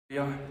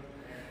Yeah.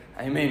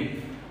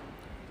 Amen.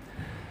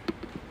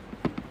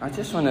 I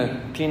just want to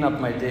clean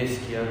up my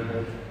desk here a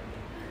bit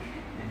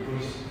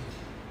because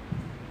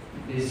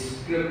there's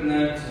script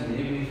notes and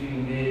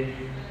everything there.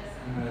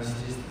 It's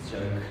just a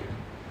joke.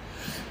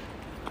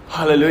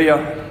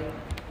 Hallelujah.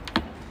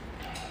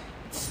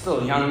 It's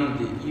still young.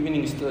 The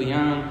evening is still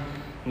young.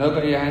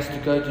 Nobody has to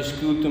go to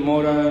school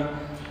tomorrow.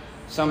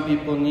 Some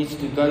people need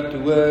to go to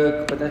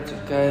work, but that's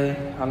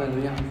okay.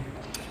 Hallelujah.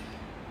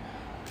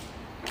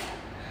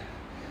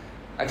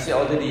 Ek sê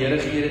altyd die Here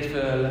gee dit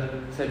vir hulle,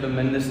 sy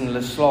bemindes en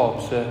hulle slaap.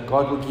 So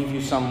God will give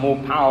you some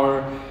more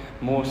power,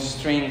 more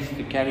strength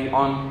to carry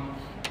on.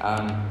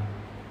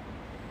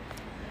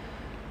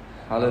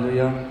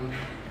 Hallelujah.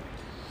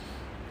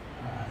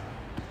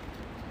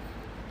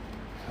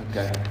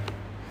 Okay.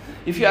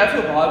 If you have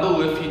your Bible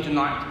with you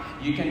tonight,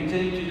 you can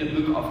turn to the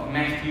book of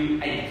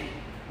Matthew 8.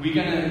 We're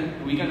gonna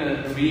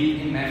read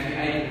in Matthew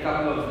 8 a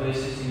couple of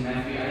verses in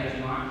Matthew 8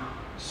 tonight.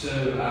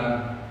 So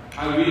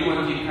I really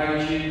want to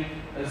encourage you.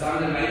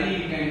 Sandra,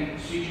 maybe you can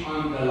switch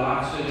on the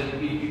lights so that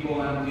if people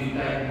want to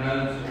take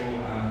notes or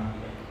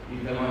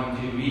if they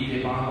want to read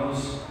their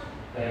Bibles,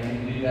 they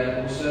can do that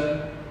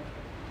also.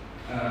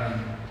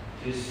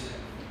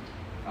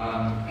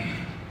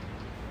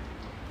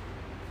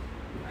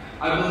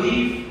 I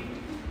believe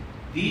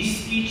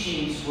these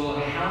teachings will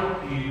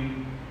help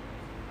you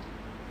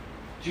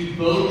to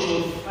build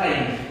your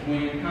faith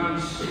when it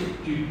comes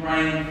to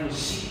praying for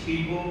sick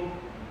people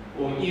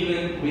or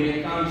even when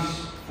it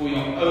comes for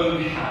your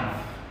own health.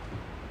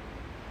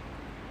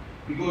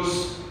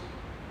 Because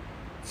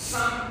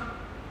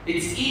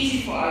it's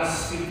easy for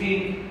us to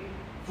think,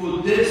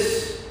 for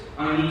this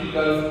I need to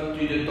go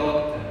to the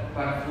doctor,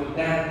 but for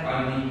that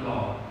I need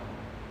God.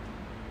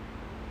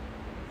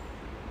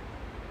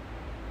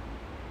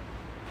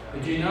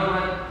 But you know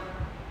what?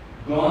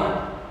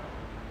 God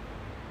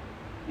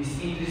is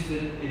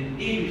interested in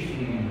everything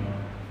in your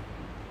life.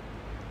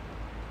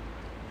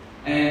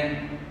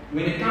 And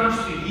when it comes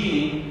to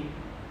healing,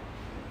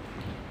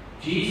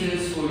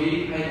 Jesus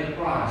already paid the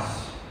price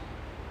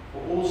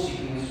for all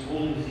sickness,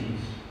 all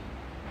disease.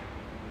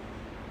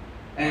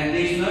 And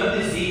there's no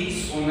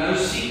disease or no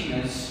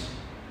sickness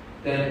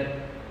that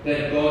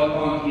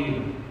God can't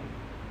heal.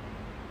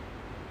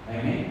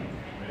 Amen?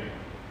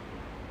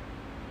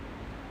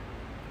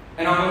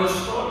 And I'm going to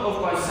start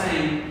off by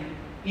saying,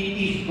 it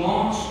is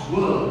God's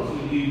will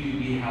for you to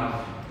be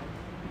healthy.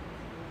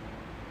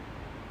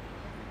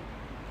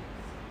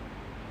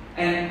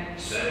 And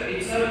so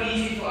it's so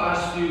easy for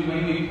us to,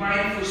 when we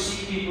pray for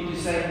sick people, to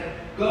say,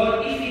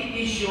 God, if it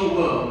is your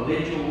will,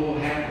 let your will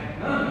happen.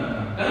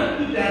 No. Don't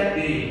put that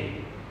there.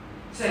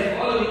 Say,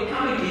 Father, we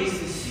come against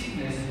the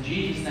sickness in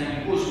Jesus'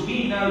 name because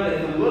we know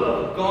that the will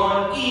of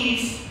God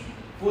is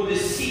for the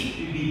sick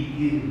to be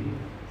healed.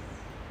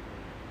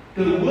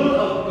 The will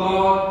of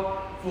God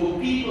for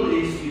people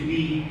is to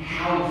be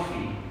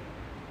healthy.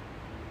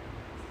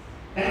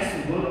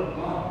 That's the will of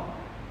God.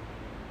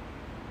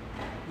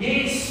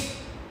 Yes,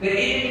 the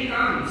enemy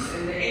comes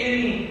and the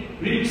enemy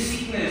brings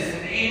sickness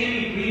and the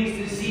enemy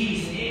brings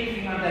disease and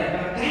everything like that.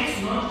 But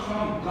that's not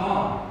from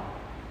God.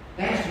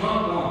 That's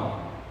not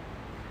God.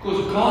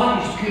 Because God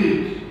is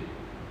good.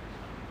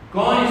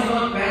 God is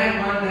not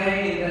bad one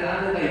day and the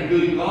other day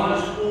good. God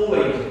is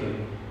always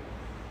good.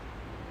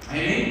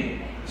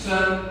 Amen?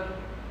 So,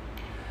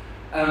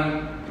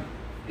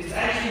 it's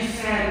actually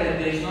sad that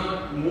there's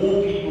not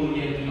more people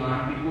here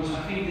tonight because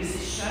I think this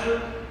is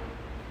so,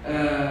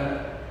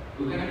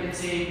 we're going to get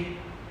saying,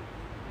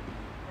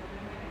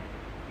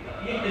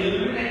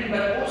 illuminating,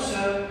 but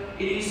also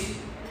it is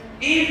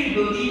every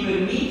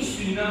believer needs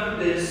to know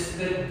this,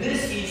 that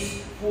this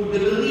is for the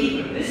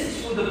believer. This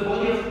is for the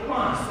body of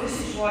Christ. This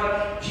is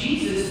why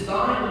Jesus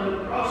died on the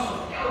cross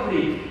of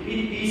Calvary.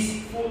 It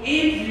is for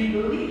every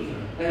believer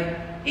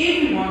that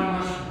everyone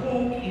must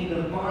walk in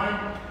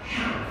divine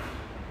health.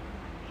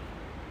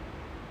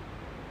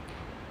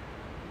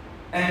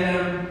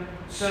 And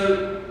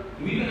so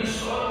we're going to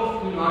start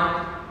off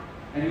tonight.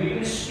 And we're going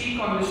to speak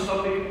on this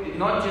topic,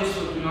 not just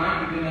for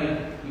tonight. We're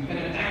going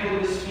to tackle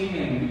this thing,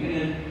 and we're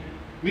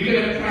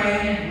going to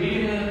pray.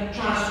 We're going to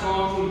trust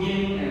God for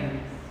healing,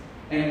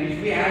 and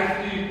if we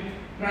have to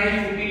pray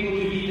for people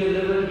to be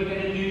delivered, we're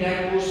going to do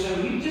that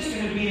also. We're just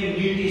going to be a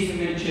New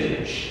Testament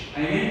church.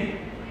 Amen.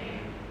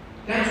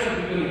 That's what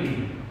we're going to do.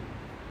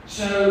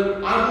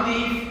 So I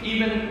believe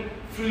even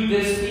through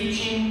this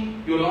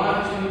teaching, your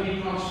life is going to be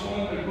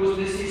transformed because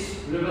this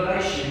is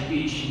revelation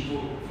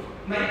teaching.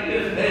 Maybe you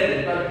have heard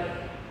it, but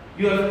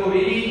you have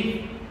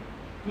already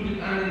put it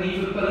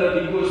underneath a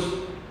pillow because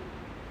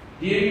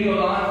during your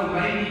life, or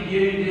maybe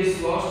during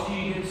this last 2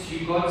 years,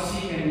 you got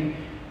sick and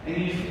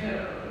you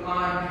feel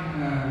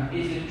like,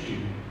 is it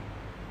true?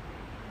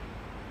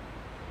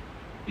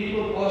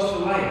 People passed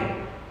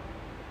away.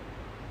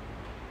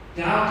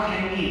 Doubt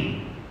came in.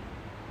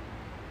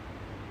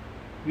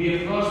 We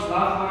have lost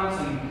loved ones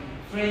and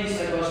friends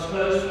that was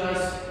close to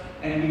us,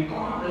 and we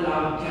can't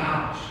allow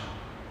doubt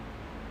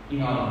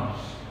in our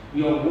lives. We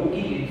are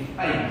walking in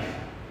faith,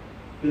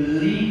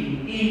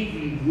 believing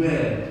every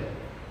word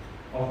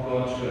of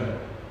God's word.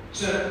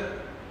 So,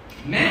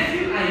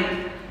 Matthew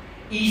 8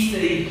 is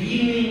the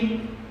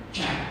healing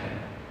chapter.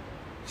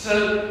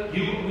 So,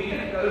 we're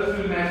going to go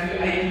through Matthew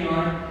 8 to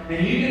 9,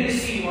 and you're going to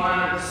see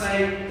why I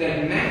say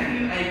that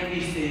Matthew 8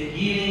 is the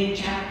healing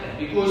chapter.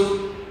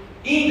 Because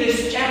in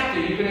this chapter,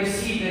 you're going to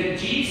see that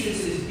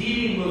Jesus is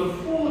dealing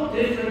with 4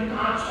 different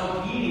types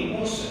of healing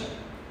also.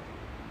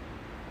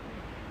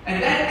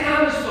 And that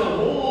covers the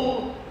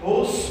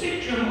whole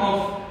spectrum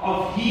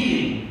of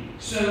healing.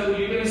 So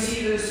you're going to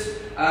see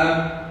this.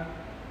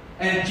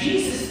 And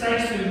Jesus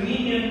takes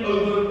dominion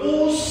over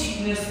all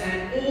sickness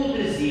and all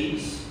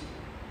disease.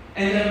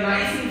 And the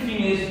amazing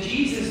thing is,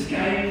 Jesus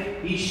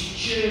gave His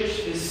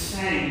church the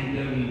same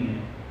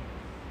dominion.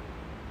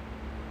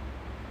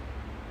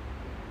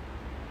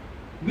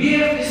 We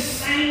have the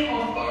same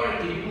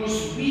authority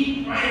because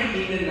we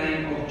pray in the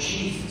name of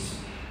Jesus.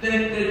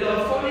 The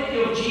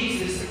authority of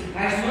Jesus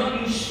has not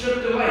been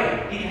stripped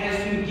away. It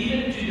has been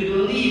given to the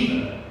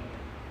believer.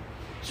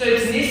 So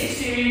it's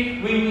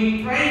necessary when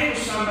we pray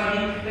for somebody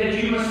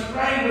that you must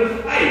pray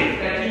with faith,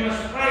 that you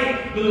must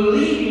pray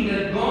believing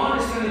that God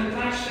is going to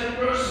touch that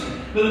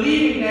person,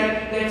 believing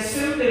that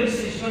symptoms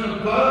is going to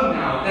go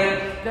now,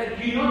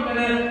 that you're not going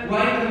to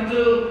wait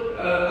until,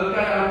 okay,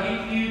 I'll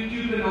give you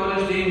 2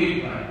 bananas, then we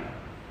pray.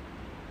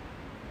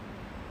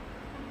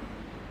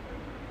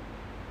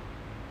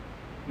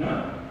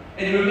 No?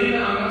 And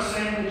remember, I'm not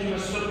saying that you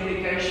must stop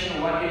medication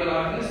or whatever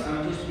like this.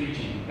 I'm just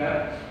preaching,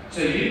 okay?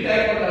 So you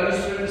take what the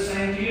Holy Spirit is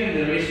saying to you, and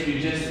the rest you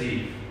just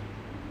leave.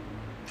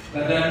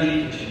 But don't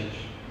leave the church.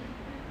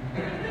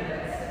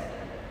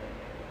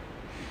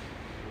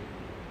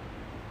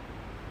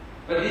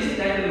 But isn't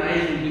that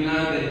amazing to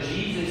know that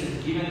Jesus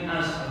has given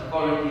us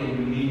authority and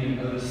dominion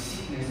over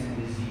sickness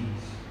and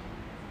disease?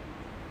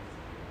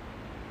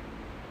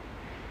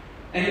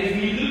 And if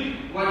we look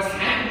what's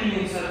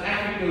happening in South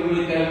Africa,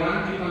 where they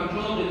want to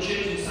control the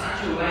church in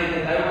such a way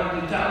that they want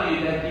to tell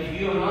you that if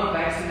you are not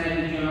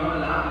vaccinated, you're not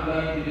allowed to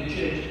go into the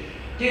church.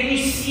 Can you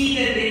see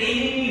that the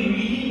enemy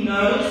really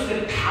knows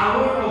the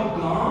power of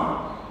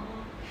God?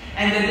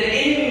 And that the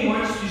enemy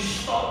wants to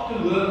stop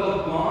the work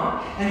of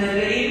God? And that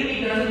the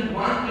enemy doesn't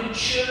want the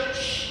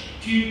church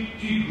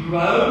to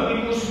grow?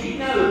 Because we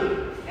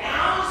know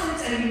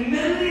thousands and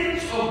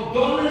millions of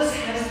dollars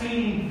has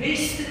been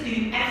invested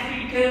in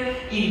Africa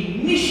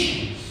in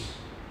missions.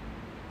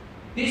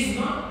 There's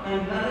not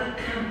another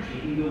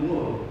country in the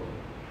world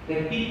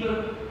that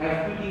people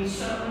have put in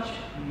so much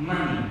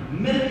money.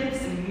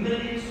 Millions and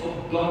millions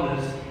of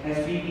dollars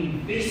has been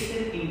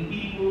invested in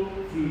people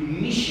through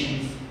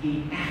missions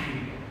in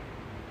Africa.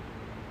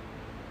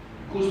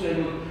 Because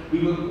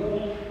we were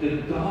called the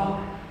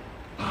dark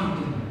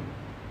continent.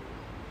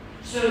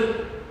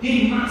 So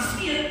there must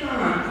be a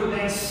time for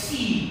that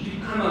seed to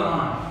come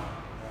alive.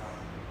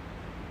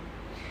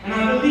 And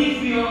I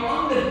believe we are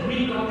on the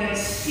brink of that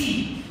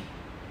seed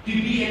to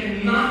be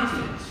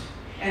ignited.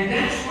 And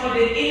that's why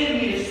the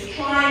enemy is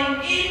trying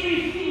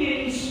everything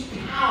in his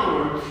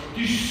power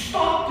to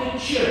stop the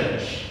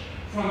church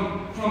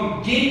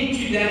from getting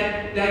to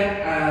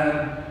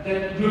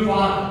that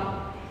revival.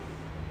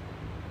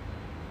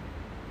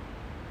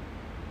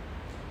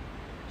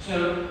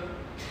 So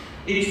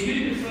it's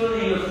good to fill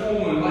in a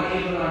form and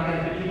whatever like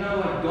that, but you know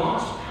what?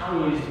 God's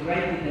power is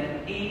greater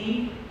than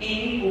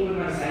any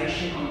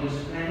organization on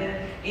this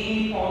planet,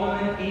 any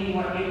parliament, any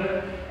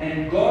whatever.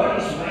 And God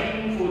is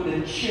waiting for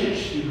the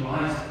church to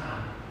rise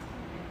up.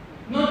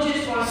 Not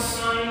just by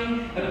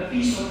signing a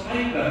piece of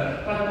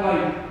paper, but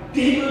by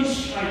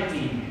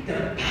demonstrating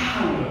the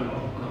power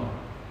of God.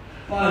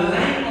 By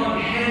laying on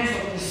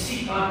hands of the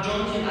sick, like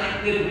John G.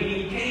 Lake did when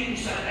he came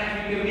to South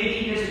Africa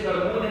many years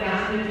ago, more than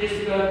 100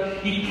 years ago.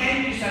 He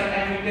came to South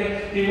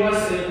Africa. There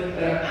was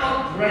an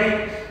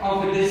outbreak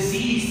of a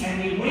disease,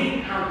 and he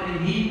went out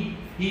and he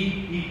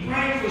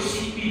prayed for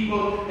sick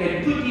people.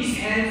 They put his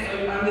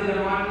hands under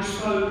the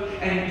microscope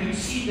and could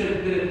see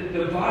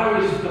the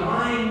virus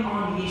dying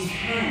on his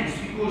hands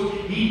because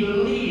he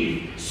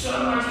believed so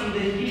much in the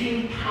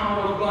healing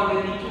power of God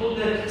that he told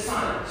the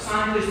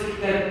scientists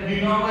that,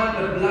 you know what,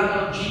 the blood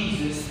of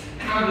Jesus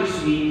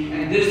covers me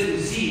and this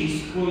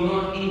disease will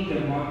not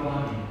enter my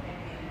body.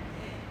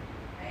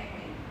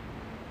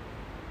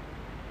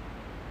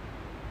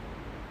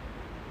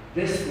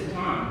 This is the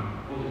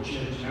time for the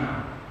church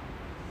now.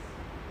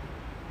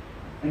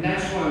 And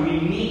that's why we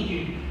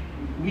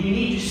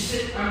need to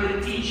sit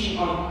under teaching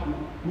of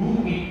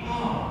who we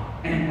are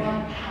and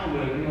what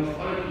power and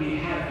authority we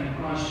have in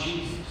Christ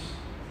Jesus.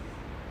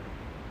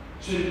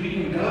 So that we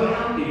can go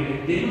out there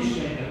and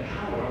demonstrate the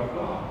power of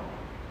God.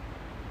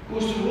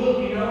 Because the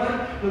world, you know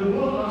what? The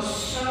world are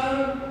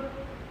so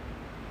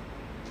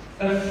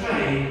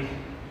afraid.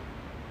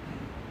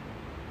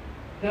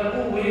 They're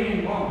all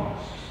wearing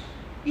masks.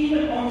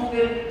 Even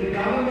after the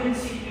government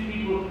said to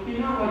people, you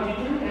know what,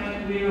 you don't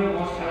have to wear a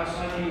mask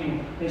outside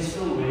anymore. They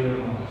still wear a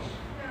mask.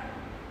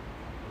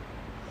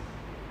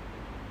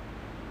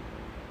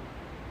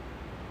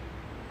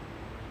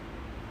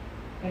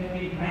 They've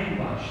been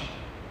brainwashed.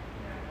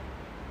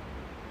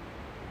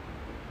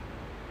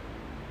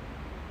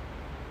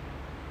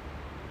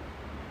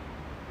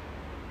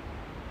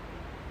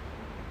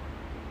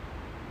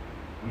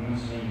 I'm not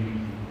saying you need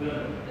to be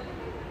perfect.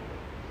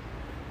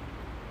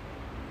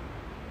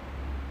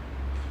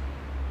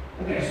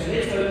 Okay, so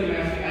let's go to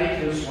Matthew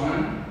 8, verse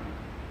 1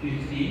 to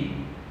 3.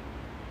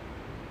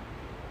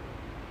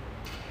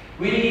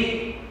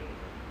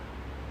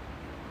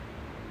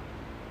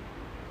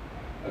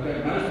 Okay,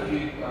 most of you,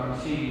 I'm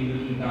seeing you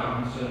looking down,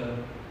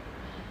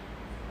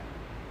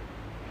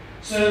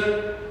 so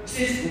it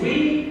says, when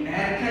he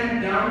had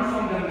come down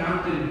from the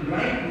mountain,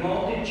 great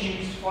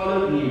multitudes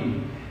followed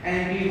him.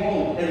 And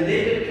behold, a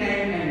leper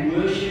came and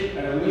worshipped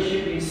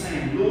him,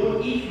 saying,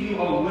 Lord, if you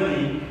are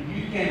willing,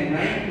 you can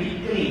make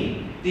me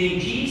clean. Then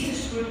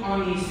Jesus put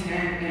on his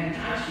hand and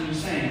touched him,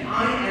 saying,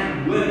 I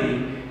am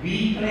willing,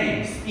 be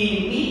cleansed.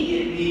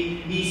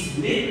 Immediately his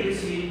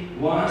leprosy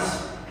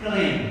was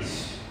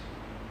cleansed.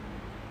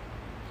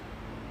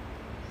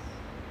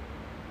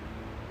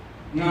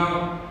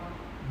 Now,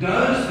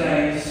 those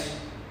days,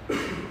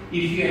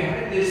 if you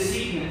had this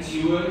sickness,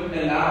 you weren't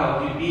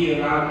allowed to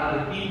be around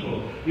other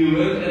people. You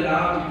weren't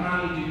allowed to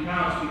come into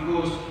crowds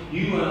because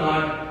you were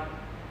like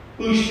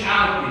pushed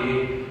out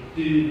there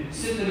to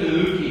sit in a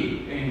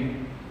hookie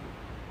and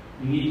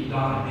you need to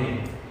die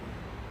there.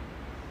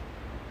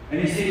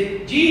 And he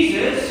said,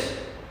 Jesus,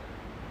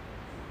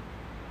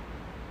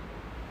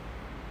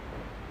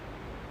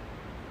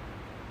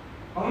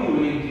 are you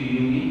willing to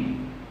heal me?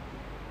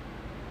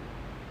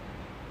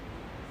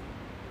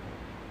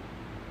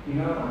 You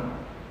know what?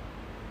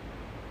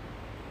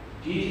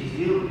 Jesus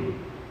healed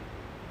him.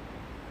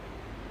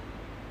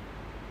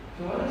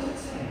 So what does it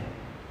say?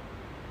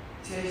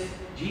 It says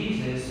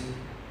Jesus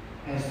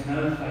has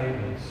no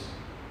favorites.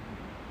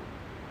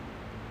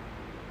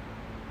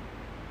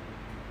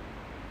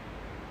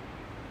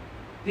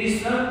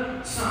 There's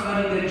not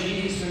somebody that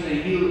Jesus is going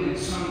to heal and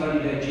somebody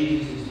that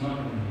Jesus is not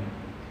going to heal.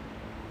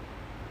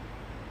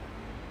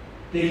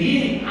 The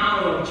healing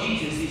power of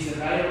Jesus is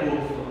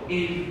available for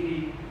everyone.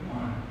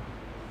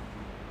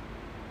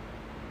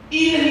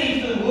 Even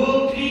if the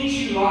world treats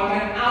you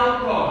like an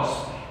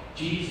outcast,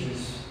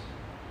 Jesus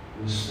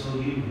will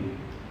still heal you.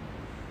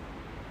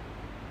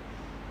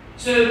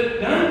 So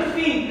don't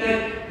think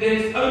that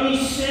there's only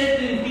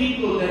certain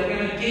people that are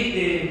going to get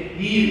their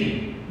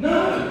healing.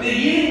 No, the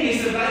healing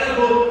is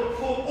available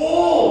for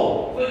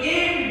all, for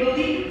every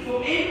believer,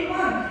 for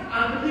everyone.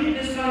 I believe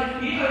this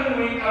guy, he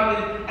only went out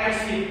and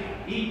actually,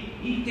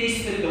 he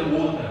tested the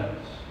waters.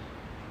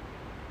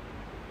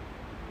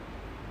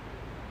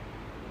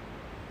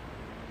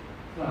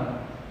 So,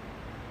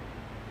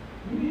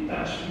 will you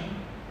touch me?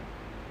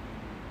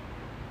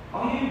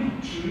 Are you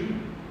true?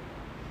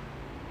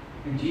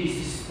 And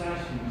Jesus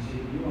touched him and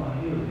said, you are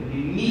healed. And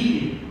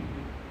immediately,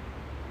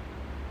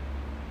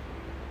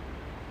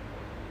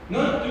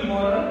 not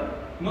tomorrow,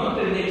 not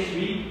the next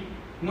week,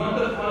 not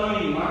the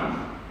following month,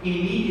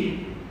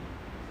 immediately.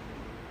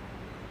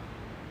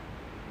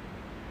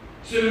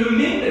 So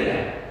remember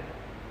that.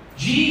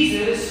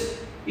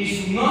 Jesus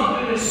is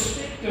not a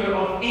respecter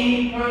of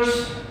any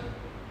person.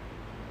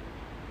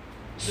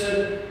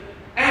 So,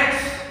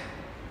 Acts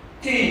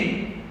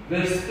 10,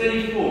 verse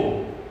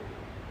 34.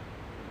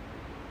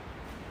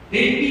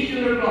 Then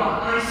Peter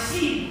replied, I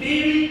see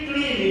very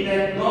clearly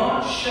that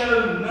God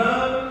showed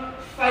no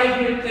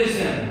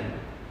favoritism.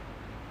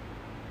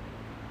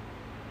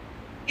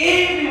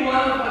 Every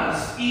one of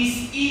us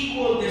is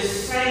equal, the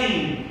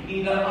same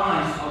in the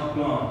eyes of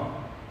God.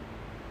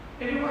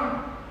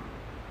 Everyone.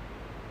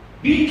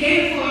 Be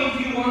careful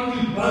if you want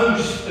to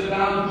boast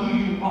about who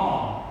you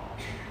are.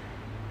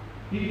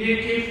 Be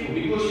very careful,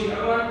 because you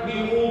know what?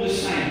 We're all the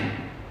same.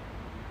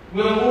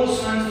 We're all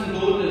sons and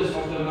daughters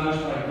of the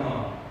Most High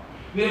God.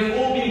 We have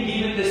all been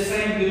given the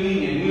same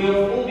dominion. We have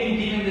all been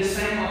given the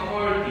same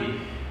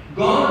authority.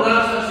 God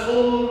loves us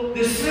all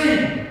the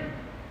same.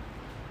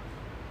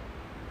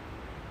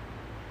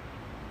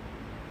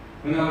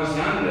 When I was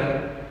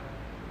younger,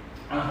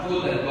 I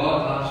thought that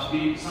God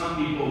loves some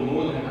people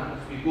more than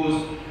others,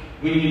 because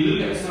when you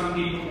look at some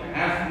people, they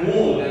have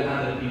more than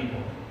other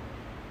people.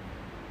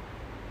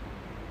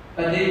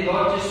 But then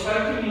God just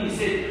spoke to me and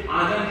said,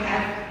 I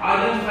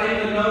don't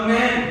favor no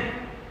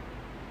man.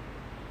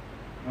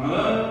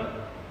 No.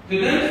 So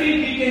don't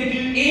think you can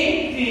do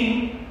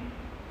anything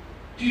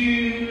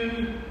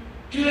to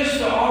twist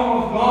the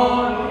arm of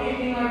God or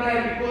anything like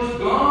that, because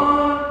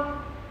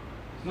God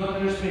is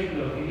not a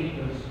respecter of any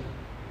person.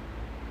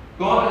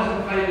 God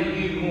doesn't favor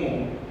you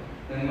more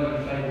than what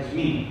He favors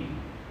me.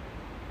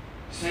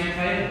 Same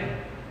favor.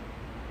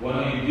 What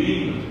are you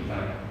doing with the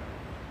favor?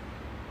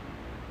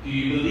 Do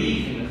you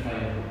believe in the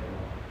favor of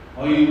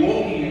God? Are you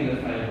walking in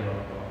the favor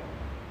of God?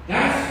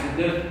 That's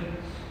the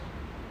difference.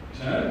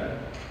 So,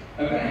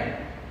 okay.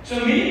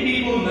 So many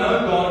people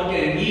know God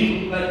can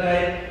heal, but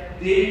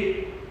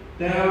they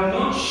are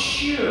not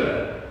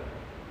sure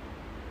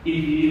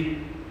if He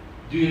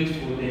do it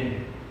for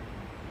them.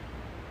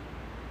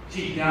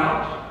 See,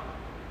 doubt.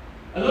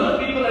 A lot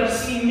of people have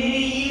seen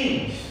many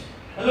healings.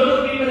 A lot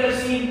of people have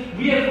seen,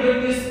 we have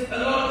witnessed a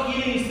lot of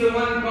healings. The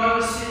one guy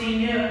was sitting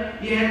here,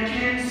 he had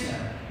cancer.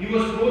 He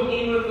was brought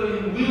in with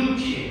a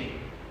wheelchair.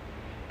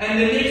 And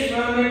the next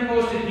moment,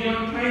 Pastor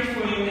Dion prayed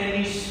for him,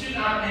 and he stood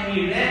up and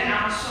he ran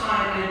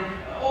outside and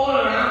all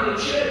around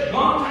the church.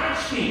 God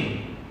touched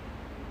him.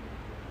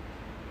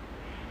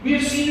 We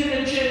have seen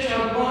in the church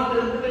how God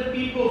delivered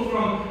people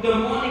from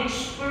demonic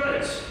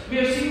spirits. We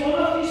have seen all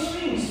of these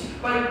things.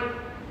 But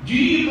do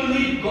you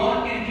believe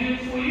God can do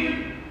it for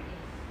you?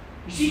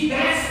 You see,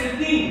 that's the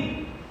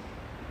thing.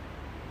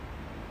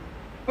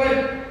 But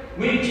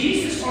when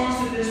Jesus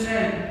answered this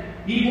man,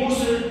 he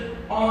also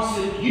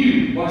answered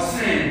you by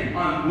saying,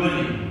 I'm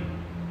willing.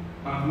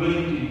 I'm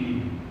willing to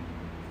do.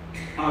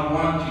 I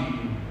want to do.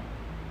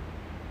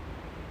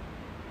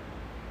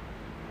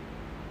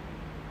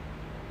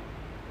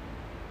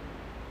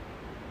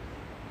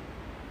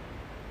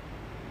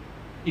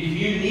 If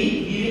you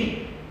need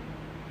healing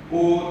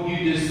or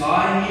you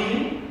desire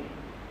healing,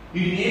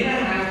 you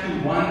never have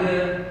to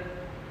wonder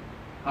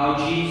how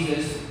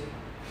Jesus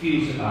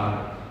feels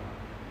about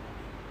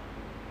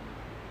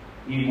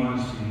it. He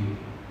wants to heal.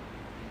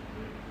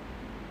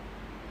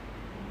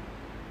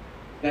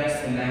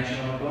 That's the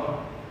nature of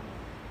God.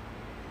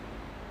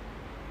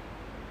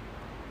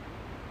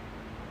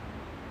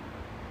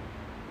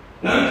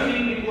 Don't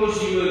think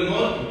because you are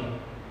naughty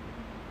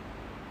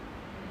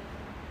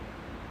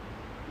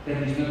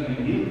that He's not going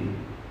to heal you.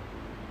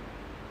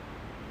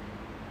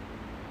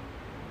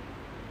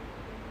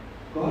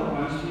 God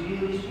wants to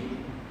heal His people.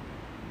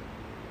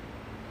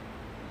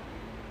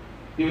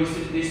 There was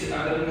this,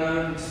 I don't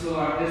know if it's still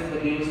like this,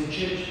 but there was a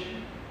church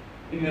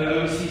in the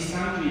overseas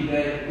country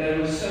that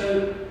was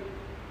so,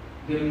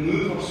 the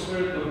move of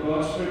Spirit of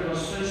God's Spirit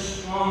was so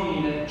strong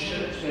in that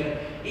church that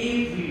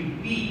every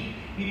week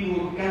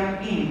people will come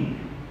in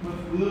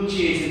with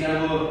wheelchairs and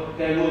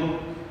they will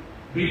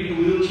bring the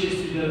wheelchairs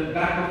to the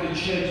back of the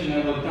church and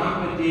they will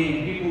dump it there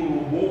and people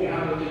will walk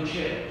out of the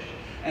church.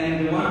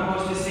 And the one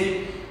pastor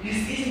said,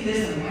 yes, isn't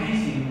this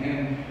amazing?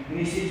 And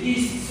he said,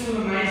 yes, it's so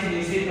amazing.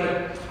 He said,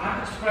 but I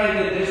just pray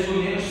that this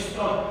will never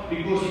stop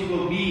because it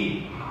will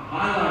be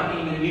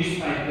highlighted in the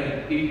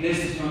newspaper if this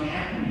is not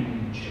happening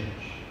in the church.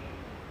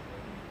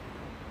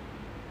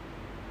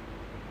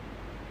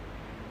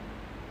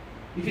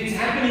 If it's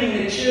happening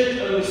in the church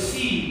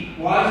overseas,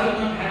 why is it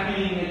not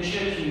happening in the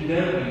church in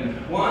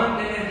Durban? Why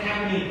isn't it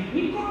happening?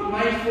 We can't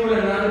wait for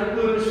another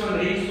purpose from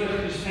Rensburg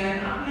to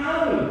stand up.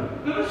 No.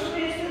 Purpose from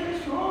Rensburg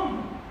is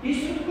gone.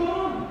 He's not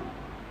gone.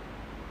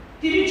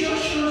 TV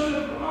Joshua's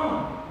not gone.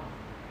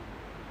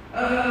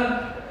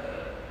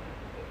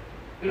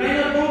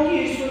 Reinhard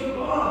Bonnke is not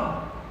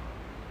gone.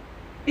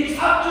 It's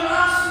up to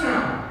us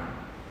now.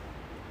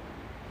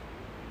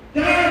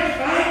 They have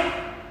faith.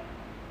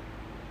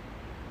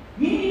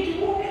 We need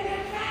to walk in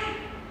that faith.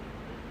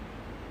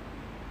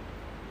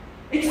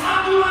 It's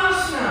up to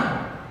us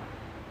now.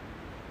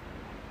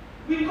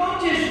 We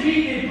can't just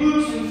read their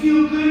books and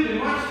feel good and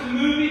watch the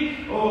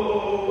movie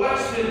or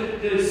watch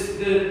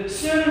the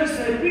sermons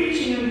they're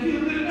preaching and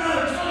feel good.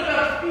 No, it's not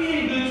about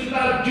feeling good, it's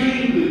about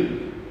doing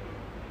good.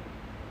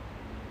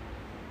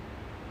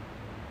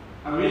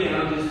 I really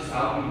hope this is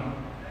helping,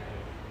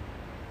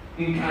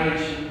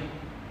 encouraging.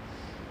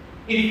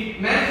 If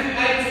Matthew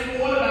 8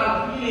 is all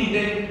about healing,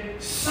 then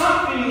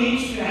something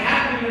needs to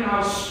happen in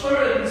our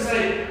spirit and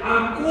say,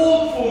 I'm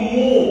called for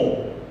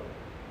more.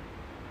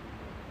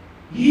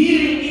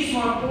 Healing is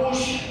my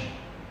portion.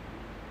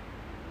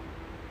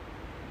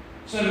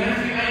 So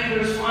Matthew 8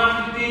 verse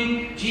 5 to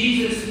 10,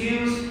 Jesus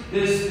heals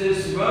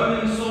this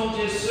Roman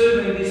soldier's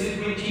servant. He said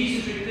when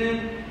Jesus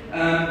returned,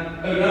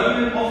 a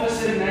Roman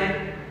officer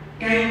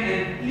came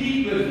and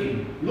pleaded with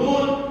him,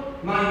 Lord,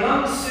 my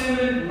young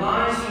servant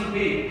lies in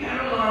bed,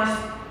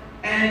 paralyzed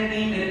and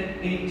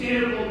in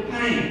terrible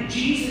pain.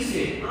 Jesus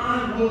said,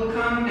 I will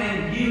come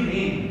and heal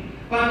him.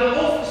 But the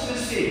officer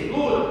said,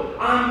 Lord,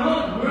 I'm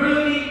not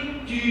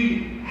worthy to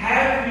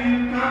have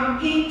you come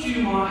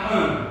into my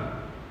home.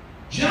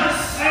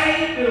 Just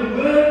say the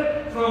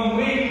word from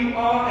where you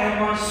are, and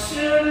my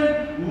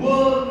servant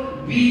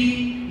will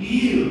be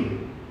healed.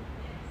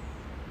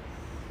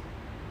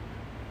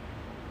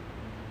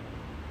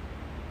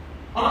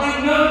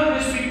 I know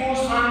this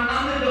because I'm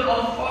under the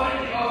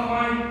authority of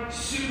my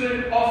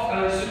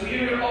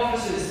superior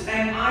officers,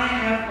 and I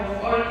have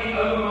authority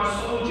over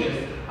my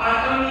soldiers.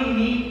 I only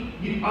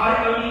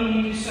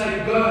need to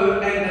say go,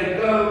 and they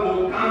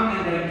go, or come,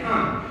 and they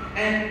come.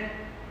 And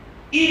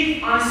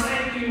if I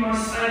say to my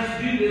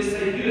slaves, do this,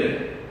 they do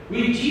it.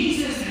 When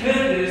Jesus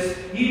heard this,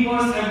 he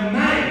was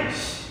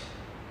amazed.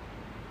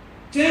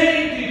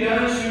 Turning to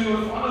those who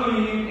were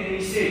following him, and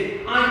he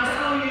said, I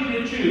tell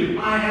you the truth,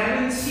 I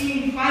haven't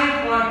seen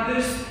faith like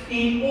this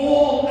in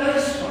all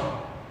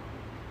Israel.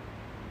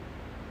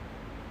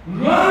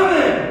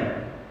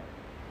 Roman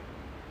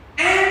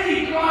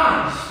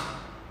Antichrist.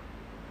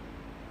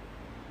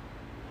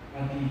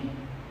 But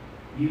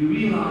he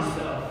realized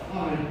the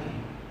authority.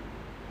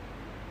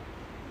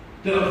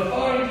 The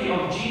authority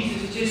of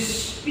Jesus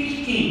just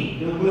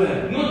speaking the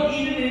word, not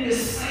even in the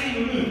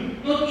same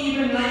room, not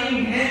even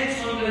laying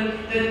hands on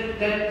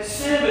that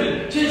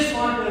servant, just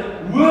like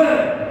the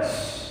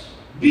words,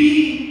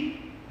 be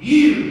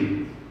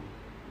healed.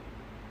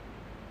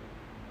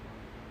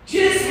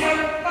 Just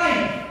have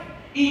faith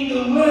in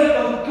the word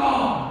of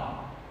God.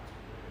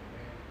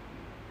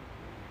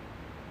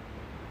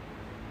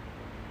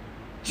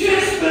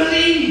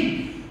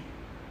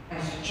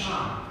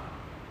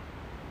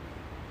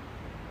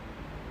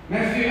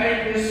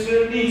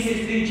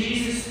 then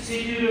Jesus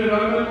said to the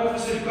Roman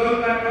officer,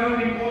 go back home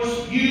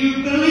because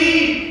you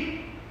believe.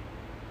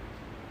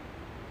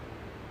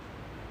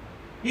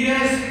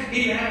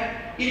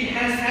 It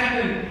has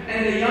happened,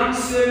 and the young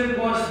servant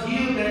was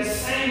healed that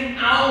same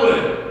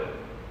hour.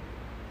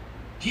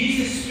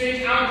 Jesus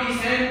stretched out his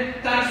hand,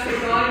 touched the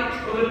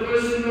guy or the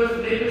person with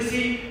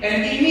leprosy,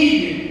 and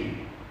immediately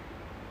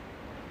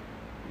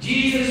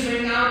Jesus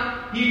went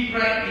out, he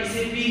prayed, he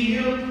said, be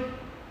healed,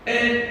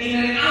 and in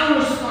an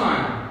hour's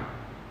time,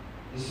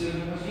 the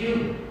servant was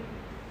healed.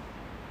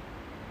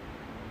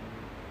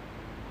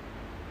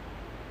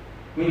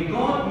 When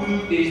God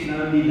moves, there's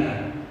no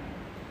delay.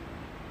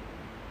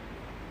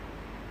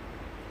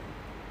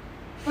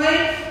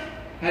 Faith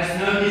has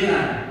no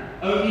delay,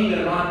 only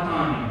the right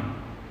timing.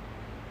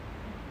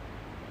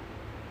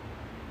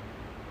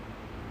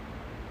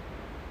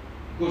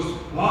 Because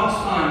God's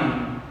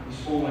timing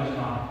is always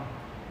right.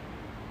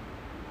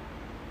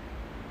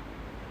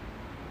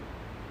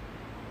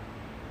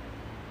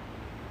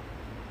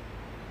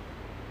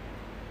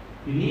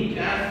 You need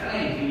to have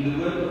faith in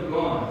the Word of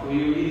God for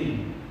your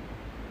healing.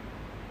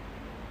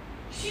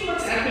 See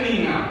what's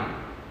happening now?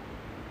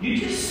 You're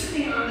just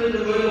sitting under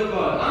the Word of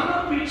God. I'm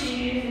not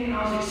preaching anything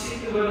else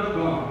except the Word of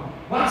God.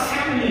 What's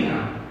happening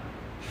now?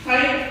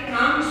 Faith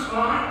comes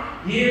by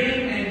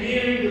hearing and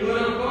hearing the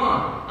Word of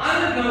God.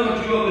 I don't know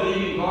what you are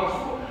believing God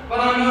for, but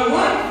I know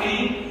one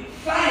thing: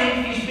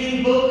 faith is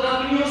being built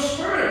up in your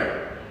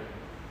spirit.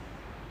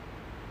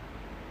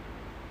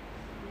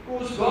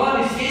 Because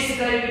God is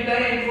yesterday,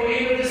 today, and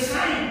forever the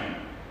same.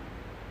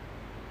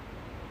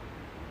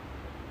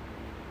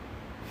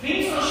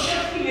 Things are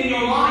shifting in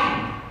your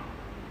mind.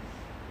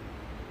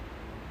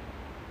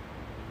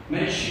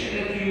 Make sure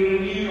that you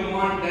renew your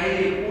mind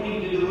daily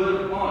according to the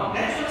Word of God.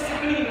 That's what's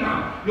happening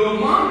now. Your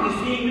mind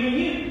is being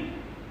renewed.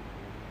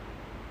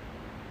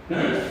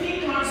 Don't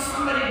think like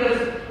somebody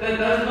that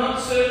does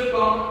not serve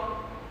God.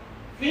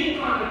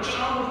 Think like a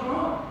child of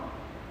God.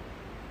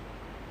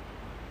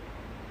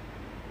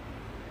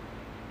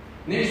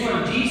 Next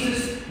one,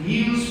 Jesus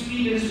heals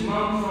Peter's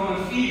mom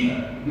from a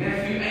fever.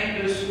 Matthew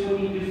 8, verse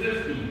 14 to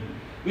 15.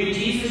 When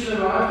Jesus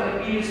arrived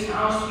at Peter's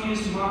house,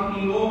 Peter's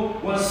mom-in-law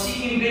was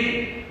sick in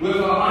bed with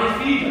a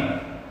high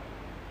fever.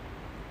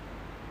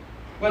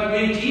 But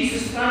when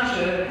Jesus touched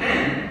her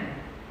hand,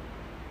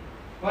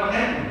 what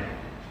happened?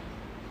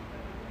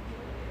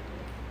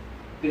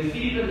 The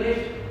fever left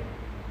her.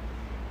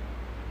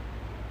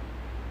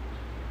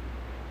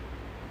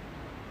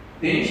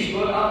 Then she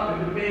got up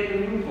and prepared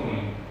the meal for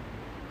him.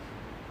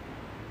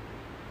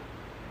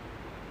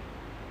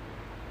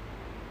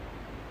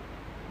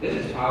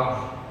 This is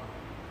powerful.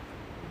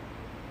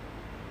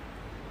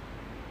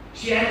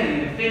 She had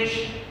an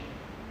infection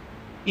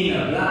in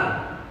her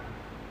blood.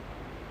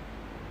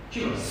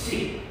 She was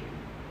sick.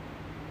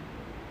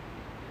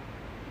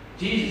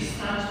 Jesus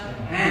touched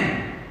her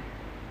hand.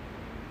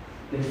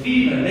 The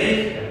fever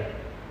left her.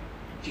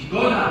 She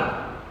got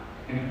up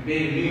and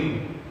prepared a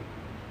meal.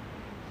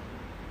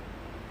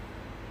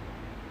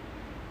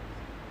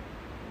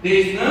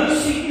 There's no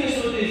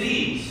sickness or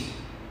disease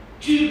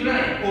too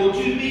great or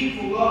too big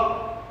for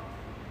God.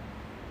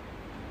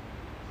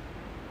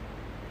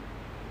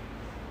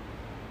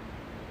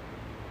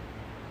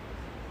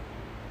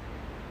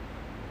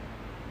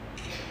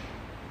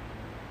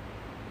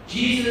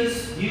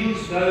 Jesus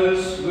heals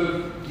those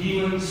with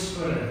demon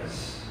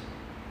spirits.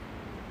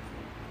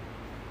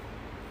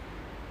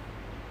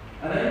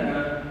 I don't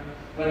know,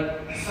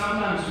 but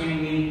sometimes when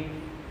we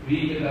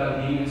read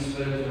about demon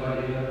spirits or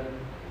whatever,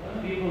 a lot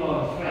of people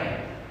are afraid.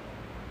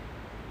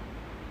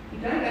 You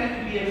don't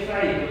have to be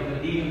afraid of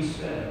a demon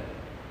spirit,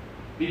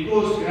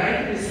 because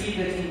greater is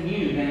He that's in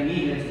you than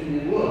me that's in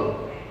the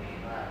world.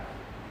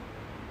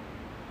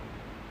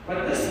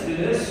 But listen to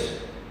this.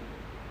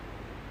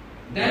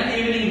 That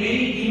evening,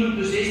 many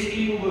demon-possessed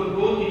people were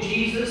brought to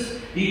Jesus.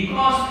 He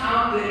cast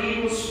out the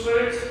evil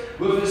spirits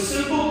with a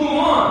simple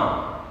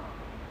command.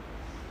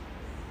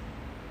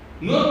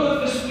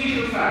 Not with a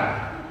squeak of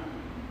fact.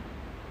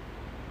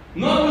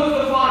 Not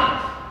with a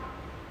fight.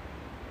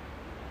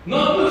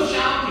 Not with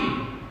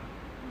shouting.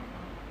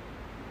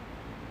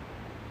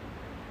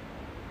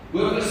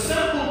 With a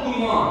simple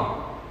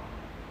command.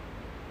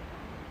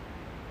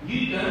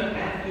 You don't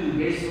have to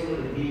wrestle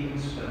with a demon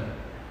spirit.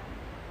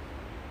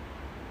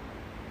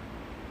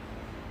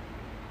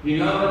 You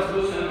know what's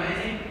also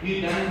amazing? You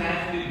don't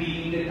have to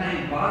be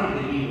entertained by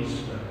the evil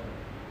spirit.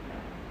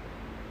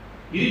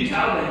 You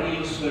tell that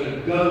evil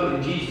spirit, go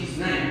in Jesus'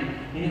 name,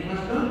 and it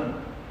must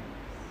go.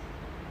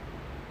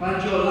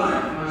 But your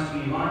life must be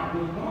right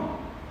with God.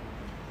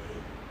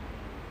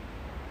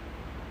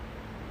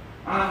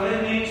 I've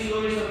heard many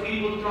stories of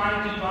people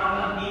trying to drive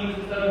out demons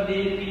and stuff, and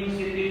then the demons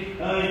say,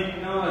 oh,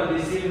 you know what,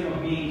 there's 7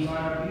 of me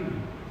inside of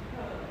you.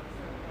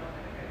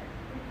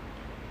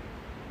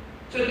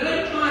 So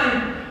don't try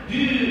and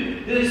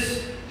do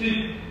this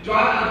to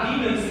drive out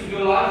demons if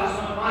your life is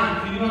not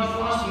right, if you're not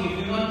fasting,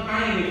 if you're not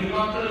praying, if you're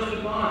not close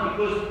to God,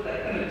 because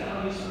they're going to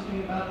tell you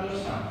something about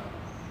yourself.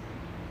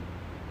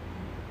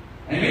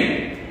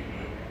 Amen?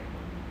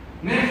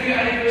 Matthew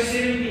 8, verse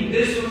 17.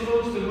 this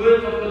fulfills the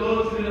word of the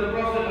Lord through the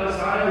prophet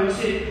Isaiah, who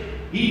said,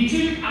 He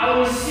took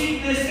our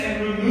sickness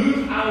and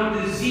removed our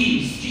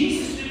disease.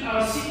 Jesus took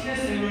our sickness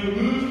and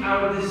removed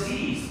our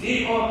disease.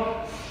 There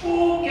are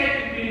 4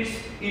 categories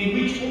in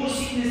which all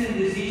sickness and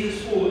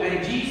diseases fall,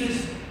 and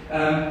Jesus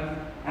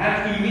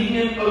have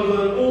dominion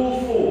over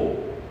all 4.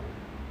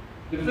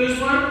 The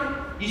first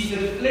one is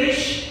the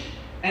flesh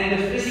and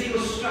the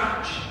physical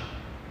structure.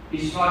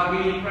 It's like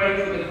when you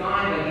prayed for the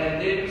guy that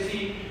had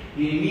leprosy,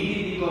 he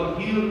immediately got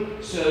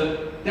healed.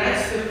 So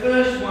that's the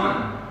first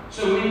one.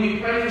 So when we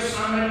pray for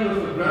somebody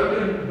with a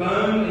broken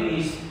bone in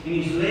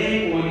his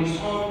leg or in his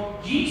arm,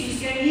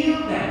 Jesus can heal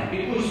that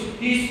because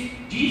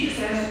Jesus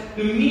has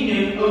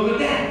dominion over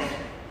that.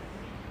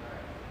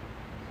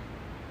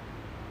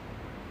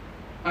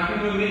 I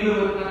can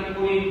remember what Nani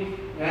Pauline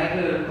had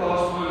the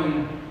cast on,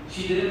 and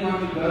she didn't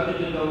want to go to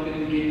the doctor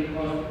to get the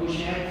cast because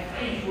she had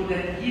faith for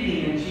that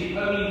healing, and she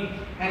only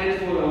had it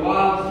for a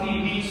while,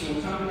 3 weeks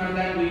or something like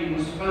that, where you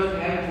were supposed to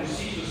have it for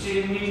 6 or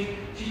 7 weeks.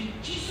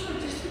 She sort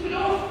of just took it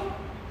off.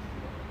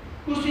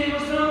 Because there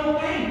was no more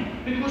pain.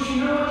 Because you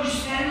know what? You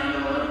stand on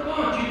the Word of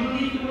God. You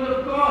believe the Word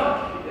of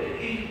God.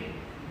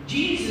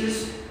 Jesus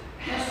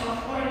has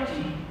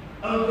authority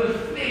over the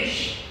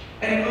flesh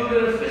and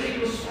over the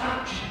physical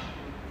structure.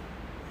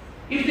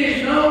 If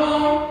there's no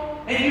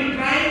arm and you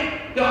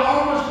pray, the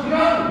arm must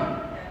grow.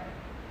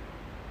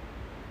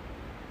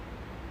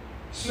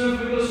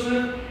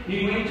 Smith,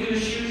 he went to the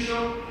shoe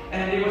shop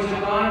and there was a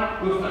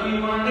guy with only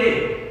one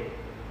leg.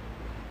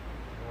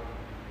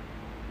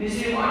 He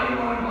said, why do you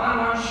want to buy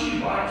one shoe?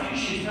 Buy 2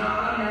 shoes. No,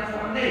 I only have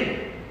one leg.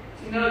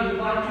 He said, no, you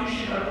buy 2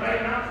 shoes, I'll pray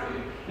enough for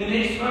you. The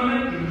next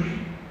moment,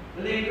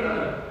 the leg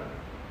grows.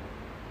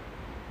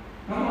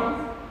 Come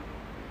on.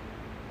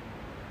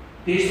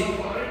 There's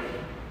authority.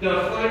 The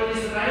authority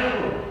is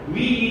available. We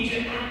need to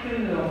act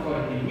in the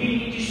authority. We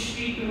need to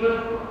speak the word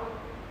of God.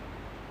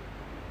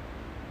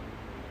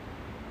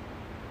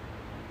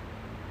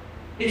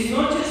 It's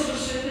not just for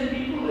certain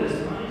people, this,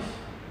 guys.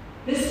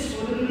 This is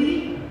for the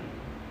believer.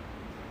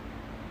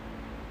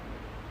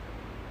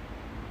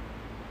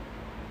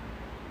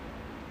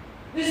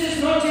 This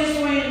is not just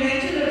for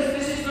evangelists.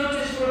 This is not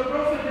just for a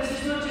prophet. This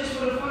is not just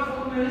for a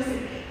fivefold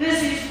ministry.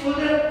 This is for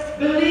the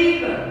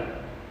believer.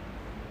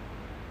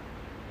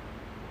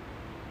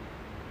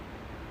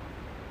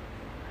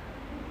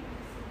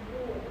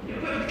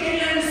 Can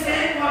you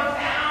understand why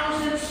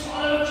thousands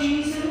follow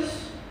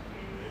Jesus?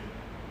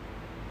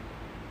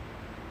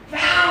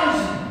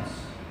 Thousands.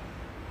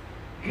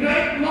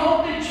 Great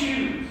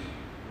multitudes.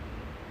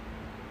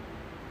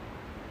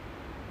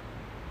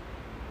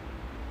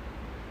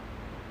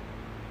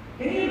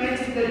 Can you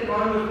imagine that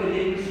guy with the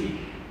leprosy?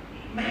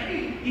 Maybe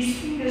his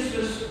fingers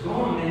was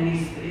gone and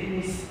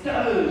his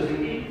toes and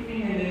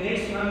everything, and the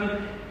next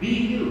moment be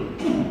healed.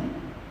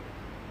 Boom.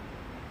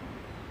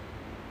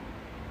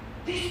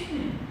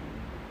 Destiny.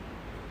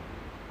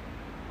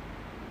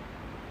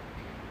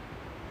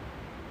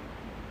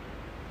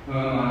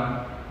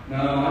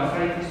 No, my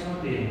faith is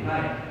not there.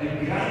 A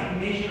great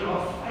measure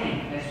of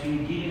faith has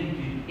been given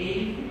to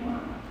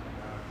everyone.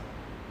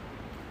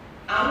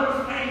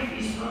 Our faith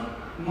is not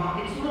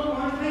it's not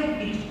my faith,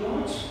 it's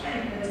God's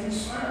faith that's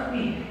inside of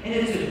me. And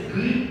it's a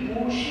good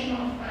portion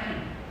of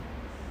faith.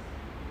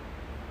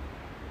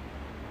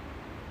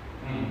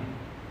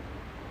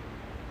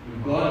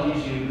 If God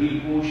gives you a good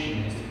portion,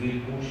 it's a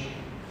good portion.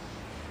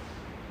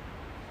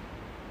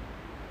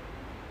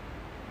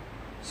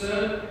 So,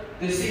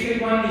 the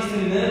second one is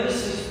the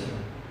nervous system.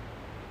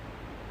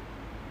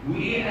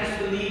 We as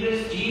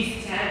believers,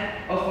 Jesus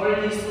had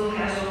authority, still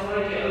has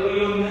authority over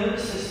your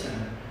nervous system.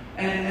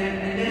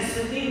 And that's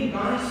the thing,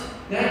 guys.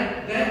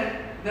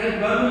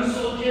 That Roman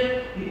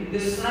soldier, the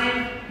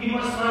slave, he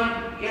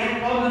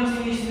had problems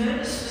in his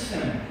nervous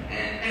system.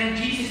 And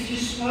Jesus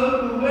just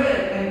spoke a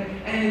word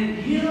and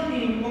it healed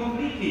him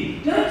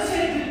completely. Don't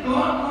say that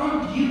God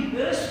can't heal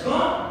this.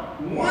 God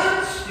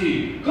wants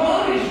to.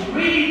 God is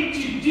ready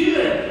to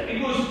do it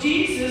because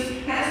Jesus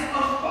has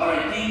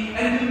authority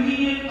and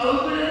dominion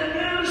over the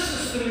nervous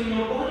system in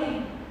your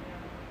body.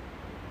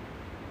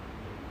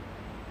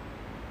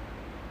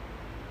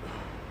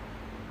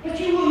 But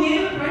you will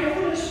never pray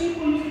for those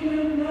people if you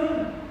don't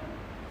know.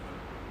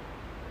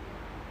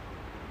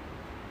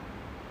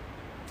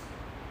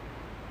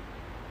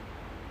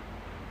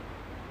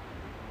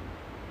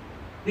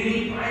 Then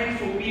he prayed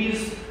for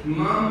Peter's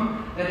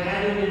mom that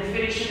had an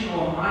infection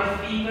or high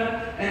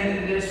fever,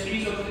 and that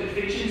speaks of the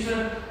infection.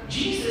 So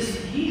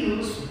Jesus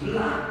heals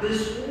blood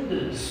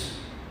disorders.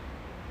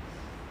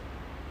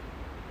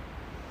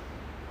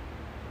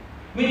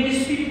 When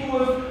there's people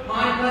with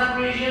high blood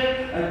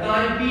pressure,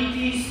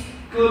 diabetes,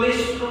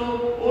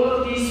 cholesterol, all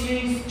of these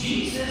things,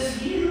 Jesus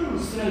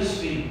heals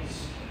those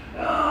things.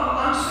 Oh,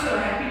 I'm so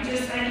happy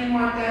just taking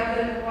my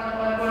tablet, what.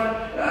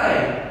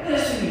 Hey,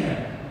 listen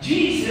here.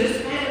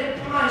 Jesus paid a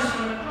price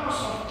on the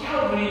cross of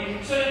Calvary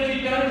so that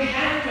you don't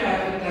have to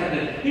have a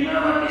tablet. You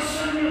know what? There's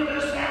so many of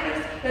those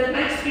tablets that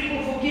makes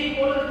people forget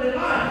all of their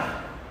life.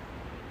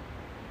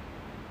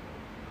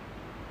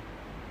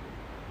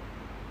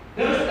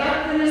 Those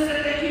blood thinners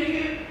that they give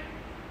you,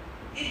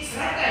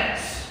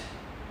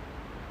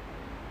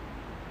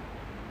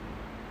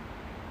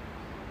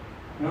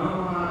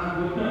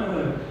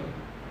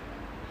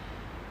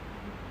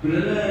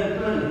 Brille and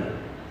brille.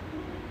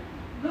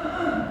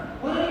 No.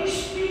 What are you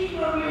speaking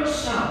of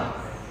yourself?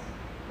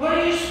 What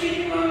are you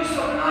speaking of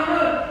yourself? And I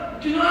know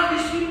tonight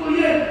there's people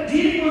here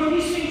dealing with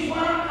these things.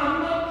 Why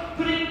I'm not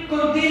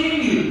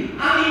condemning you.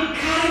 I'm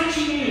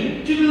encouraging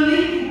you to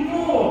believe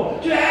more,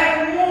 to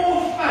have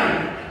more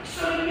faith,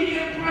 so that we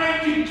can pray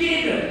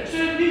together, so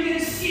that we can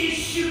see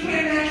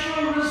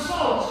supernatural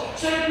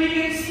results, so that we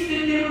can see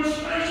the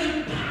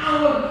demonstration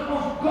power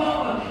of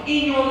God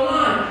in your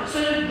life, so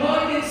that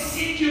God can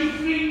set you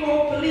free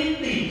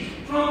completely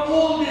from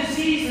all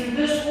disease and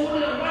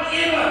disorder and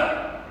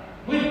whatever.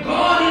 When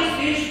God is,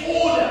 there's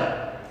order.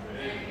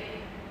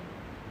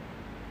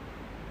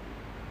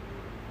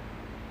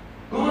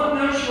 God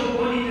knows your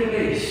body the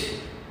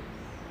best,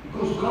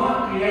 because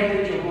God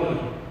created your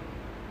body.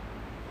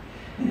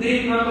 And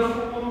then number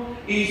 4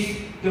 is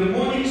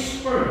demonic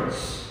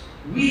spirits.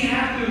 We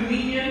have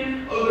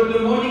dominion over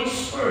demonic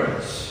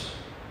spirits.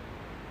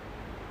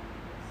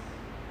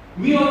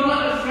 We are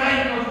not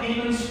afraid of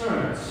demon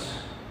spirits.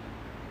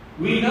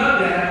 We know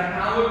they have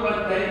power,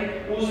 but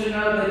they also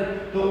know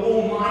that the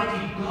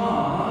Almighty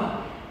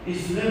God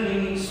is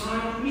living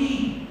inside of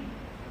me.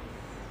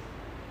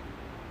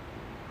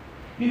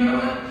 You know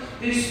what?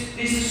 There's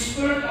a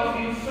spirit of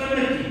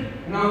infirmity.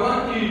 And I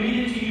want to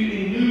read it to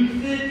you in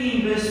Luke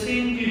 13, verse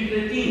 10 to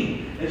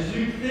 13. As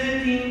Luke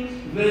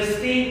 13,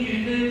 verse 10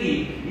 to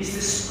 13. It's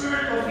the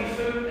spirit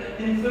of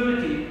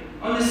infirmity.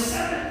 On the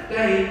Sabbath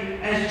day,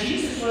 as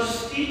Jesus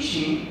was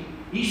teaching,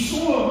 he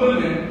saw a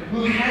woman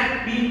who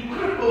had been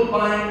crippled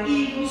by an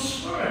evil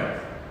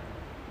spirit.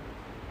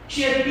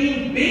 She had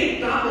been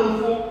bent double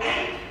for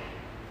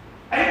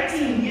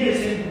 18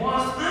 years and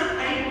was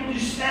unable to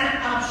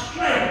stand up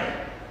straight.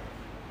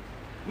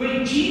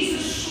 When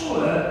Jesus saw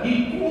her,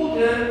 he called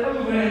her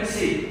over and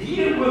said,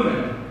 "Dear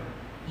woman,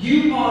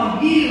 you are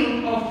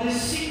healed of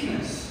this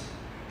sickness."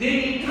 Then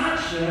he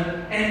touched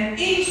her, and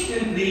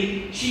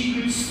instantly she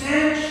could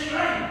stand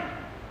straight.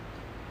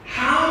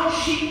 How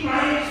she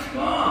praised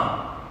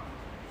God.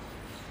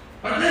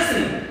 But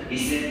listen, he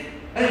said,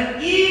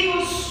 an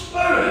evil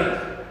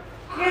spirit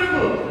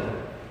crippled her.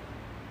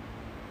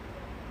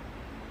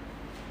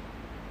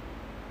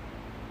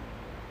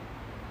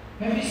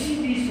 Have you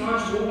seen these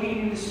guys walking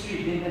in the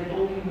street and they're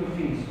talking with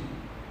things?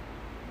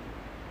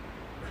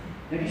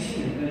 Have you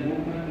seen it? They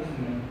walk like this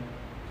and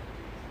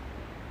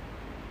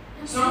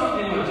that. Some of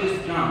them are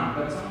just drunk,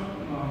 but some of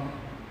them are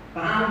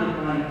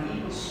bounded by an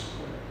evil spirit.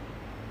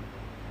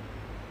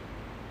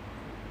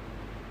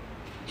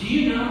 Do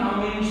you know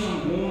how many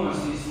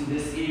Shangomas is in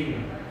this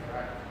area?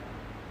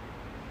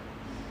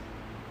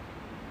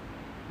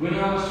 When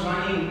I was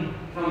running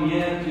from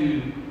here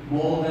to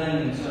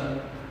Malden, and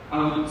so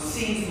I would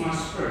sense my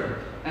spirit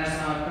as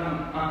I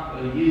come up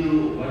a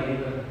hill or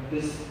whatever.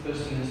 This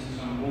person is a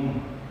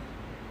Shangoma.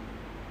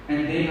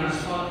 And then I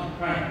start to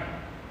pray.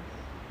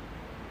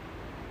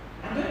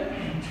 I don't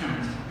pray in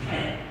tongues, I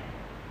pray.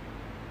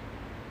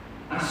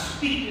 I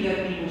speak to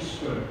that evil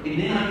spirit,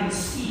 and then I can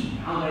see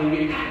how they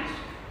react.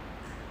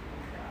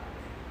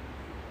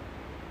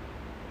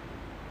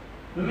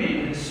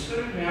 Remember, the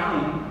spirit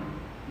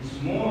realm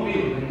is more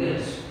real than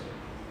this.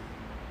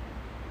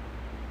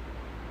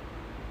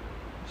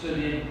 So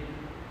then,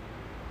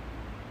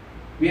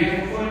 we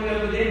have authority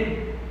over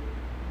them.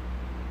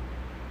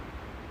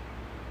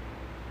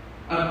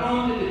 I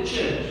planted a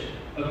church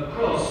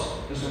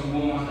across the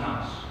Sangoma's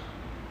house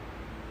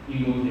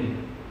in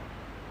Golden.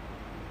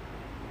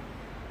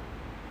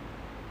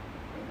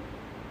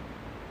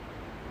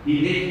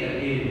 He left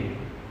that area.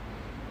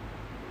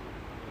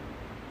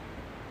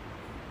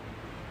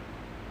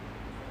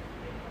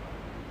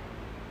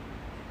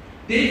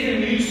 Death and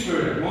new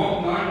spirit,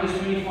 Mark 9, verse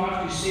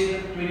 25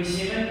 to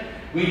 27.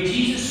 When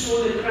Jesus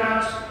saw the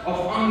crowds of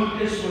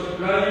onlookers was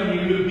growing,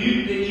 he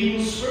rebuked the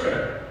evil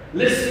spirit.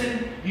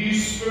 Listen, you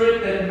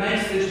spirit that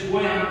makes this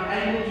boy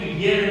unable to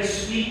hear and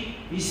speak.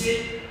 He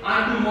said,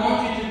 I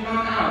command you to come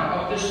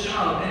out of this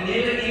child and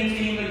never enter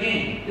him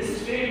again. This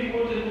is very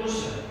important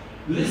also.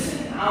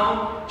 Listen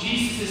how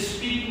Jesus is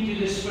speaking to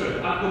the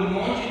spirit. I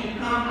command you to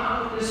come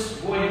out of this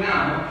boy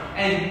now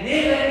and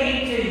never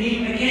enter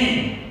him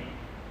again.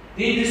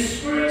 Then the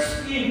spirit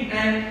screamed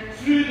and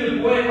threw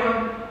the boy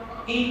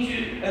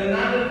into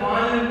another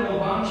violent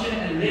convulsion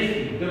and left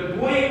him. The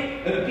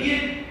boy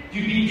appeared to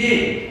be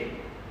dead.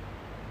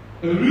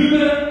 A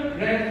rumor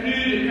ran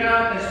through the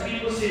crowd as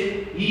people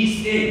said,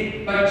 he's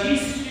dead. But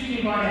Jesus took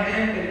him by the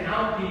hand and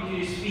helped him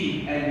to his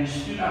feet, and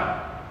he stood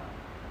up.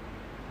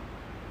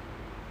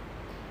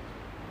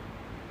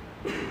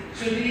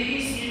 So there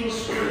is evil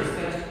spirits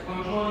that's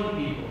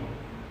controlling people,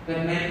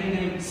 that making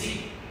them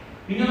sick.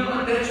 You know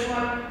what? That's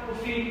why people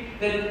think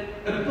that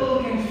a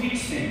pill can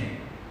fix them.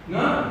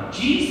 No,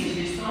 Jesus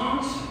is the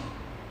answer.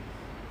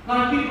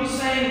 Like people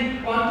saying,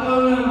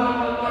 bipolar,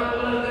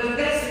 what,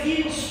 that's the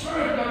evil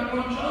spirit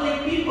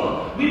controlling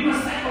people. We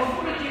must take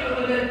authority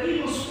over that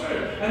evil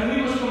spirit, and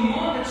we must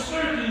command that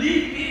spirit to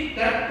leave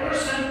that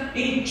person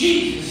in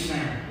Jesus'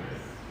 name.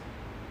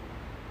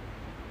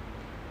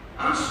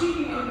 I'm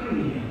speaking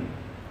openly here.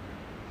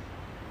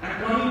 I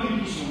can't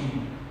do this on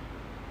you.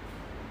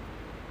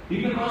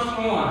 You can ask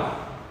my wife.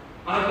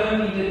 I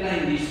don't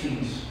entertain these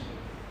things.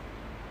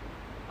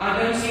 I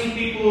don't send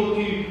people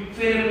to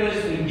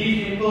therapists and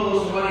give them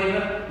pills or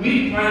whatever.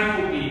 We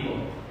pray for people.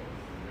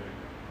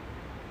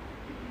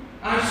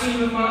 I've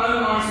seen with my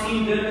own eyes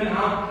in Durban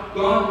how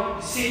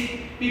God set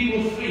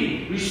people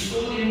free,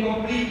 restored them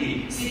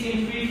completely, set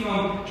them free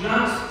from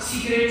drugs,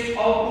 cigarettes,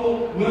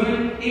 alcohol,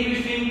 women,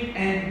 everything,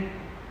 and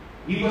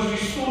he was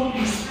restored to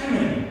his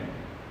family.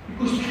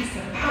 Because that's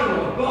the power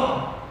of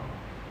God.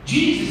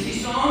 Jesus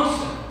is the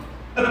answer.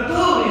 A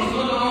pill is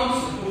not the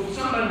answer for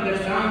somebody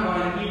that's bound by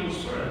an evil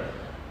spirit.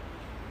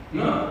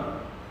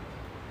 No.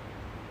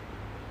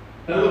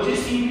 They will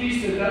just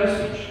increase the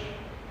dosage.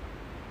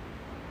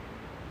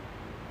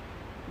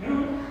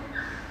 No.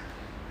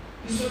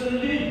 This is what they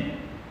do.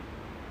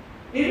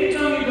 Every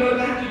time you go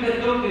back to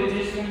that doctor, they're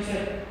just going to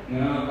say,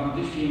 no,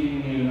 I'm just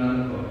giving you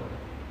another pill.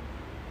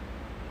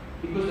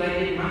 Because they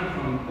get money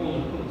from all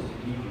the pills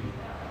they give you.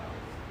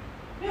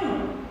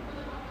 Yeah.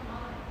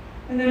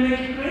 And they make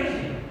you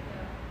crazy.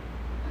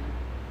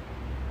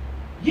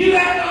 You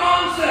have the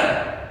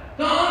answer.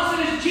 The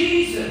answer is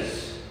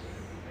Jesus.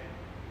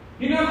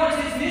 You know what?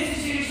 It's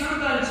necessary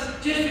sometimes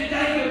just to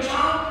take your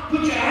child,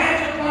 put your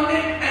hands upon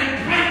them, and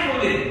pray for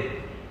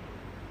them.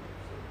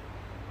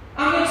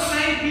 I'm not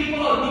saying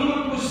people are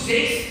demon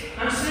possessed.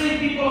 I'm saying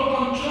people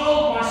are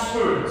controlled by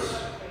spirits.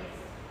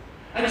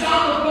 A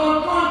child of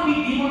God can't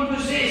be demon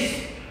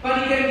possessed,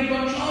 but he can be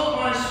controlled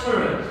by a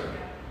spirit.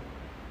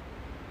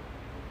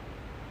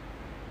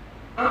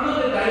 I'm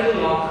not a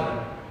devil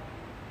laugher.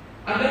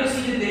 I don't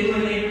see the devil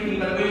in everything,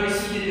 but when I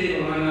see the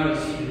devil, I know I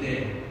see the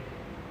devil.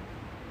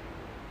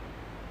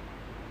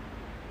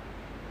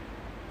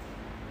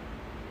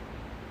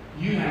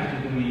 You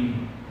have the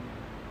dominion.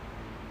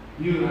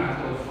 You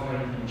have the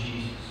authority in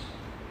Jesus.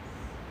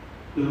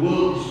 The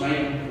world is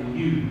waiting for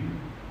you.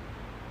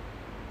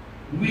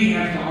 We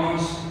have the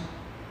answer.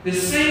 The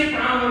same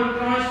power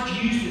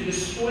Christ used to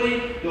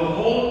destroy the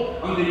hold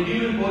on the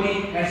human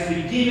body has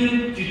been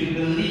given to the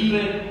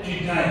believer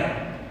today.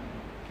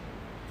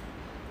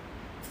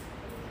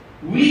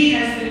 We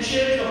as the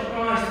Church of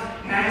Christ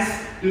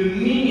has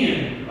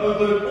dominion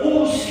over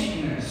all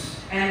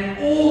sickness and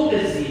all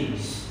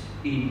disease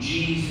in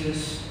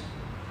Jesus'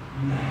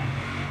 name.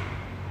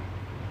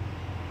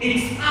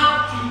 It's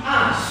up to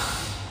us.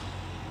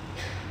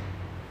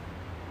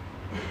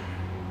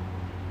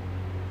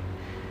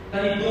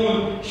 Danny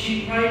Dawn,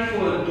 she prayed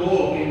for a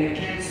dog and the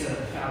cancer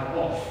fell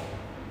off.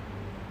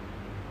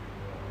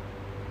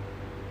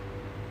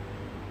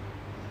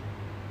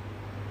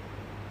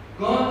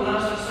 God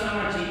loves us so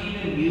much, He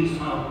even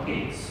heals our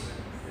pets.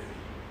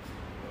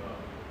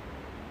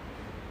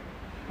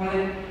 But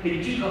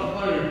it took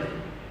authority.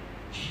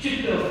 She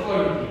took the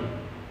authority.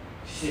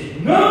 She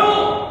said,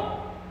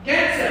 no!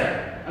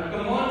 Cancer! I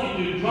command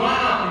you to dry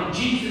up in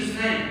Jesus'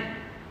 name.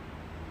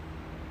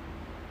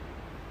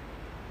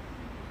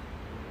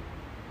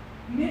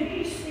 Maybe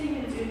you sing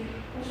and say,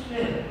 what's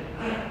that?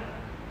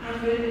 I've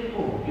heard it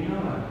all. You know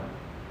what?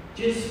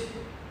 Just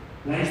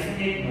luister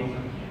net nog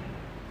een keer.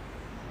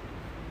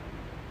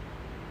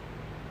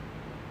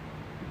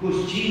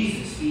 Because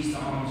Jesus is the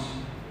answer.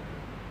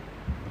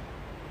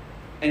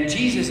 And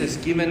Jesus has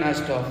given us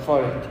the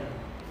authority.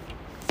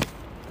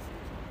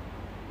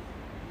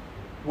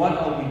 What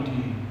are we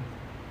doing?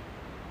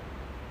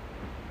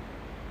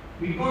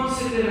 We can't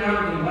sit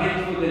around and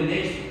wait for the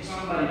next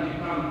somebody to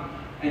come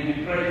and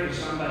to pray for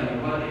somebody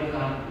or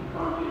whatever. We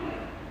can't do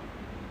that.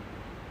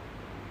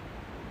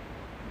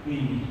 We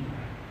need to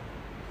pray.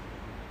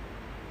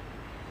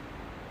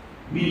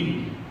 We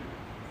need to.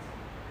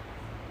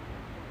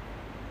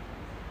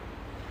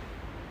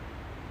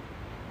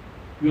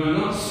 We are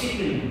not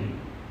settling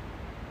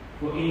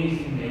for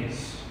anything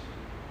else.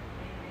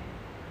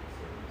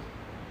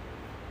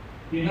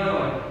 You know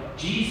what?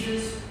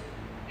 Jesus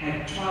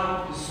had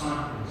 12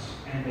 disciples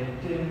and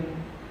they turned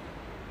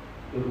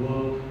the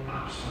world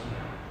upside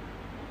down.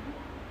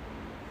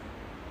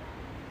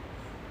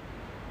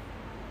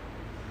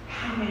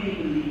 How many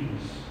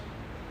believers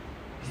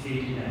is there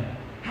today?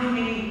 How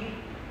many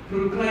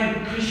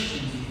proclaimed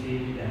Christians is there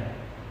today?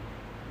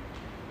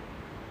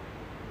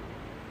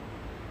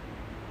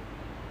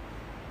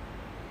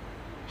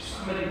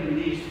 Somebody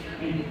believes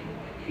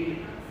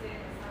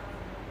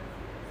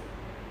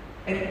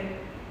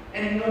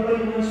and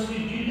nobody wants to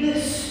do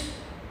this.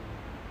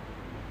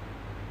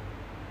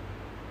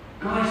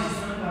 Guys,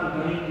 it's not about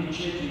going to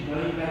church and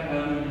going back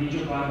home and read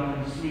your Bible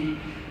and sleep.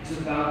 It's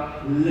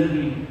about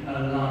living a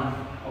life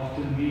of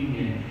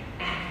communion,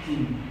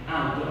 acting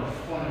out the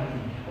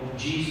authority of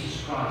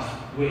Jesus Christ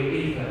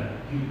wherever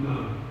you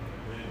go.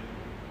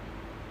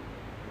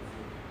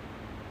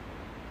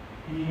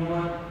 And you know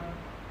what?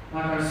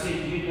 Like I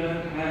said, you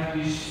don't have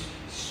to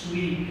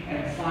squeak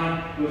and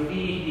fight with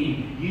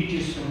anything. You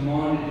just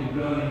commanded to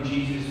go in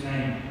Jesus'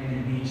 name, and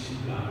it needs to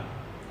go.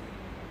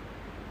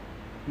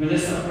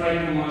 Melissa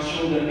prayed for my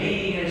shoulder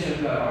many years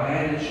ago. I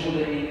had a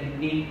shoulder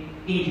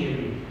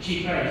injury.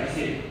 She prayed. She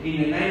said,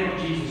 in the name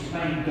of Jesus,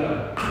 pain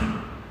go.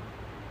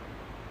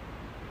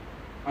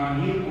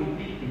 I'm healed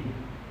completely.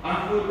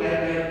 I thought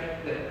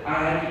that I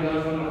had to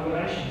go for an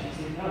operation.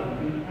 He said, no, we're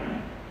going to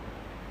pray.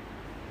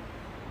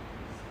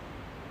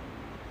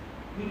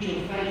 Put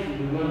your faith in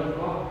the Word of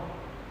God.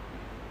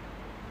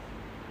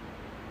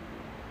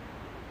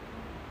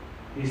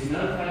 There's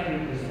no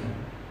favoritism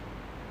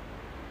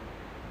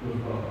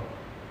with God.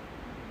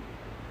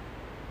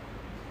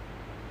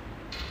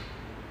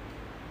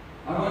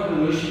 I want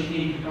the worship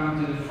team to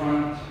come to the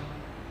front.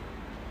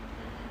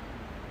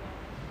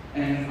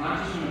 And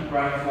I just want to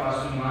pray for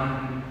us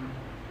tonight.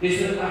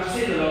 I've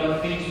said a lot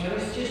of things, but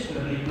it's just a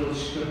little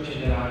scripture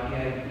that I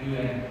gave you.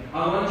 And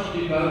I want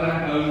you to go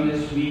back home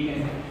this week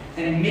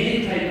and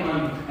meditate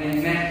on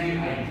Matthew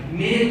 8.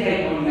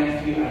 Meditate on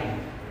Matthew 8.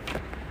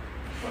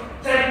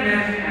 Take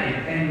Matthew 8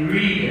 and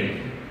read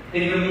it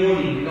in the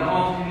morning, in the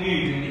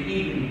afternoon, in the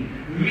evening.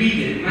 Read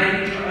it, make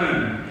it your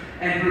own.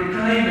 And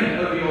proclaim it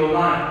over your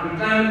life.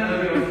 Proclaim it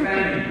over your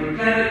family.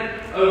 Proclaim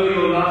it over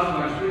your loved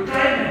ones.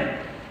 Proclaim it.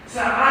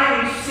 So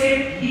I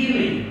accept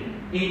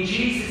healing in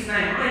Jesus'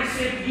 name. I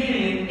accept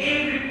healing in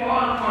every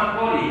part of my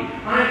body.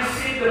 I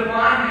accept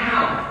divine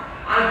health.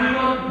 I do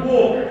not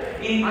walk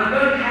in, I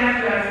don't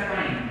have to have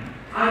pain.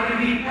 I can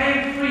be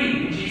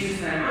pain-free in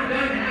Jesus' name. I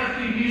don't have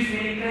to use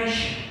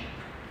medication.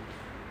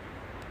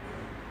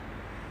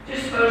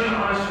 Just close your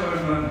eyes for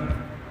a moment.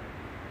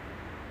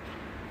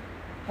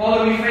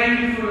 Father, we thank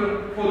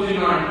you for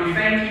tonight. We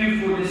thank you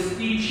for this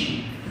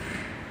teaching.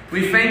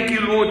 We thank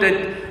you, Lord,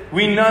 that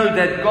we know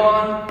that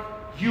God,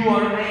 you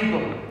are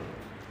able.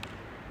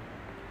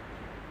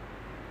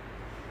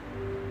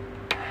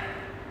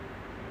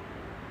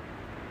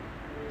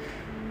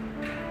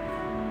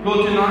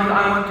 Lord, tonight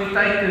I want to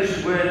take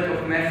this word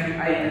of Matthew 8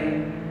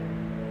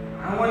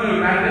 and I want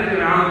to wrap it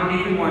around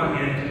everyone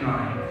here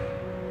tonight.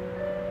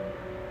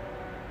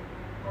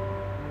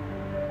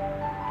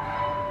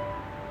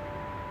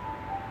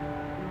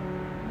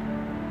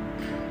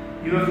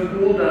 You have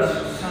called us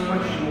for so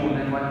much more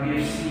than what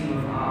we have seen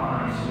with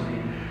our eyes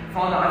already.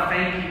 Father, I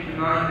thank you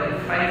tonight that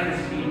faith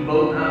has been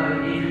built up in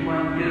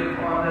everyone here,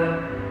 Father.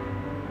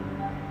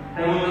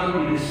 They will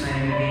not be the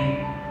same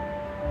again.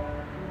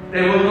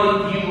 They will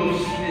not deal with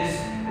sickness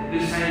the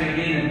same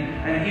again.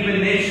 And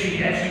even next week,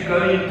 as we go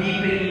in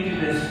deeper into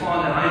this,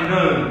 Father, I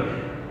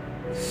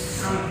know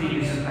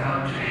something is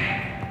about to happen.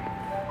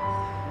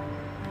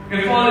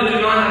 And Father,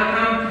 tonight I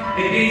come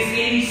against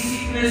any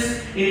sickness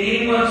in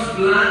anyone's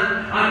blood.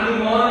 I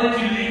command it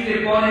to leave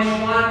their bodies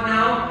right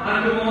now. I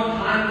command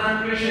high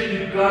blood pressure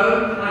to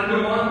go. I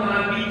command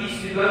diabetes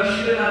to go.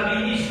 Sugar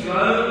diabetes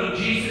go in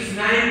Jesus'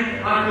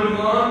 name. I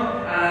command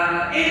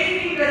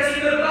anything that's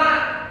in the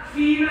blood,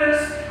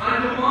 fevers. I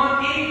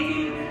command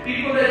anything,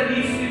 people that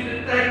needs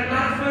to take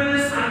blood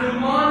furnace. I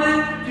command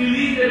it to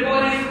leave their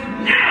bodies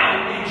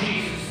now in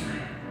Jesus'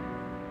 name.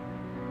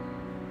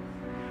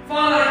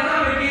 Father, I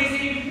come against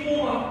any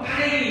form of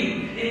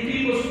pain in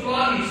people's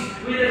bodies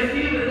where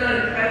they feel that they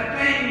have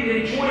pain in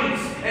their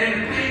joints and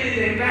pain in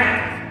their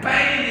back,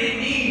 pain in their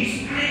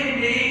knees, pain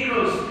in their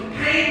ankles,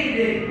 pain in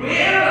their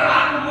wherever. I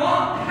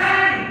command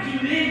pain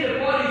to leave their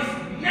bodies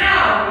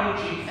now in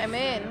Jesus' name.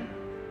 Amen.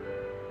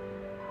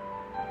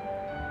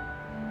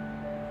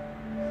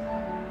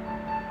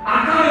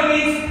 I come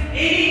against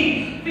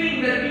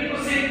anything that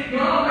people say, no,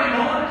 my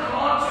heart is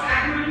hard, so I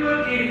couldn't do it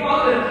again.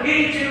 Father,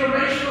 any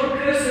generational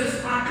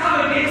curses, I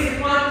come against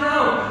it right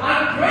now.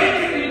 I break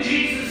it in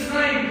Jesus'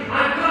 name.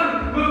 I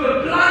come with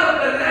the blood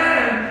of the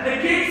Lamb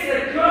against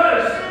the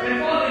curse. And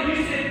Father, you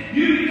said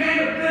you became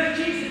a curse,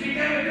 Jesus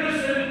became a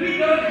curse, so that we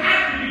don't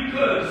have to be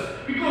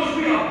cursed because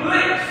we are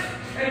blessed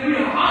and we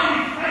are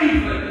highly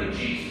favored in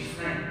Jesus'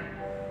 name.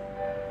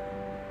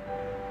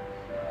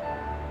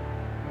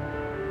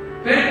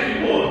 Thank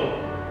you, Lord,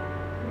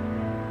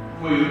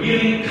 for your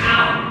healing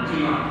power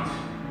tonight.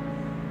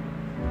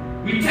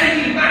 We're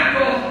taking back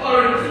the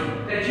authority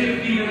that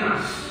you've given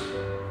us.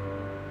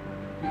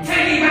 We're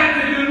taking back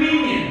the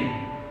dominion.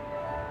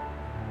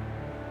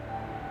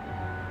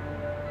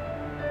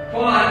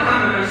 Father, I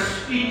come and I'm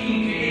speaking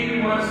to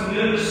everyone's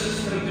nervous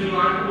system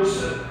tonight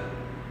also.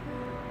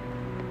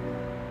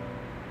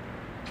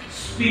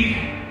 Speak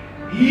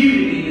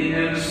healing in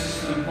their nervous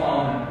system,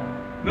 Father.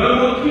 No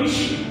more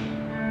twitching.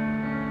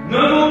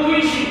 No more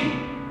twitching.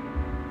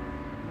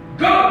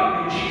 Go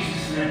in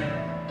Jesus' name.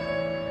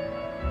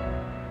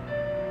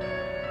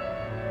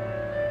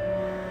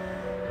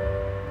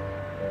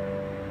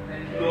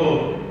 Thank you,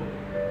 Lord.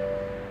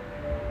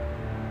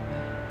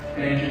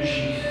 Thank you,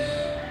 Jesus.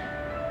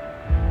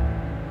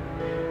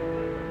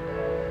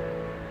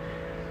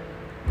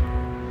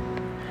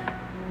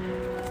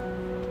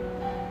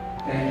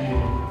 Thank you.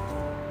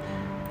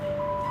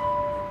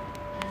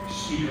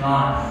 Speak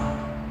life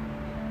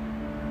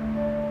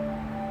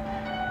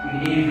in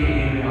every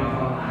area of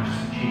our lives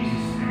in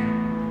Jesus' name.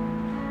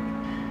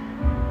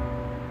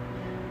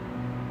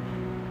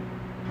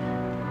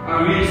 I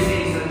really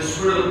sense that the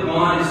Spirit of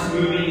God is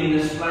moving in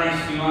this place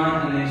tonight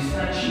and He's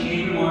touching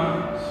every one of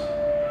us.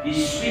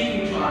 He's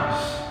speaking to us.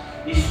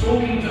 He's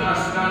talking to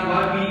us about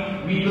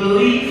what we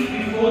believed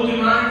before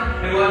tonight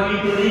and what we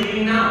believe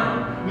in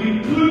now. We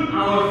put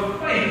our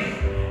faith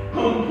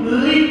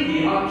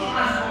completely, our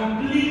trust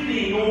completely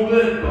in your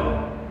word, God.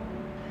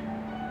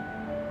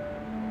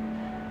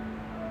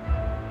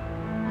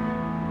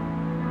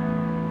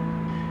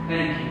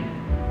 Thank you.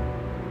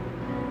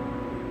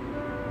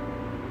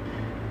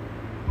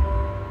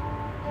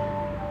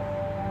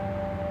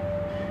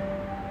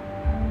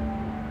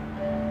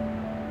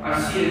 I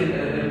see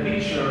a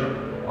picture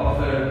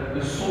of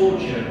a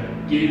soldier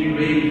getting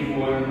ready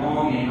for an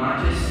army, and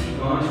I just see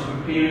God is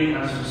preparing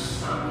us for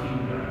something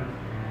great.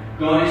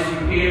 God is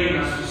preparing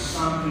us for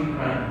something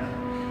great.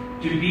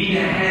 To be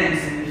the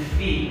hands and the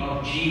feet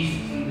of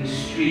Jesus in the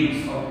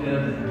streets of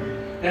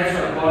Durban. That's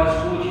what God has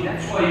called you.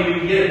 That's why you're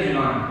here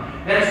tonight.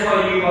 That's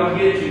why you are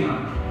here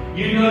tonight.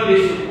 You know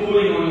there's a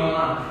calling on your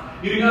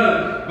life. You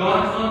know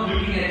God's not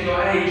looking at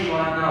your age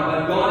right now,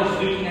 but God is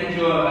looking at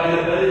your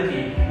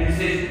availability and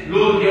says,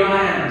 Lord, here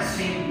I am,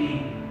 send me.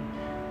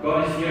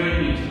 God is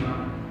hearing you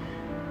tonight.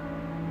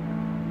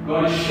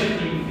 God is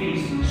shifting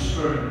things in the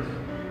Spirit.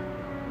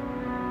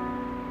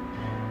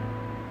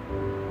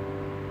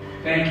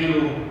 Thank you,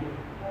 Lord.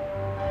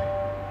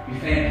 We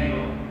thank you,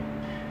 Lord,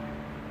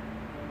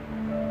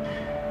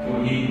 for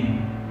healing,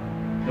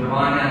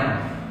 divine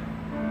health,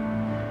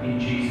 in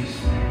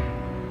Jesus' name.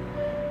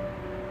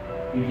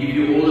 We give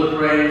you all the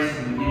praise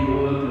and we give you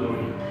all the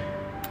glory.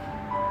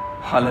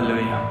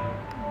 Hallelujah.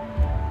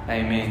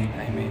 Amen.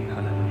 Amen.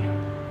 Hallelujah.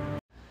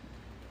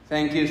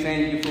 Thank you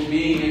for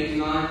being here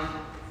tonight.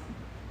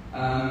 I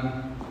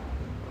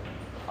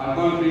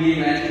can't really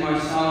imagine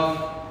myself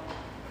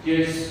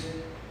just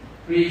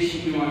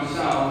preaching to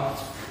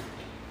myself.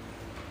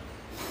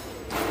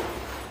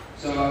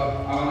 So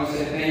I want to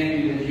say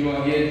thank you that you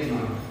are here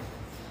tonight.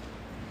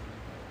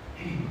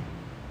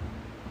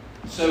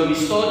 So we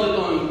started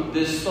on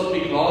this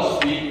topic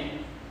last week,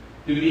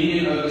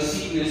 dominion over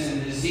sickness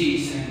and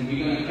disease, and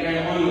we're going to carry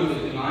on with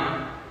it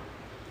tonight.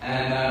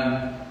 And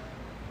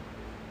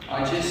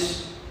I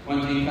just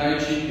want to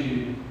encourage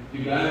you to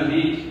go and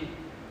read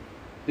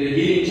the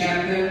healing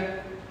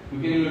chapter.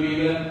 We can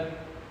remember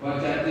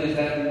what chapter is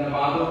that in the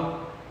Bible?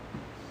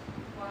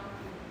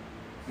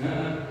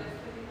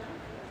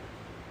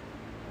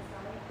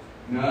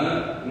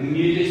 No, the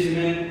New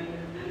Testament.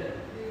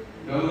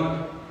 Come on.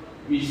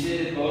 We said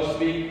it last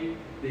week.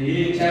 The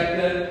healing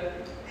chapter.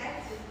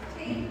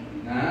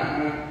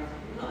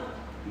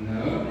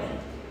 No.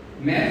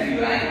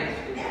 Matthew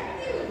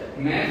 8.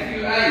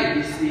 Matthew 8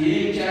 is the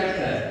healing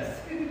chapter.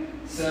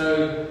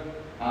 So,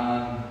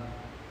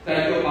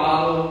 take your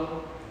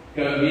Bible,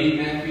 go read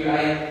Matthew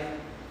 8.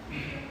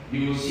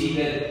 You will see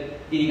that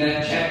in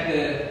that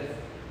chapter,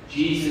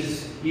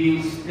 Jesus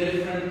heals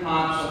different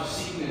types of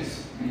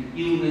sickness and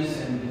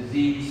illness and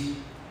disease.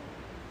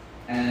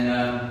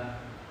 And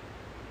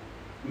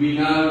we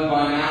know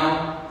by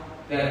now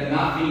that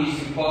nothing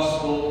is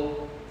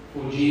impossible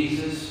for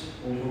Jesus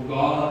or for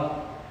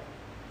God.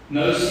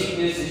 No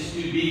sickness is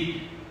too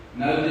big.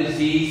 No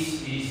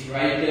disease is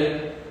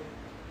greater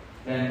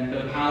than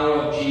the power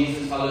of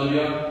Jesus.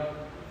 Hallelujah.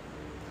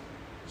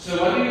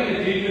 So what we're going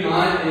to do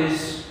tonight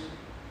is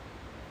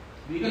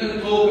we're going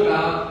to talk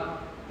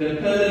about the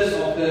pillars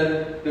of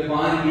the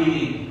divine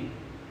healing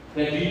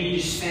that you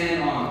need to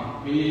stand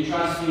on when you're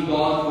trusting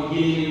God for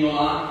healing in your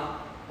life,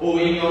 or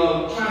when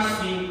you're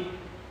trusting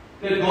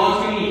that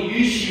God's going to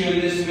use you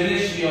in this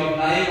ministry of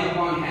laying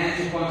upon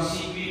hands upon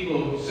sick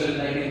people so that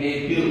they can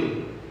get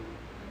healed.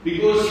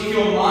 Because if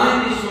your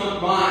mind is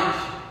not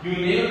right, you're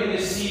never going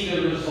to see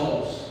the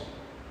results.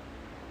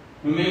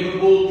 Remember,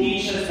 Paul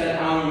teaches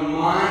that our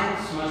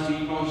minds must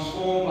be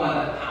transformed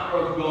by the power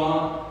of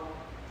God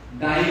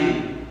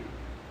daily.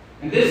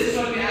 And this is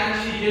what we're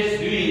actually just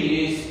doing,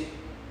 is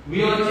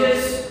we are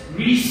just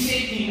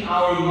resetting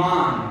our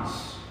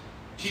minds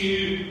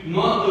to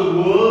not the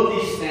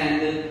worldly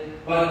standard,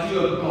 but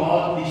to a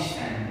godly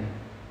standard.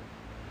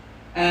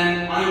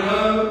 And I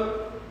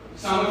know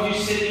some of you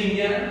sitting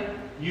here,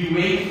 you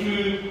went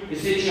through a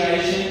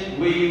situation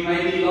where you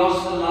maybe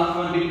lost a loved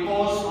one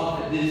because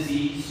of a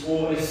disease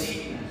or a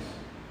sickness.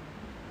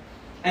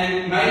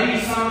 And maybe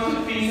some of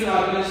the things that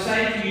I'm going to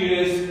say to you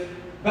is,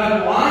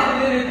 but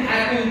why did it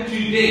happen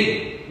to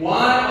them?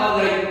 Why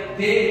are they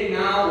dead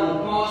now or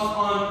passed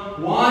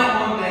on? Why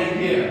aren't they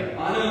here?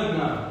 I don't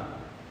know.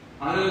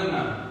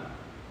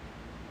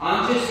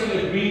 I'm just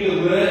going to bring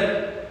the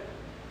word,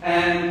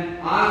 and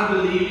I'm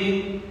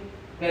believing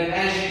that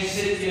as you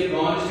sit here,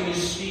 God is going to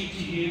speak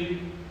to you,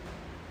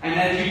 and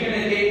that you're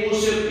going to get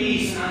also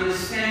peace and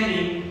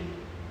understanding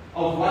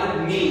of what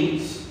it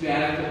means to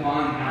have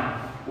divine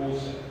health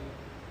also.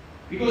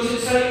 Because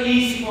it's so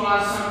easy for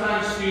us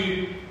sometimes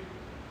to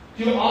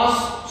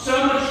ask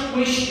so much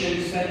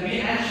questions that we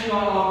actually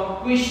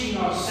are questioning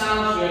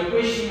ourselves, we are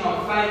questioning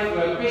our faith,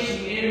 we are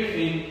questioning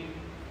everything.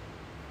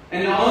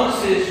 And the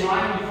answer is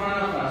right in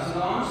front of us. And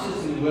the answer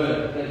is in the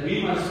Word, that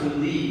we must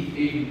believe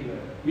every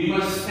word. We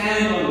must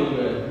stand on the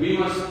Word. We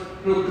must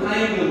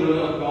proclaim the Word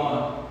of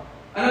God.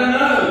 And I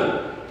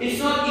know it's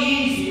not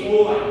easy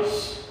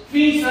always.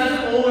 Things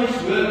doesn't always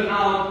work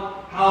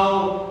out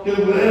how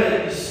the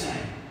Word is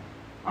saying.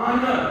 I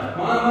know.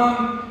 My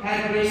mom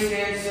had breast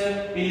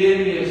cancer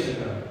 11 years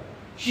ago.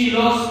 She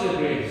lost her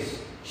breast.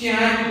 She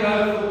had to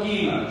go for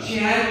chemo. She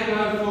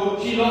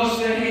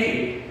lost her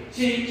hair.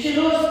 She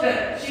lost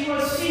that. She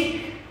was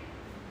sick.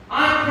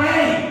 I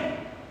prayed.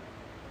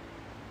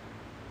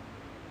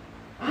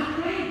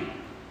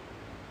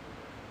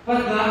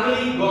 But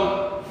luckily,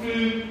 God,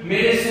 through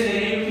medicine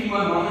and everything,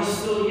 my mom is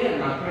still here,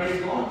 and I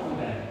praise God for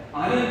that.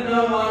 I don't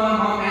know why my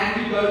mom had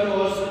to go to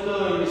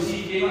hospital and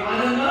receive chemo.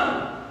 I don't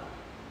know.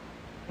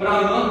 But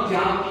I'm not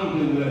doubting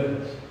the word.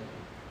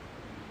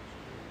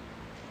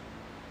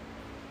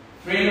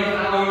 Friend of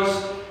ours,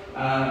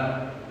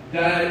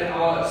 that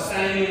are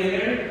staying in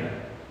America.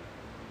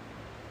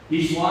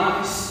 His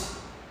wife is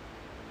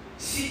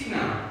sick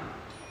now.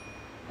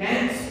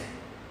 Cancer.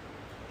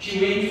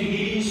 She went to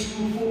healing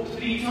school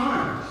 3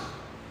 times.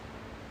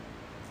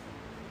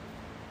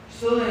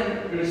 Still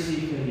hasn't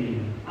received her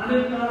healing. I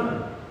don't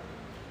know.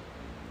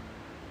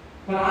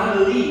 But I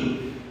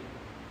believe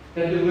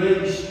that the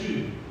word is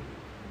true.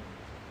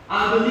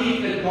 I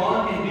believe that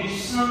God can do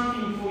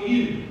something for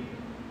you.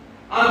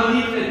 I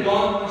believe that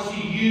God wants to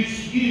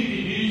use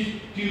you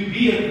to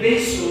be a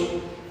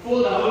vessel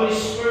for the Holy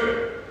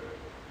Spirit.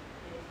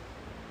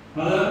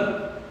 Hello?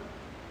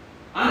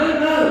 I don't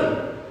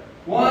know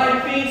why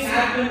things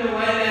happen the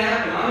way they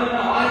happen. I don't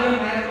know. I don't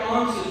have the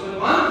answers. But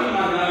one thing I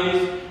know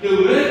is the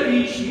Word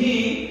teaches me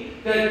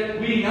that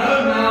we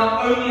know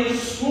now only a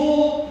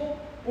small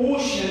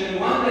portion, and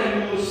one day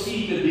we will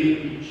see the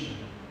big picture.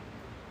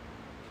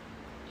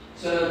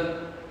 So,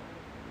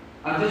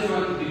 I just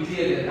wanted to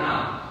clear that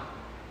out.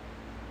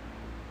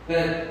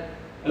 That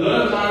a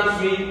lot of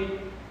times when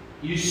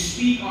you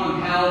speak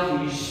on health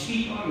and you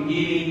speak on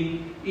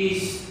healing,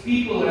 is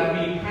people have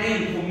been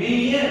praying for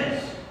many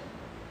years.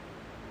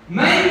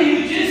 Maybe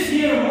you just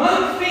hear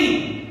one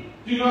thing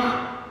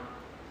tonight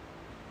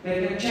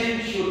that can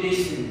change your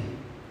destiny.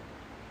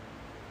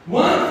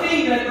 One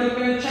thing that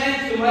can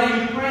change the way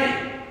you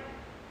pray.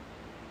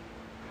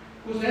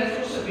 Because that's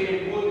also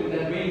very important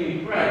that when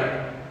we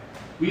pray,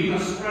 we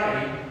must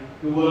pray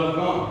the Word of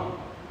God.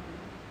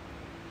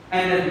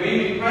 And that when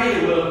we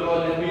pray the Word of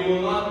God, that we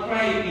will not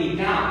pray in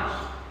doubt,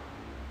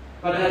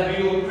 but that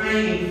we will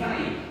pray in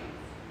faith.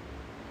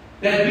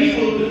 That we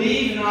will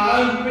believe in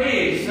our own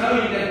prayers,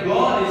 knowing that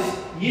God is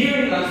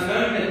hearing us,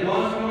 knowing that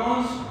God's going to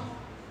answer.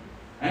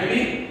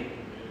 Amen?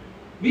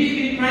 We've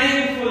been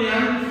praying for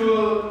Jan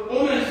for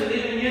almost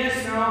 11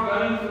 years now,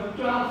 going for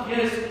 12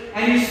 years,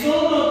 and he's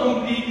still not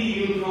completely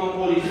healed from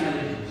all his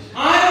allergies.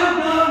 I don't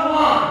know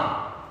why.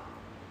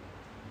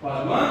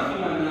 But one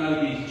thing I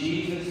know is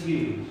Jesus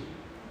heals.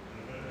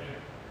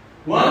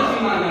 One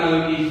thing I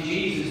know is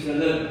Jesus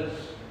delivers.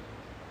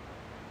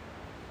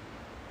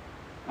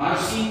 I've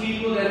seen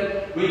people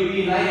that when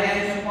we lay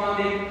hands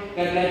upon them,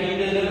 that they've been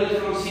delivered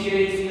from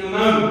cigarettes in a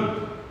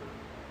moment.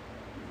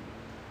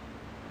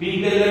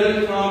 Being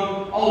delivered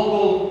from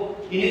alcohol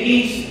in an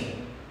instant.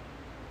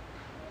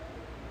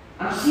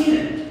 I've seen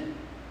it.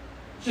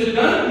 So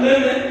don't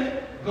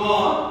limit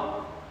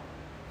God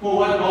for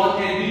what God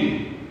can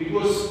do.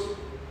 Because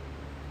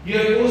you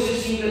have also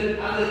seen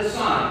the other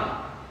side.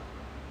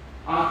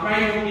 I've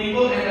prayed for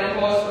people and they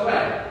passed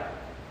away.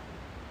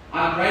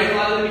 I've prayed for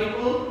other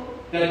people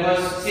that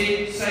was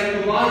say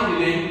goodbye to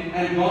them,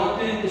 and God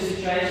turned the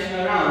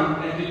situation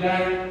around, and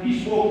today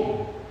he's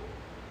walking.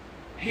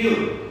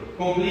 Healed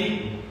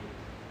completely.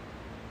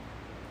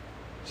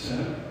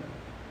 So,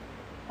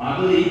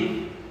 I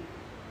believe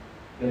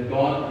that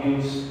God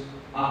heals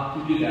up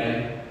to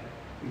today,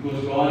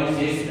 because God is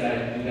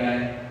yesterday,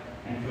 today,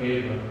 and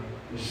forever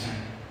the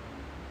same.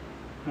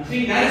 I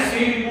think that's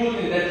very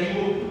important that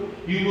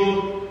you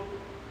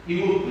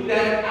will put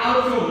that out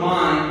of your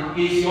mind.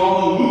 Is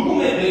your hoekom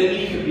het dit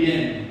nie gebeur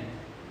nie?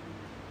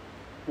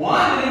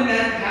 Why didn't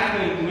that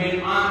happen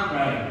when I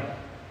prayed?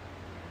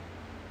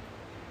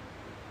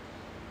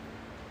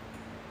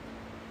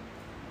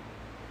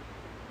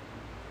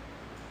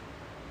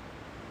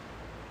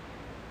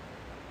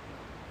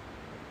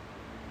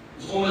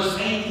 It's almost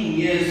 18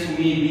 years for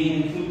me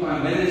being in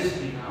full-time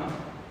ministry now.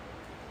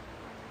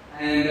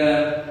 And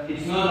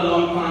it's not a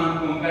long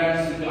time in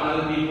comparison to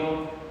other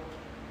people.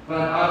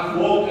 But I've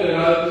walked the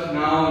road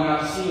now, and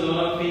I've seen a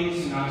lot of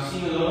things, and I've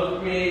seen a lot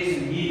of prayers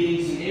and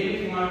healings and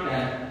everything like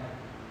that.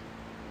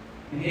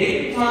 And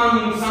every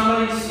time when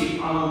somebody's sick,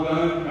 I will go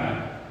and pray.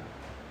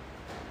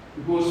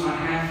 Because I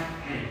have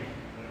faith.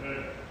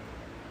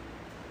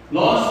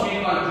 Last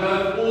week I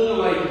drove all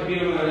the way to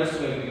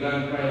Pietermaritzburg to go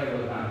and pray for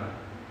a time.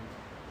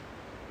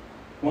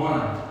 Why?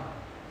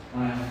 I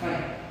have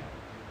faith.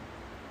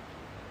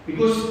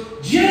 Because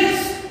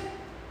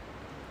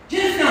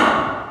just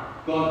now,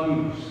 God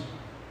moves.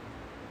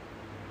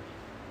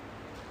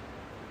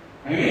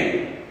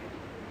 Amen?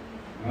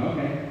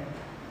 Okay.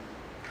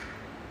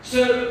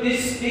 So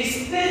there's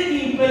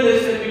 13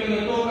 pillars that we're going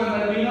to talk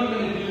about. We're not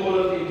going to do all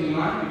of them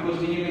tonight, because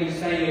then you're going to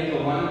stay here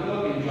till 1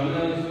 o'clock, and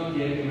John is not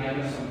here to make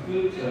us some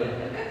food. So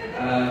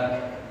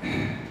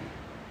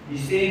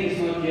his stand is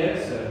not here,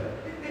 so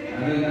I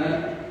don't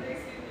know.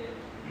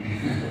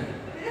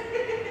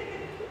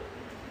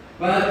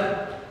 But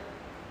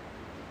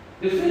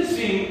the first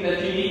thing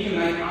that you need to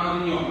make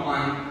out in your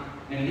mind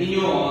and in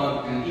your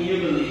heart and in your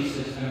belief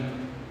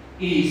system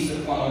is the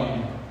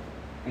following.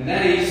 And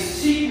that is,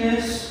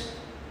 sickness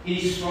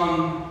is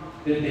from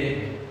the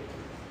devil.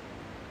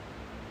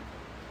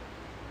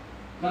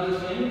 Nou,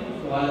 dis my nie of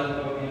hulle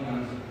ook nie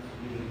kan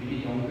dit bietjie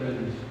donker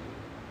is.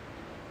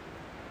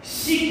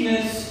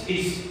 Sickness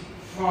is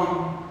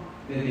from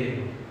the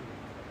devil.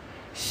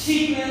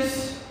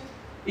 Sickness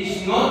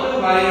is not the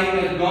way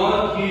that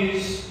God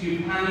used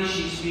to punish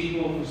His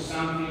people for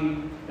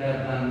something they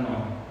have done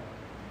wrong.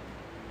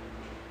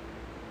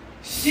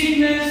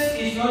 Sickness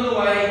is not the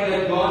way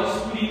that God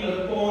is putting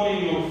a thorn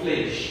in your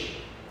flesh.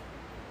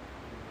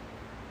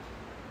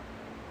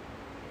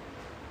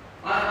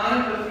 I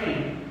have a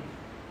friend.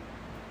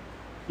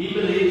 He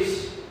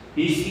believes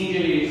his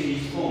injury is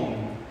his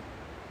thorn,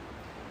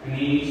 and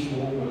he needs to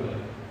walk with it.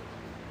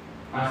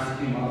 I said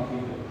to him, "I'll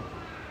people."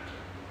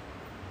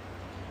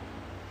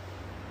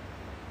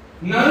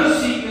 No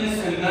sickness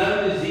and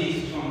no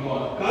disease is from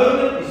God.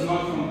 COVID is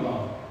not from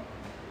God.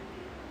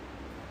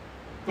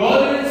 God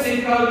didn't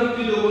send COVID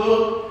to the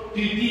world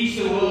to teach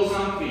the world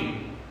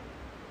something.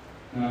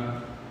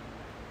 No.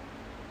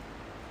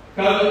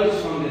 COVID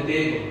is from the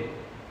devil.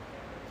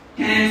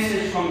 Cancer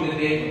is from the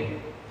devil.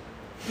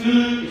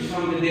 Flu is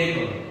from the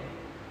devil.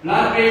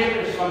 Blood pressure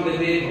is from the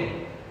devil.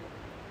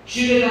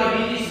 Sugar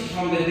diabetes is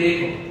from the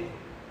devil.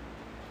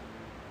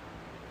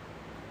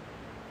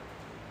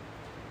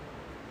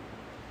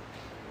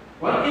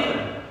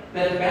 Whatever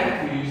that's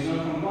bad for you is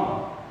not from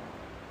God.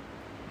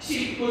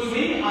 See, because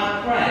when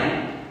I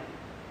pray,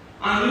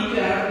 I need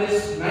to have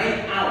this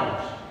made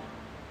out.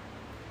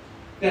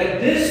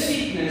 That this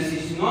sickness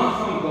is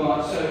not from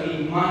God, so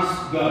it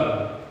must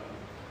go.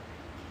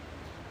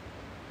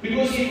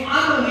 Because if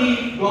I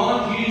believe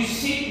God used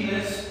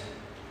sickness,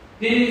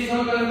 then it's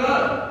not going to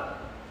go.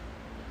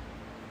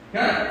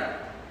 Okay?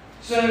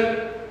 So,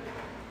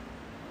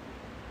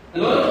 a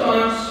lot of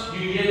times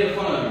you hear the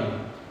following.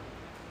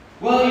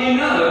 Well, you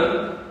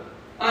know,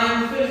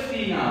 I'm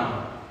 50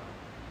 now.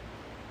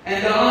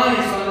 And the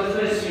eyes are the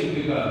first thing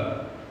to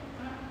go.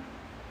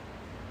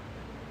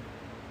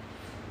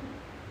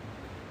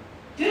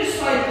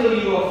 Just wait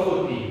till you are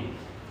 40.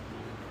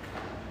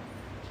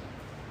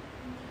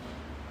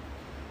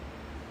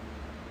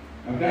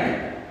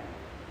 Okay?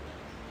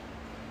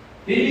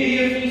 Then you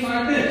hear things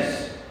like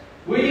this.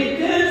 When it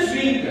turns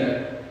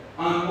winter,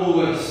 I'm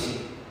always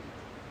sick.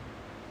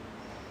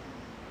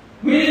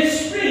 When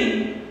it's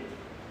spring,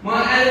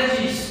 my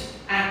allergies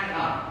act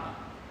up.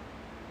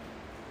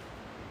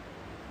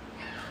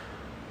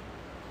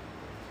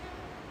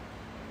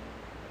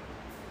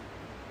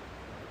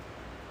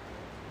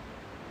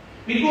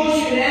 Because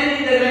you land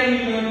in the rain,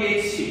 you don't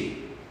get sick.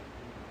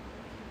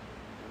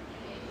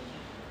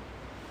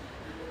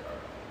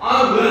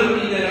 I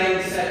worked in the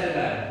rain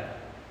Saturday.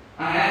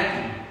 I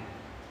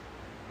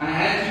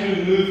had to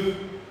remove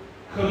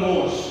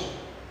gemors,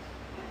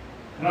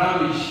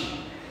 rubbish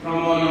from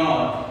my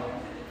yard.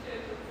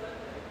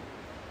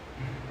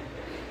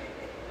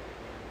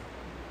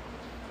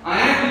 I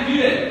had to do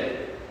it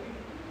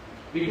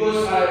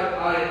because I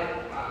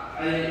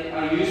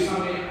used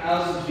somebody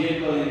else's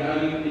vehicle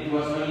and it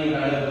was only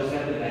available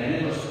Saturday, and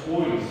it was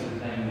pouring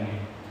Saturday morning.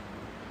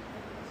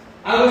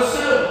 I was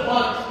so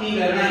hot in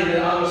the rain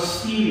that I was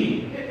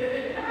steaming.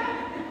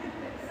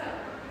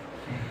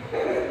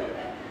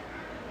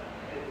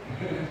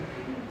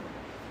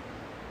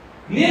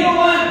 Never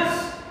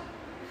once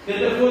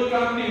did the food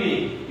come to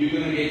me, "You're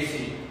going to get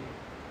sick."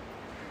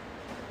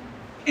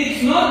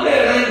 It's not the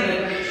rain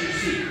that makes you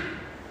sick.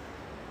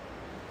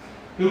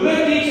 The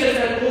word teaches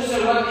that also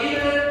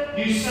whatever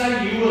you say,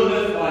 you will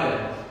live by it.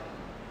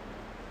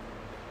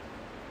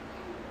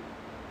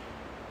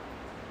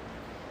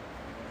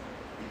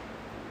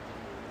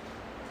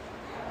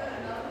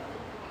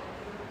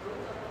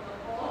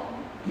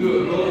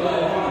 Good, go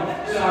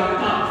on. So I'm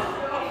tough.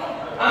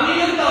 I'm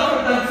even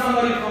tougher than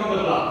somebody from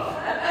the block.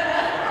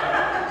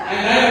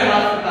 And they're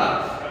not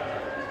tough.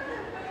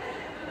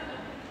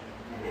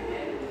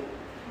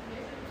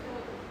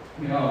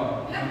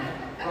 No,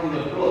 from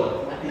the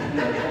floor.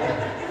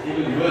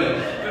 Even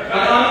worse. But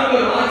I'm on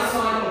the right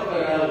side of the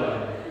railway.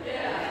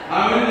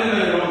 I'm in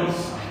the wrong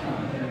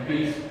side.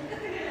 Please.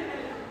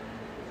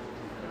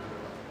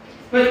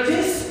 But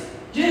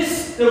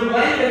just the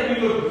way that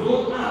we were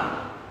brought up,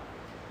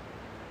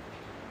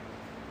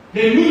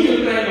 they moet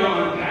jou kry nou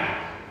aan trek.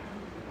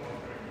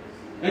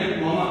 En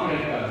mama kry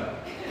jou.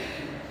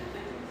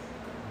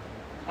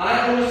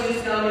 I always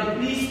just tell them,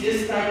 please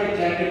just take a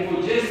jacket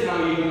for just now,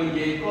 you're going to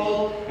get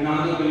cold and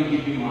I'm not going to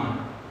give you mine.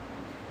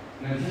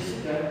 Now just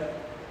okay.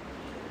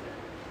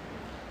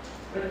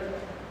 But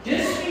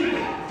just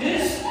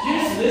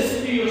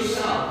listen to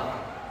yourself.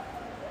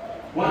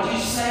 What you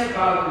say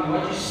about it,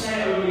 what you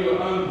say over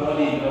your own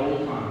body the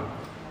whole time.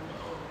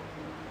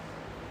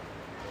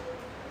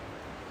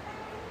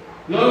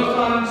 A lot of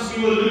times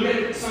we will look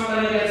at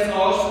somebody that's in the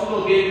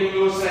hospital bed and we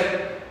will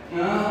say,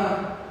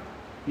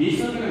 he's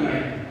not going to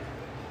make it.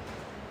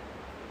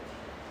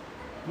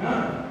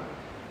 No.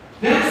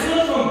 That's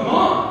not from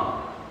God.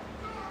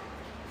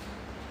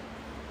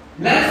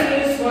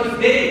 Lazarus was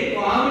dead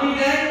for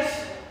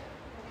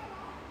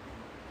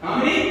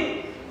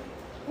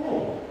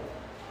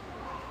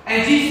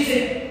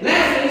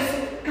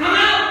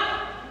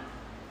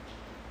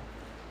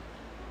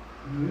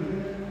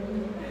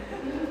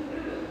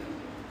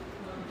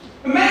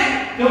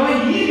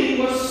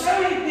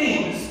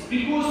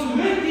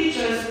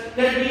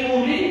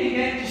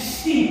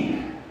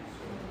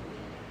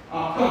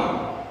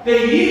The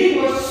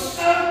healing was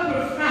so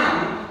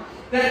profound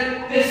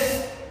that the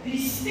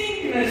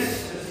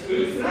stinkiness,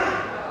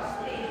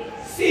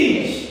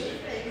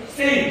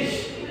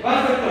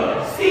 what's it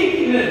called?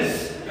 Stinkiness,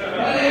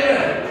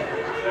 whatever,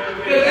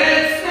 the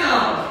bad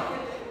smell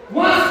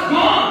was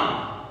gone.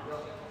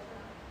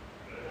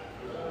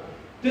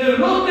 The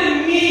rotten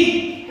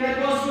meat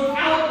that was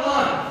without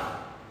life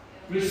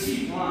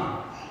received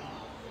life.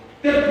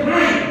 The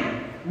brain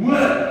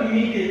worked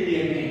immediately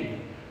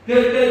again.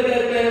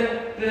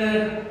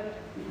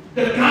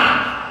 The gut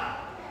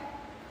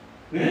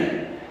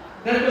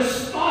that was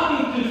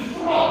starting to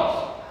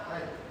froth.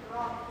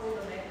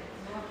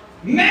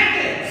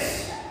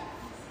 Maggots.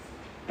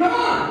 Come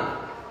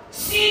on.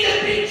 See the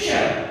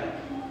picture.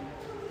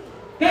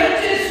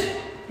 Don't just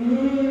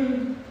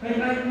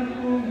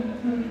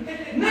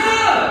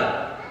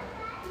no.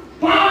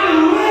 By the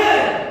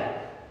word.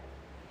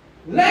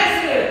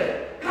 Lazarus,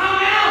 come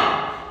out.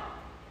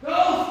 The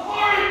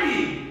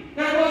authority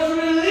that was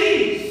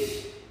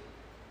released.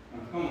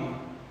 Now, come on.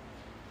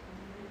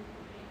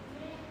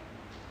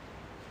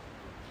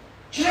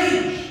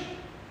 Change.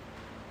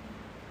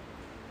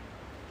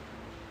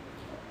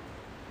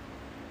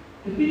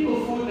 The people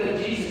thought that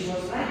Jesus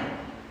was late.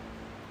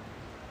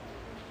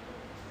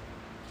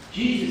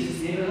 Jesus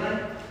is never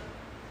late.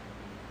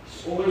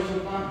 He's always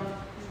on time.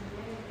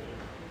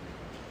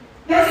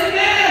 Doesn't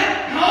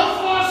matter how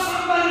far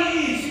somebody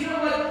is. You know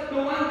what? The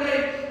one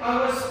day I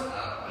was,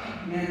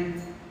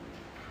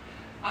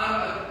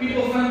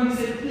 people phoned me and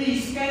said,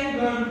 please, can you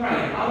go and pray?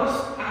 I was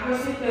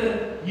at the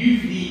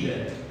youth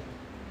leader.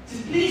 I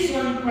said, please go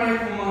and pray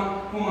for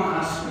my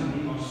husband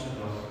in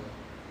hospital.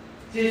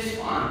 He said, it's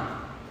fine.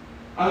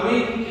 I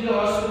went into the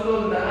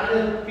hospital and the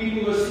other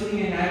people were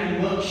sitting and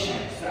having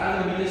milkshakes, the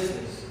other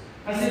ministers.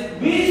 I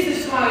said, where's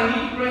this guy? I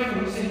need to pray for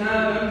him. He said,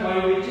 no, don't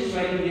worry, we're just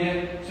waiting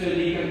here so that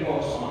he can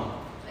pass on.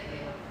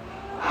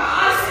 I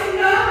said,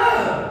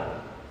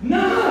 no,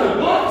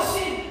 God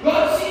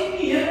sent me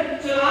here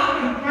so that I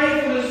can pray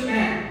for this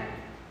man.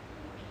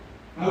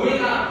 I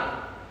went up.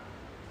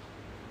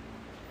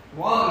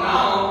 Well,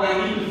 now I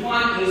need to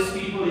fight these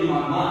people in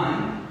my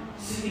mind,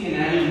 sitting and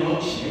having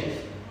milkshakes.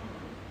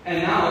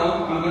 And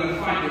now I'm going to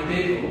fight the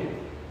devil.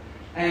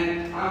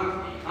 And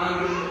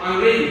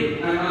I'm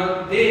ready. And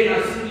I'm there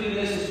and I said to the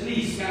nurses,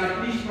 please, can I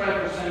please pray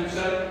for so and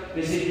so?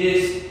 They said,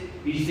 yes,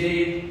 he's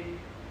there.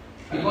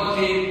 I got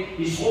there,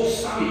 his whole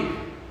stomach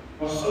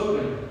was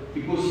open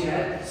because he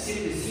had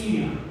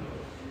septicemia.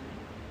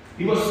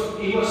 He was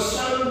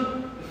so,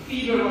 the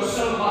fever was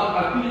so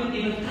hot, I couldn't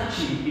even touch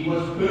him. He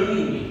was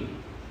burning me.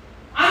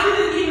 I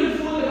didn't even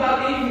thought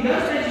about anything.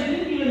 Those days you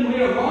didn't even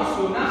wear a mask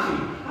or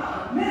nothing.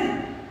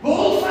 Man,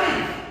 bold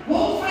faith.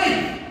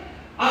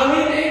 I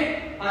went there,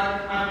 I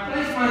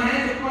placed my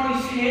hands upon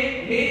his head,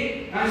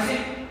 and I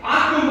said,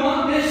 I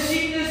command this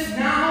sickness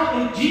now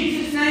in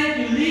Jesus' name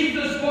to leave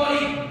this body.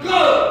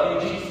 Go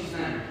in Jesus'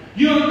 name.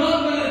 You're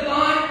not going to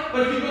die,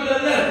 but you're going to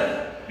live.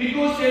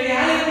 Because the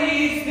reality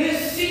is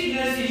this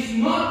sickness is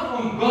not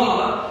from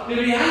God. The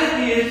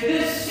reality is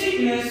this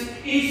sickness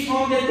is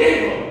from the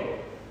devil.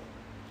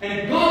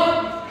 And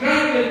God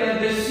greater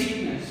than this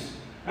sickness.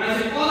 And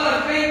I said, Father, I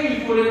thank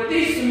you for the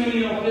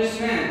testimony of this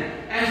man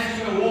as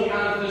he's going to walk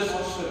out of this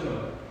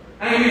hospital.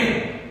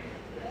 Amen.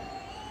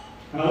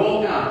 I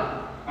walked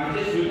out. I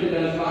just looked at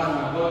those guys and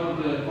I got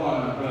into the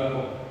car and I drove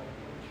off.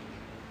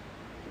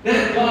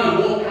 That guy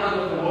walked out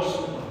of the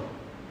hospital.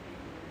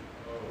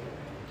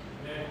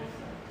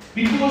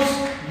 Because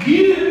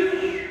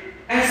you,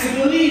 as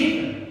a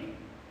believer,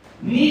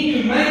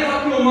 need to make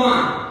up your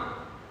mind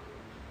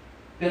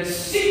that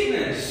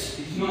sickness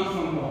is not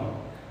from God.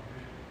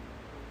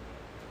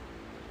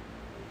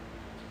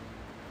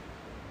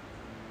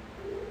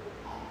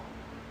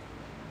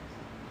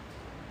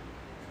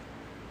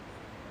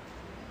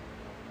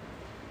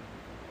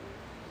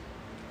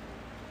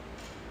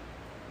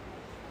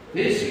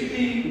 Let's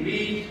quickly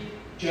read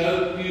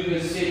Job 2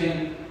 verse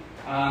 7.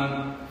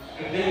 I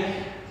think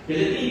the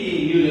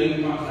New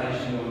Living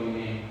Translation will be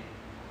there.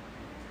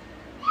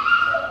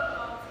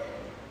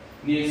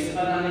 Nee, sit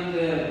maar dan net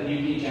die New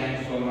King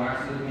James voor, maar ek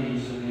sit dit hier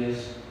so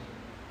lees.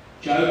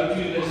 Job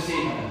 2 verse 7.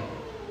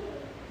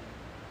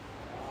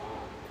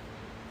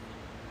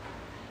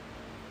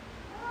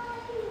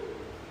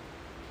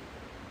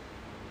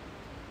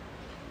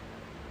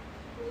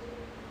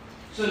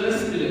 So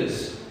listen to this.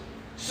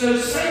 So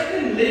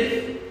Satan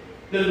left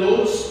the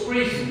Lord's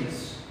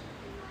presence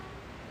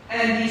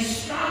and he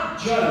struck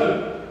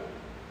Job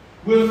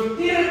with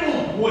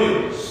terrible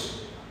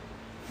boils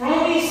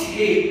from his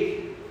head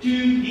to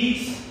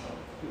his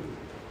foot.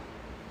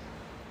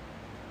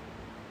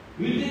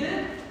 Who did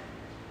it?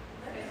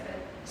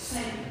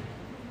 Satan.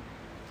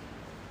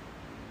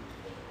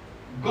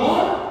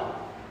 God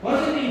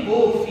wasn't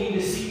involved in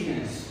the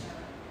sickness.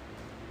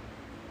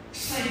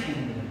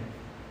 Satan did.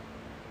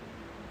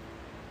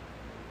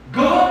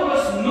 God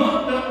was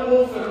not the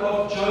author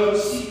of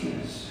Job's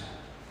sickness.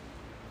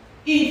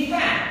 In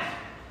fact,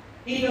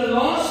 in the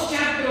last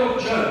chapter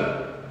of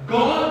Job,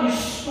 God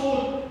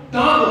restored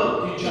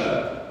double to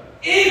Job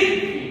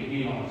everything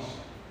he lost.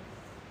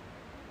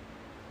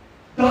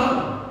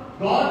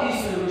 God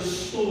is the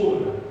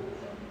restorer.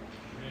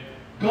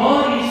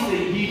 God is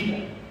the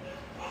healer.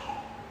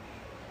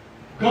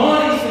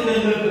 God is the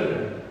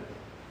deliverer.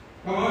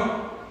 Come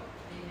on.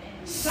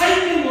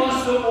 Satan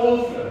was the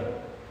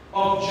author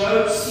of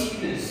Job's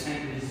sickness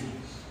and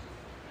disease.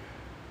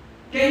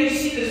 Can you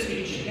see this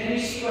picture? Can you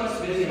see what's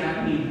busy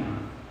happening now?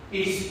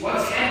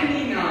 What's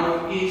happening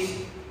now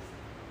is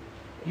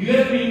you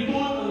have been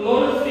taught a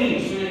lot of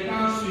things when it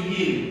comes to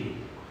healing.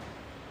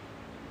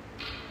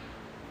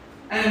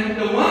 And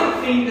the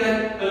one thing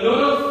that a lot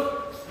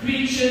of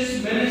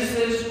preachers,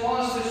 ministers,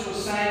 pastors were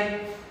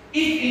saying,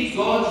 if it's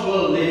God's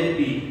will, let it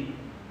be.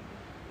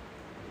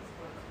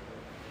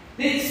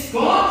 It's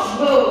God's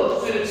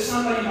will so that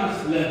somebody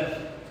must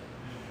live.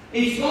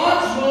 It's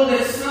God's will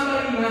that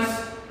somebody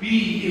must be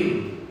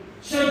healed.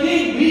 So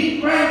then we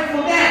pray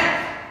for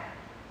that.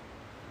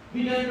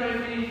 We don't pray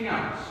for anything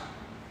else.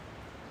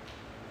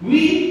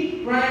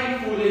 We pray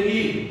for the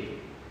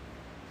healing.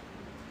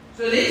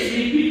 So let's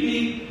read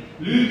quickly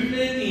Luke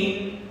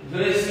 13,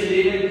 verse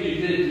 11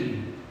 to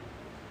 13.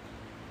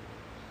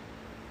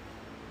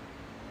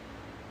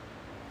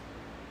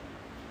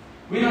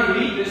 When I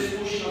read this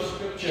portion of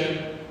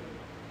Scripture,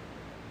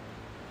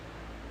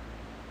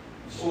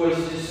 it's always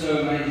just so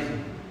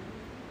amazing.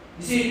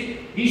 He said,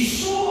 he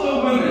saw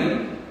a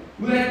woman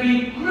who had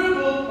been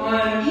crippled by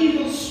an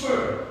evil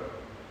spirit.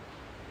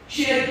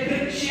 She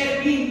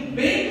had been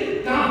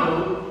bent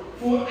double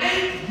for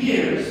 8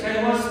 years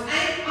and was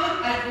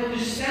unable to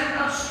stand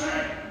up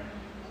straight.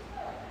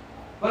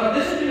 But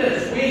listen to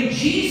this. When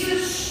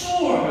Jesus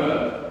saw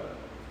her,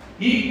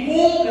 he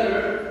called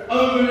her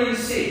over and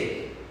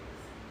said,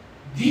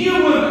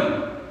 "Dear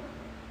woman,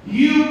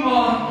 you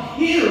are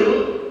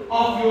healed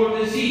of your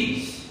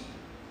disease."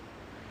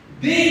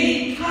 Then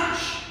he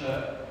touched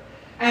her,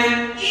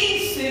 and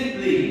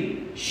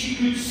instantly she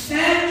could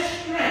stand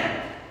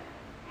straight.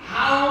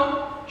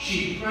 How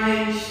she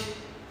praised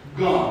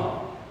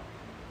God.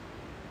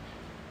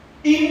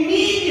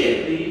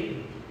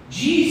 Immediately,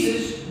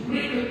 Jesus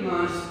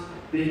recognized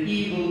the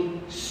evil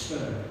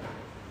spirit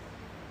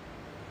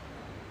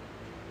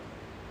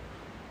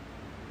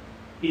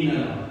in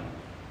her life.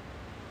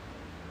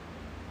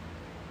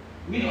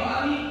 We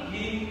are only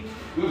dealing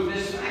with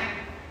this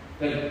fact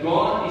that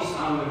God is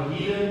our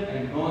healer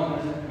and God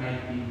doesn't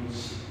make people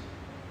sick.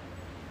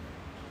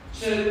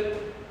 So,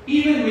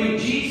 even when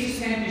Jesus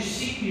came to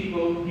seek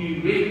people, he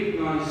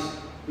recognized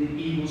the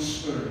evil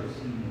spirits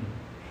in them.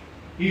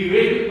 He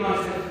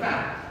recognized the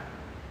fact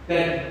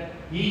that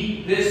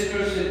this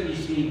person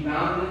is being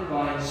bounded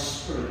by a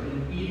spirit,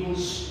 an evil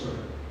spirit.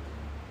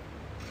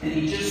 And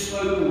he just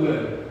spoke a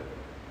word,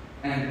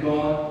 and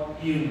God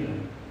healed her.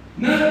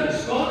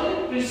 Notice, God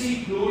didn't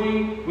receive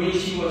glory when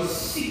she was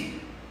sick.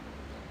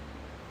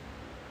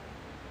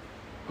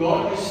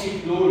 God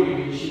received glory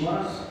when she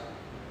was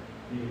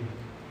healed.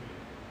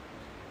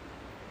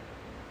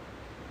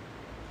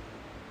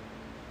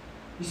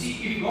 You see,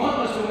 if God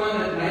was the one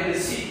that made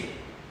us sick,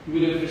 he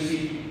would have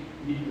received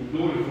the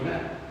glory for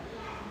that.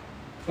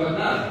 But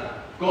no,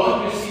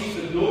 God receives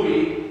the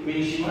glory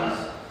when she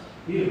was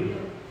healed.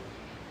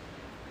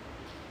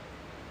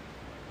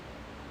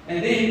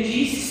 And then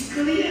Jesus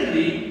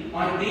clearly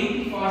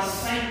identifies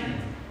Satan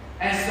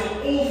as the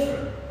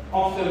author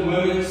of the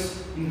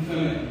woman's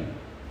infirmity.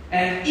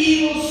 An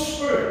evil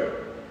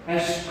spirit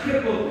has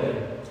crippled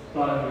her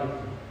directly.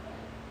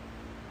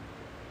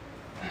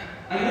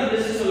 I know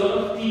this is a lot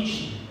of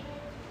teaching,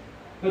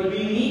 but we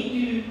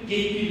need to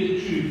get to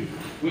the truth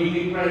when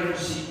we pray for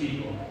sick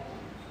people.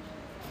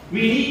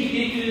 We need to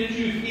get to the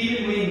truth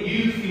even when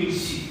you feel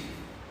sick.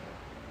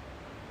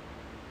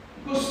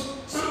 Because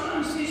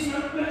sometimes there's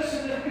no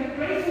person that can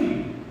pray for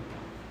you.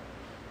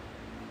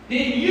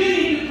 Then you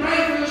need to pray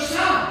for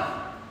yourself.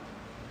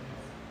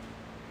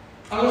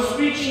 I was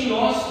preaching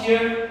last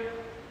year,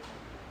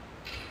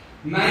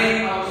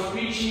 May, I was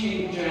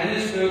preaching in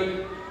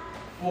Johannesburg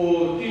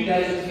for 2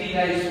 days or 3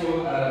 days for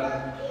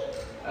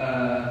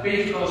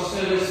Pentecost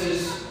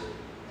services.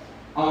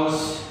 I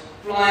was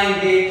flying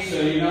there,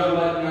 so you know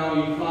what, now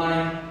you're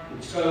flying,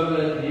 it's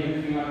COVID and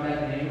everything like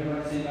that, and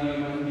everybody said, no, you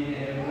mustn't be in an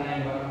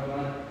airplane, blah, blah,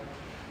 blah.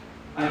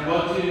 I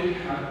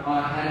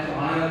had to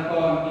hire a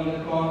car, in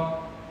the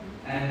car,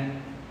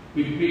 and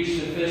we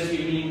preached the first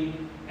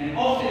evening, and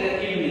after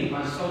that evening,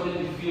 I started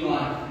to feel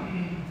like,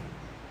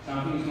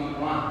 something's not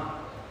right.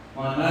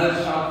 My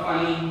nose felt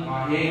funny,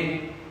 my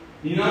head.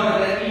 You know what,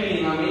 that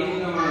evening I went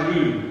into my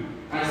room.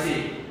 I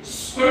said,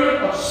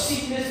 Spirit of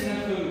sickness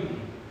and infirmity,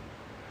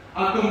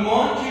 I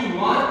command you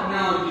right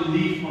now to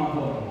leave my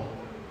body.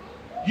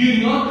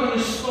 You're not going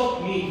to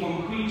stop me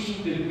from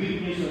preaching the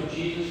good news of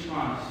Jesus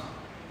Christ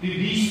to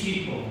these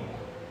people.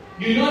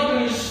 You're not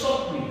going to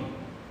stop me.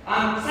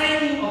 I'm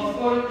taking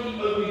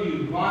authority over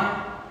you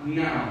right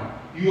now.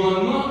 You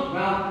are not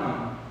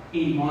welcome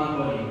in my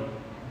body.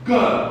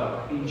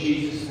 Go in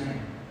Jesus'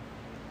 name.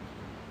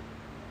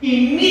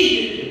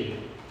 Immediately,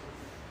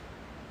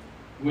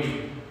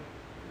 wait.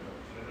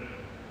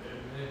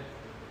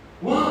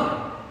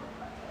 Why?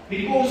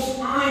 Because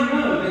I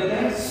know that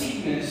that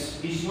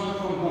sickness is not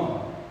from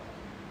God.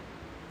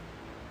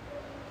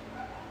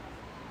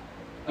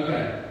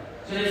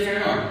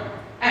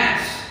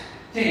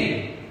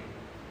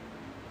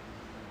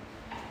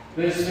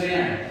 Verse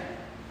 38.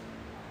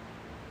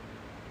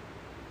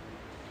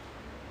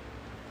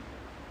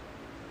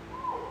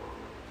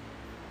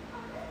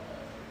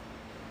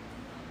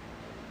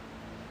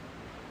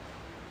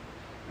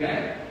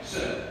 Okay, so,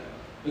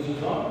 this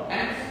was on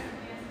Acts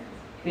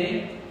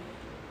 10,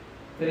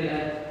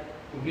 38,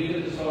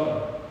 completed the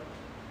story.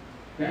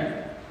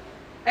 Okay?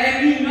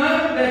 And we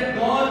know that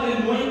God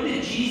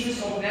anointed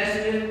Jesus of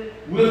Nazareth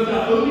with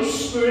the Holy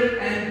Spirit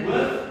and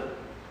with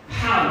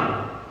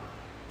power.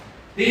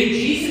 Then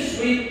Jesus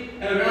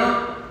went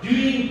around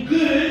doing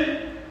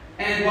good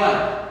and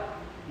what?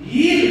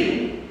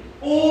 Healing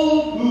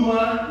all who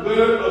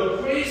were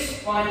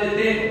oppressed by the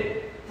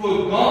devil.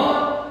 For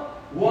God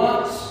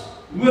was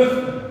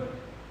with them.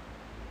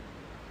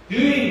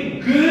 Doing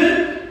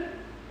good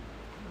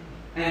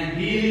and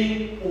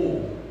healing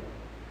all.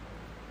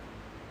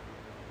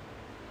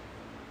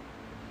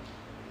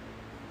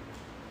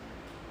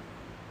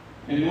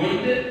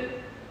 Anointed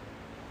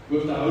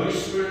with the Holy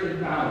Spirit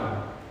and power.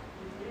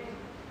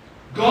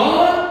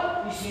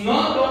 God is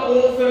not the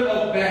author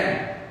of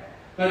bad,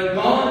 but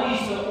God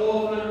is the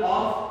author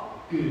of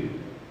good.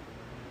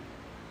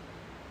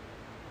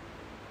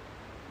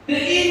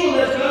 The evil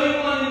that's going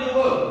on in the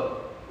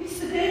world, it's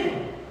the devil.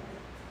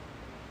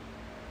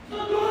 It's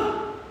not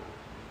God.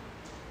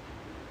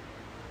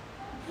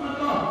 It's not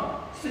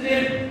God. It's the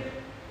devil.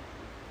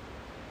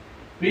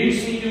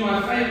 Brings me to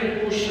my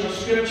favorite portion of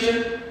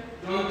Scripture,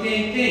 John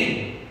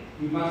 10:10.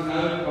 You must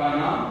know it by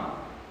now.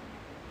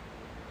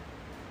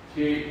 It's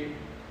very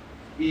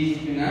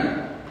easy to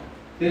know.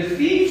 The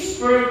thief's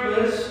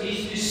purpose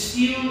is to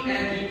steal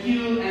and to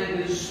kill and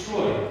to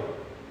destroy.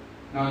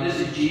 Now this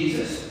is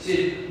Jesus. He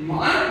said,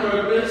 my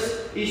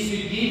purpose is to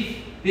give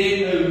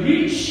them a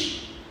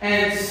rich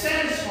and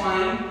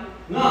satisfying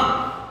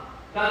life.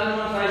 The other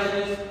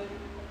translation is,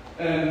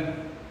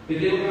 the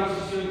devil comes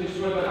to steal and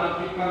destroy, but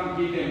I come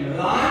to give them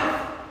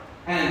life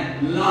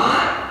and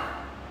life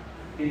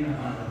in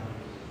abundance.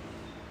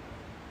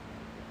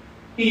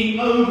 In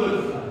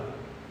overflow.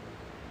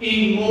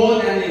 In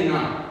more than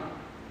enough.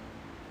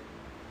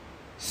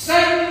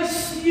 Satan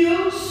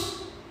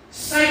steals,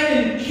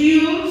 Satan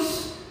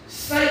kills,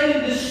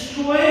 Satan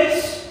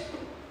destroys,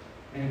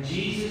 and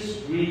Jesus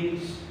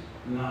brings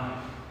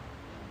life.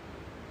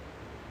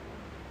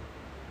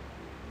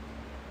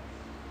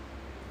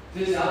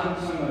 Is this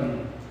helping somebody?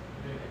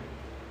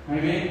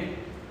 Amen?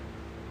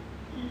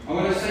 I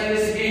want to say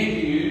this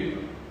again to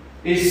you.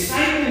 If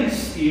Satan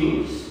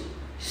steals,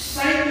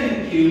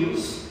 Satan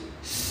kills,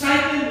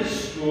 Satan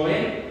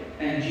destroys,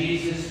 and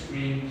Jesus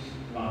brings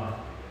life.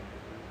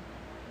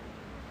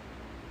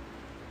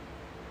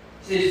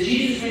 It says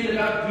Jesus went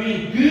about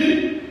doing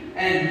good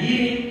and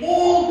healing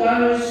all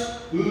those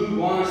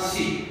who are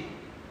sick.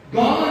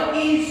 God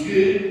is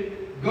good.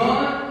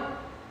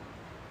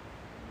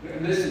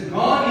 Listen,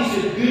 God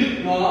is a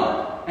good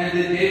God, and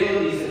the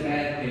devil is a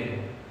bad devil.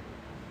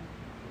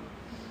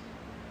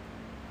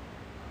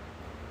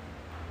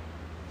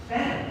 It's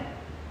bad.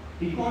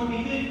 He can't be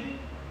good.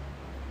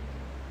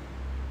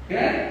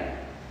 Okay?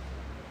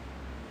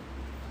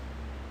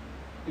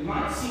 It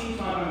might seem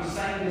like I'm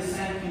saying the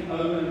same thing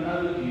over and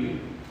over to you,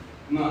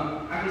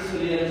 maar ek is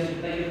geleer as jy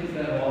baie goed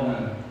herhaal.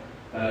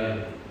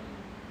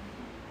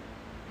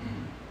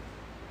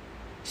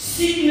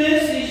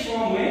 Sickness is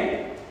from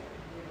where?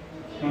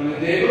 From the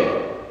devil,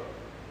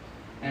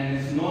 and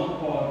it's not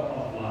part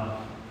of life.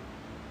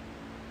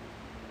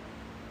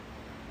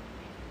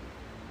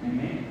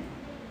 Amen.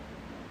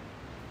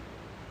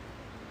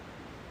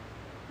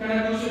 Kan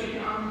ek nou so 'n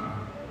bietjie aangaan?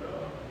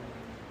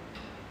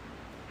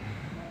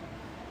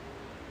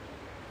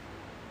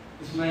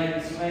 Dis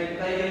my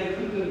tyd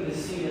goed om te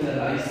sien hulle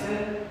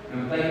luister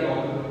en baie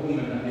raak gekom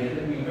en dan weet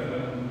ek nie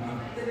wat om gaan.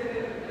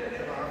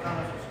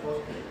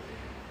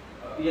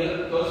 Ja,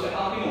 daar's 'n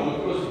albei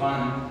hondkos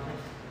van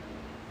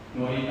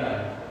nooit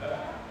tyd.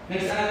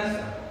 Niks anders.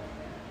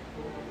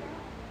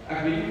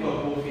 Ek weet nie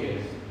wat koffie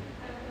is.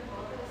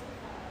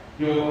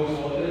 Jo, ons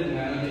water het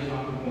nou net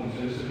aangekom,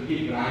 so dis 'n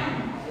bietjie braai.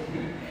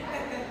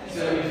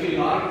 So if you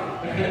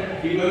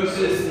like, die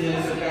Moses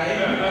is okay.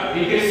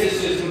 Die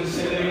sisters moet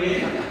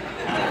celebrate.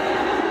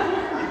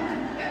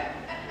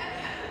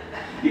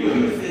 Die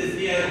Moses,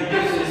 die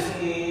Jesus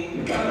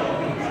kan ook.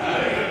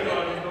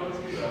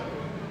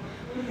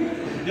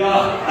 Ja,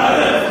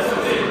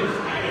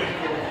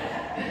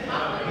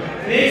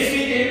 next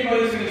week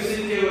everybody's going to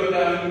sit here with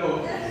their own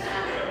coffee.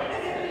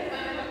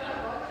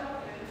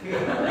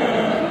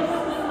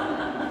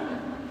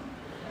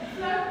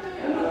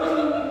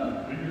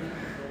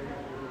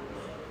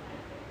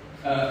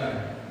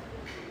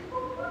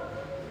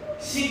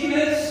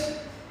 Sickness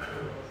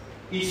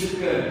is a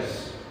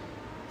curse.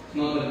 It's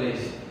not a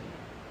blessing.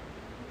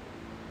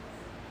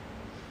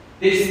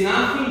 There's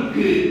nothing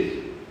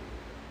good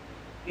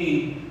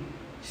in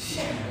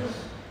sickness.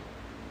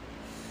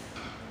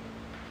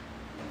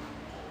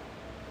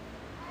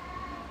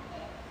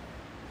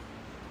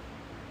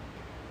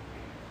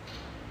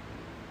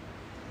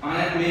 I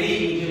had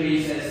many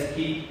injuries as a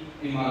kid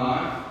in my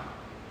life,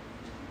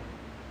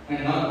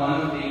 and not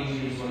one of the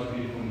injuries was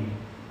good for me.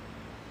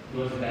 It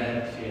was a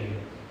bad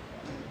experience.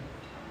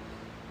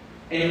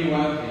 Every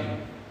one of them.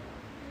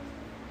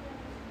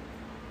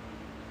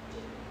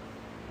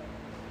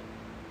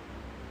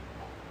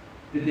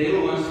 The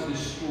devil wants to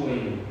destroy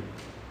you.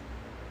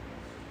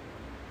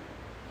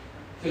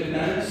 So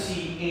don't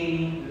see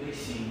any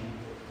blessing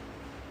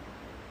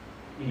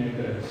in a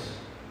curse.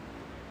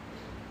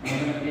 I'm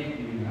going to get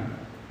to you now.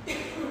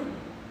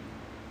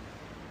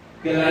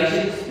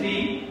 Galatians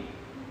 3,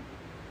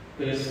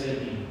 verse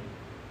 13.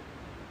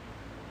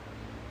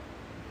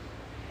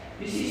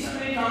 You see, so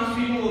many times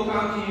people will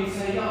come to you and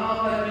say, "Yeah,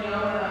 but you know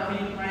what, I've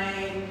been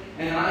praying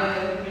and I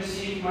haven't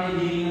received my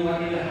healing," or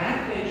whatever.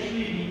 Have they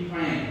truly been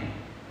praying?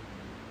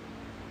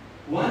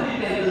 What did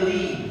they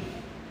believe?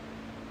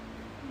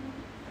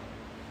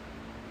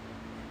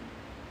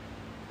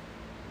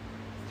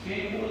 It's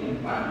very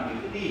important. What do you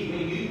believe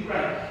when you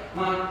pray? I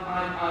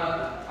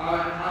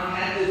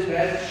had this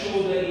bad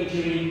shoulder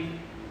injury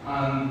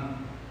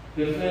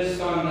the first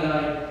time that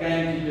I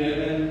came to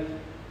Durban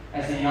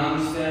as a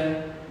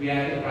youngster. We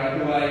had a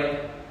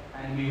breakaway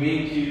and we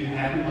went to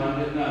Happy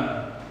Wonders.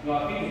 No, I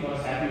think it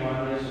was Happy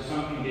Wonders or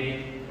something there.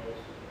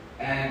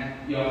 And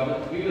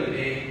but we were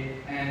there.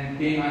 And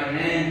then I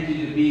ran to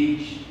the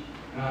beach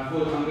and I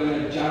thought I'm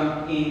going to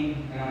jump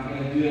in and I'm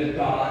going to do a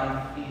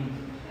dive in.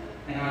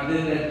 And I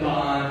did that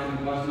dive and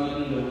it was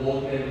not in the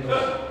water, it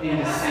was in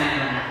the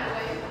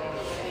sand.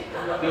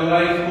 The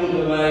wave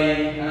pulled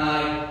away and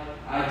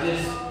I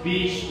just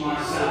beached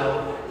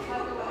myself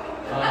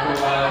like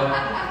a whale.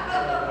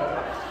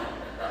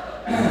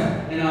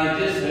 And I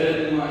just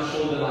heard in my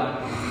shoulder like,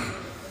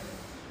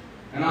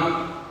 and I'm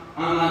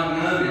like,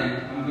 "No man,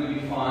 I'm going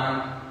to be fine.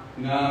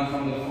 You know, I'm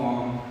from the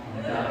farm.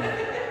 I'm done."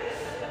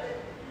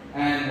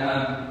 And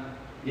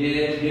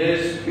yes.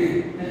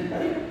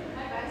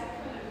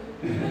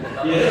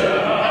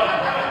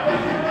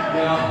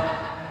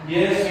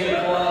 Yes, we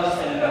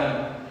passed,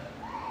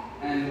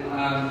 and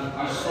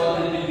I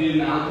started to do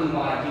mountain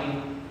biking,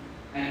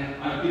 and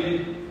I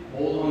couldn't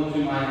hold on to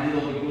my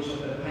handle because of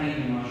the pain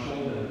in my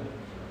shoulder.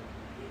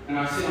 And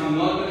I said, "I'm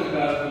not going to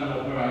go for an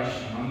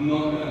operation. I'm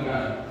not going to go."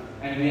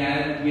 And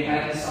we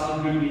had a cell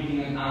group meeting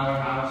in our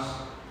house,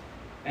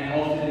 and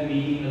after the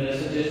meeting,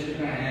 Melissa just took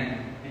her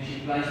hand and she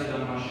placed it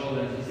on my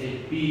shoulder and she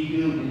said, "Be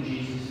healed in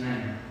Jesus'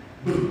 name."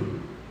 Boom.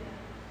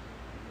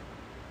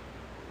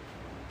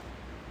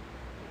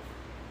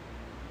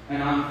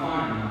 And I'm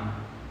fine now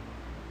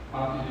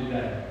after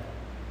today.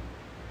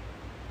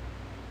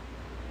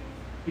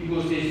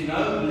 Because there's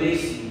no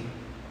blessing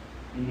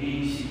in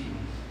any sickness.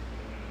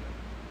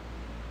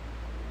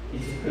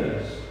 It's a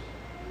curse.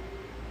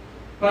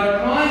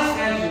 But Christ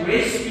has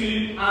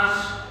rescued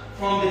us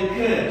from the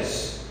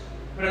curse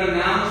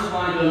pronounced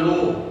by the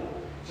law.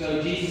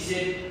 So Jesus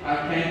said,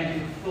 "I came to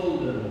fulfill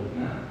the law."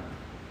 No?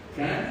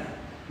 Okay?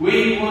 When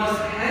he was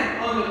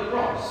hanged on the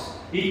cross,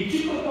 he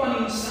took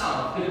upon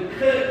himself the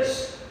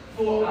curse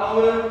for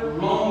our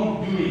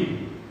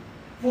wrongdoing.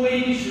 For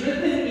it is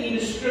written in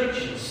the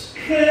scriptures,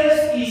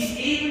 "Cursed is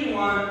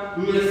everyone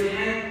who is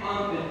hanged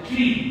on the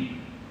tree."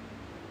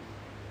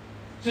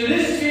 So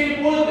this is very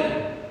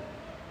important.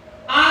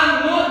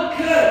 I'm not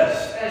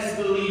cursed as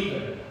a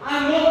believer.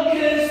 I'm not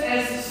cursed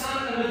as the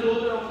son and the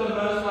daughter of the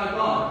Most High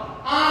God.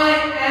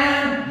 I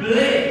am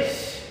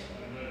blessed.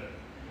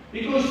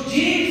 Because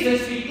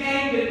Jesus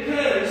became the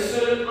curse so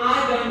that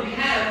I don't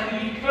have to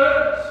be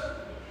cursed.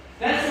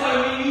 That's why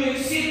when you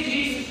accept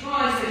Jesus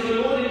Christ as your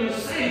Lord and your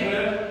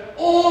Savior,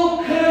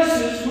 all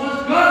curses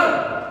must go.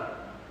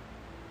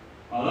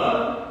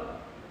 Hello?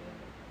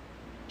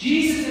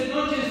 Jesus did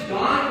not just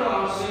die for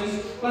our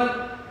sins, but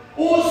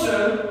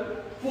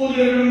also for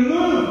the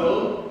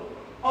removal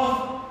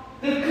of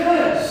the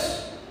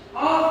curse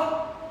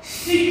of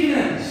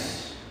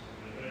sickness.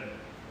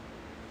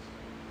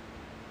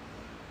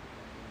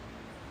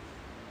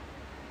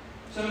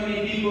 So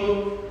many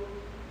people,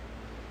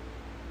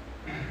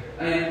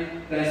 they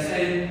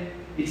say,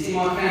 "It's in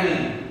my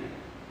family."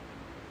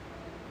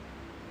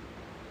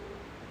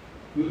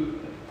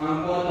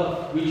 I'm part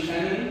of which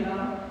family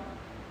now?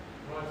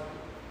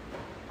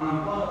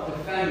 I'm part of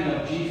the family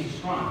of Jesus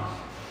Christ.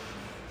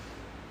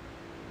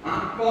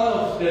 I'm part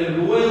of the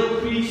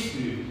royal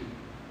priesthood.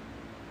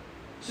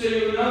 So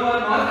you know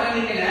what? My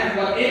family can have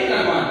whatever I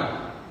want.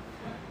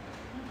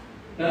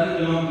 Doesn't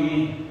belong to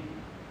me.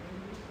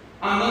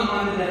 I'm not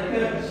under that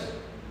curse.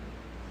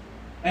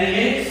 And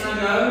yes, I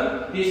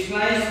know there's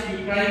place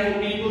to pray for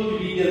people to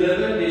be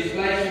delivered. There's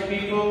place for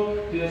people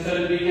so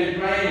that we can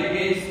pray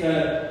against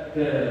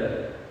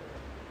the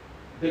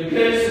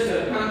curses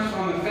that comes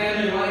from the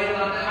family.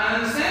 I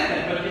understand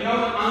that, but you know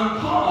what? I'm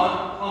part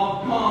of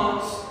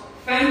God's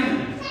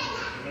family.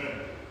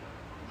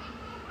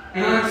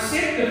 And I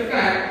accept the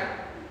fact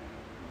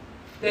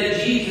that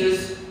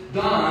Jesus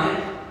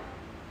died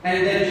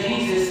and that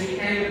Jesus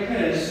became a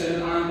curse so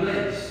that I'm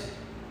blessed.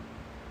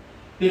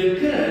 The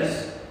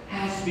curse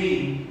has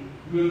been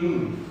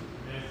removed.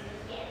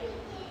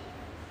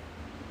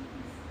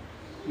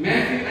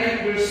 Matthew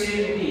 8 verse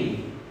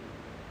 17.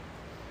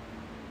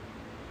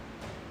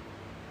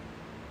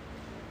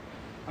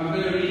 I'm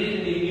going to read it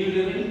in the New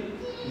Living.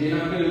 Then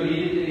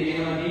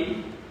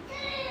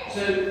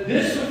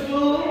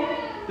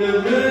the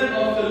word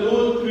of the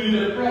Lord through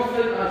the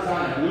prophet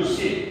Isaiah, who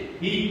said,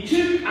 He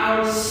took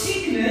our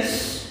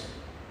sickness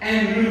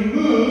and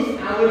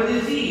removed our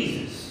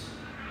diseases.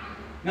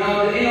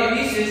 Now the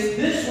NIV says,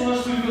 this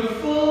was to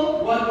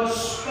fulfill what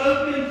was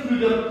spoken through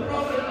the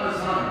prophet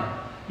Isaiah.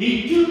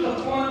 He took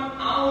upon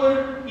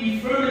our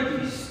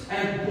infirmities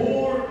and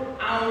bore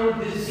our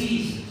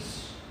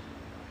diseases.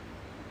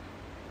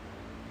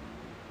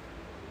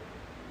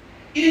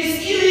 It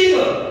is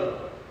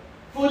illegal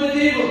for the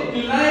devil to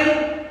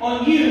lay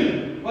on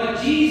you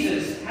what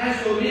Jesus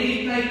has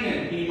already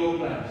taken in your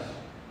place.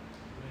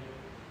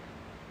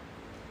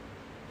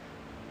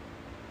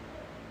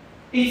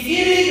 It's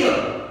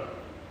illegal.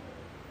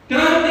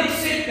 Don't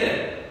accept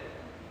it.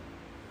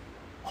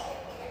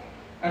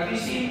 Have you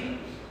seen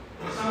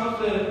some of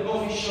the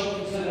coffee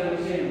shops that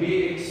will say,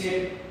 we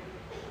accept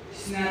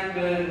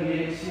Snapper,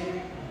 we accept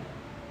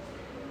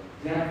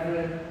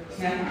Zapper,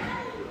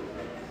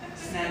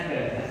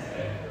 Snapper,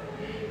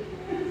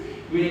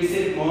 we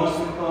accept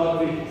MasterCard,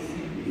 we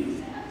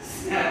accept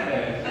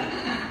Snapper.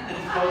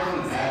 It's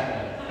called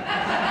Zapper.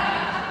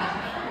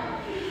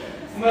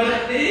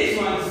 But there is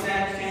one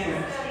Snap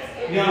scanner.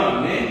 No,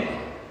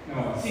 no,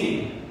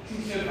 zie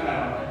so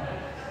ver.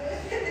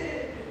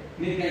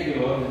 Net kyk jy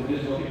hoor,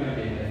 dis wat ek kan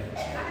weet.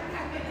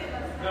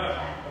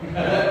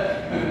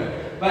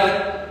 But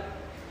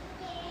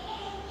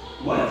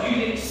what you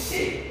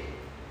accept is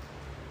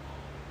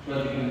what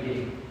you're going to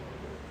get.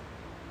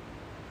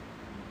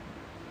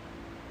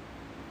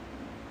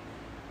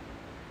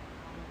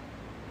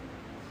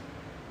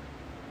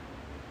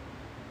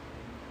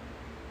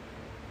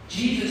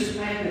 Jesus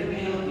paid the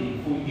penalty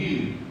for you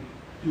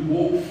to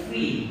walk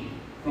free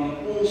from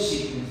all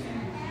sickness and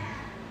disease.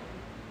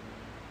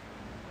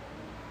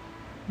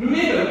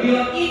 Remember, we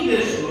are in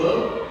this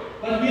world,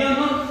 but we are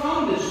not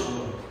from this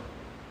world.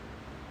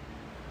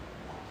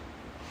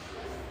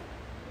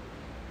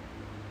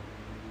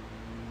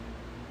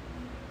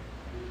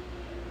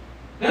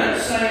 Don't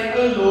say,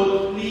 oh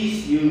Lord,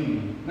 please heal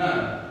me. No.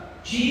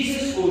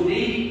 Jesus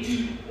already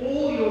took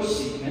all your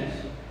sickness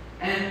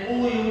and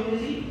all your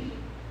disease.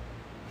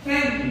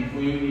 Thank Him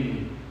for your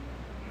healing.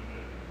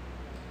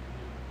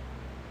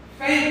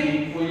 Thank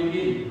Him for your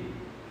healing.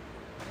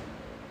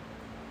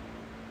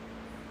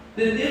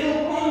 The devil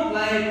can't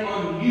lay it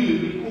on you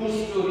because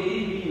it's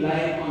already been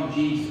laid on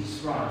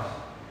Jesus Christ.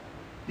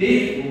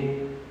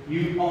 Therefore,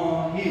 you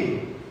are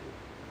healed.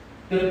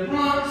 The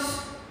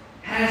price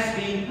has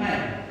been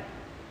paid.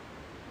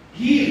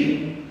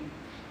 Healing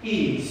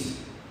is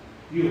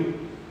yours.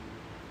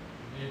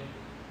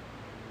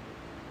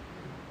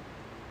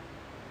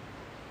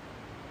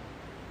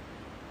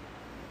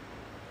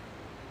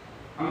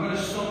 I'm going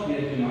to stop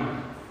here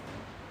tonight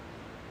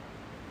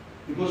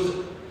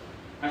because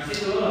I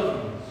said a lot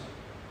of things.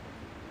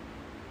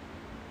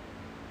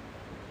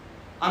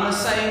 I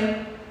must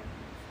say,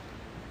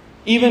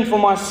 even for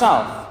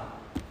myself,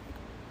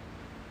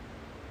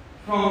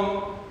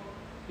 from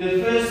the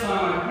first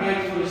time I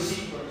prayed for a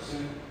sick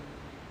person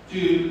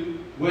to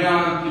where I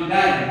am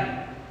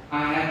today,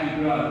 I had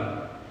to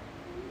grow.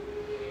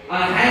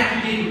 I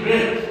had to get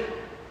rid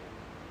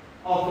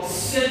of a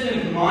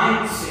certain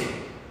mindset.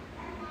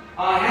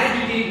 I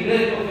had to get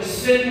rid of a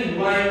certain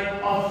way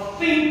of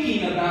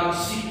thinking about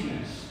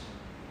sickness.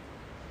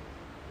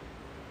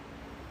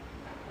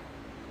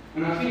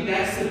 And I think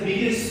that's the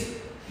biggest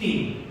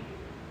thing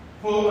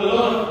for a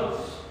lot of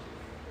us,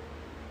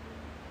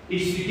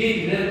 is to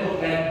get rid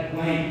of that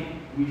way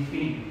we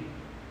think.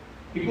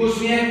 Because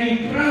we have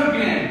been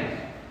programmed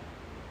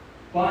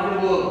by the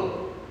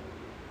world.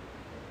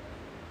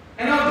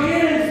 And our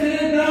parents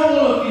didn't know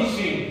all of these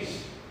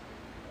things.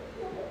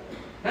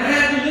 They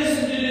had to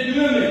listen to the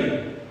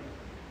doorman.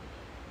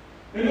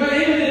 And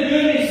whatever the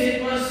doorman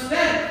said was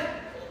that.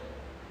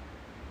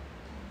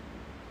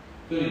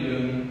 Sorry,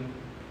 doorman.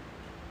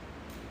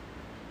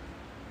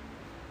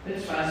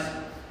 That's fast.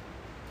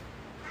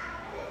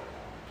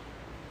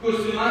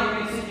 Because tonight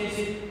we can sit and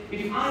say,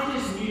 if I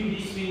just knew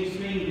these things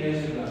 20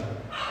 years ago,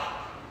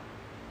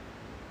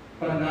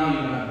 but now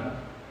you know.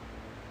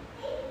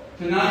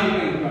 So now you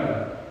can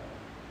grow.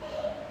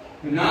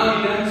 And now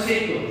you don't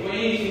settle for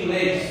anything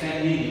less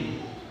than healing.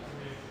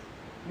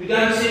 We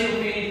don't settle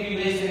for anything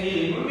less than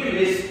healing. Remember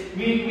this,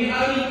 we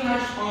only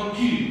touched on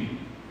 2.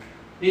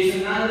 There's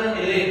another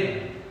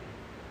 11.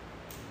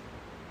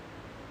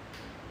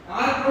 Now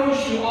I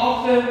promise you,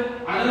 after,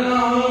 I don't know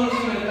how long it's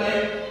going to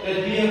take, that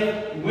we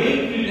have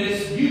went through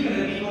this, you're going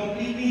to be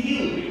completely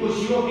healed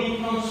because you are being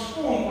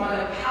transformed by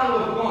the power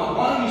of God.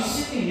 While you're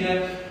sitting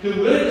here, the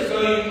word is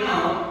going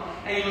out,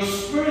 and your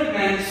spirit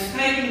man is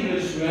taking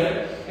this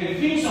word, and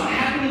things are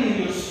happening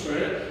in your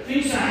spirit,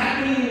 things are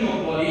happening in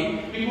your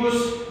body,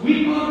 because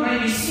we can't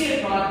maybe see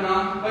it right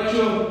now, but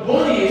your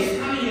body is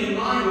coming in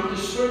line with the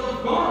Spirit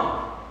of God.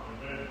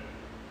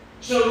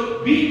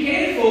 So be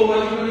careful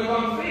what you're going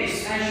to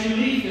confess as you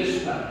leave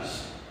this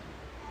place.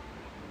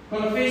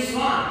 Confess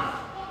life.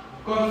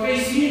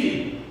 Confess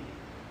healing.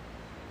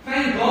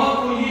 Thank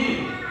God for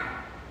healing.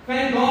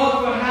 Thank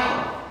God for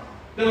health.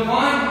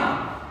 Divine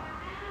health.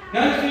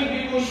 Don't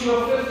think because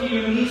you're 50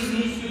 your knees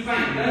needs to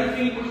faint. Don't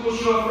think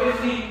because you are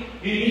 50,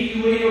 you need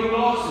to wear your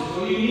glasses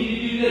or you need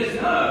to do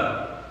this.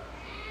 No.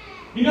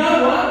 You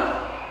know what?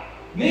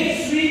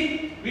 Next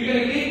week, we're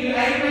going to get to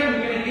Abraham,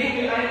 we're going to get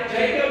to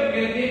Jacob, we're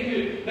going to get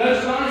to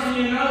those guys, and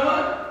you know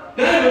what?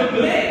 They were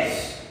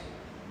blessed.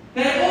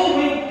 They all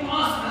went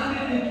past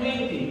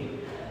 120.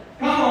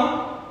 Come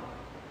on.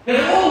 They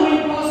all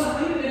went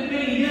past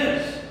 120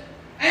 years.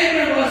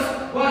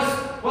 Abraham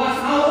was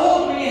how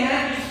old when he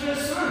had his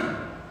first son?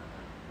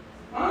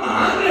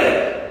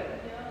 100.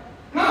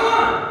 Come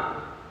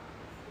on.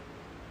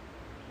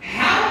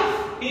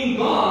 Health in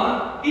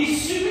God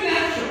is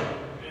supernatural.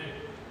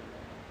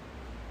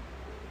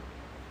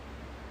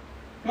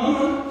 Come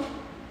on.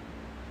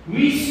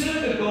 We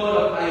serve the God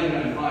of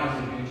Abraham,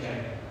 Isaac, and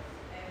Jacob.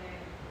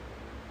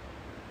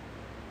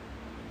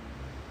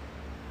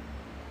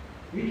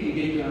 We can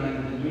get to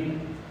 120.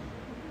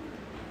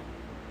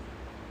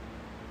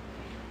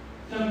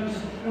 Some people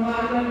say, no,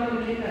 I don't want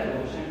to get that,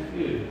 or same for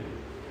you.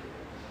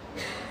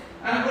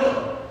 And look,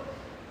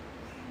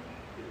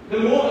 the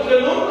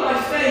longer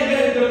I stay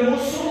here, the more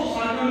souls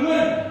I can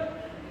win.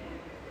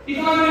 If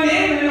I'm in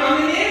heaven,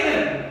 I'm in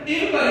heaven.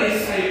 Everybody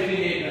is saved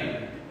in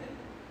heaven.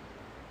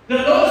 The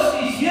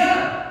lost is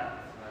here.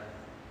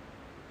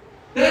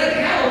 That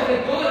health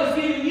that God has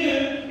given you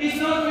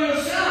is not for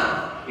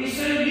yourself. It's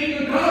so that you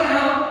can go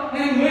out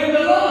and win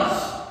the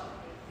lost.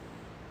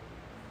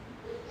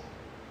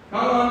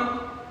 Come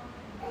on.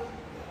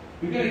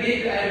 We're going to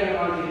get to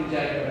Abraham, Isaac, and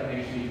Jacob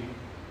next week.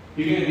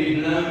 You're going to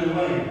be blown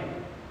away.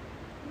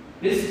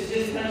 This is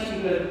just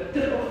touching the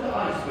tip of the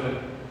iceberg,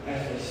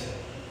 as they say.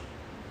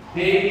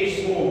 There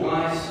is more,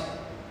 guys.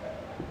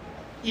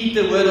 Eat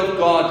the Word of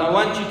God. I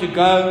want you to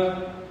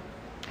go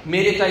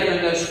meditate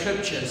on those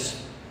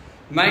scriptures.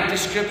 Make the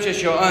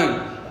scriptures your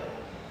own.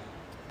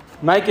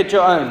 Make it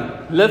your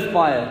own. Live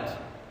by it.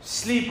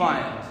 Sleep by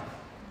it.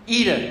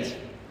 Eat it.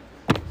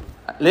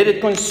 Let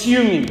it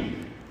consume you.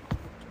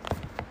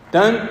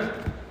 Don't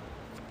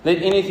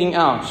let anything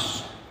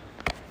else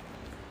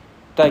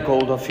take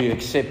hold of you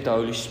except the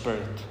Holy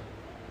Spirit.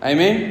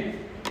 Amen?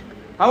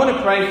 I want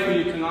to pray for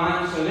you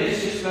tonight, so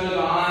let's just close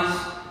our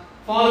eyes.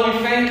 Father, we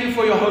thank you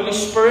for your Holy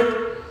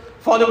Spirit.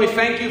 Father, we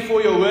thank you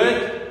for your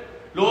word.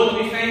 Lord,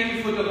 we thank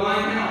you for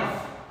divine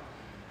health.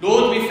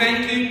 Lord, we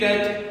thank you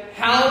that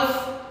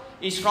health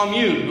is from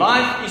you.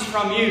 Life is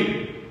from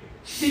you.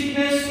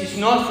 Sickness is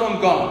not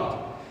from God.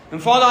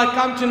 And Father, I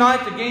come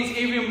tonight against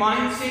every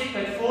mindset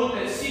that thought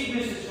that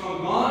sickness is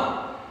from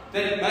God,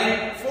 that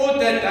they thought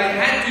that they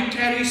had to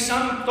carry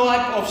some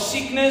type of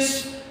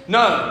sickness.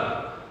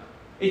 No,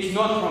 it's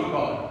not from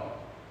God.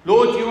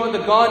 Lord, you are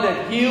the God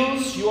that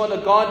heals. You are the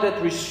God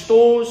that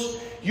restores.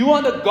 You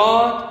are the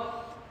God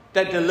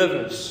that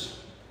delivers.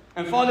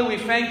 And Father, we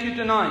thank you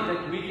tonight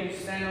that we can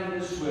stand on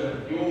this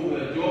word,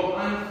 your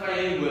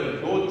unfailing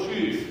word, your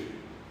truth.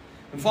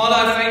 And Father,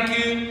 I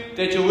thank you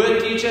that your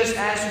word teaches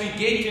as we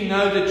get to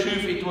know the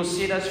truth, it will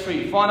set us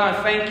free. Father,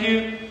 I thank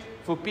you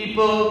for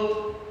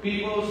people's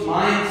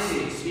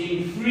mindsets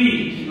being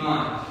free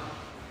tonight.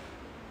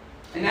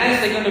 And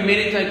as they're going to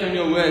meditate on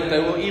your word, they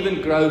will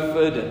even grow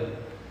further.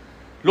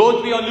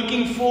 Lord, we are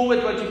looking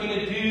forward to what you're going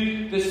to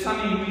do this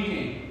coming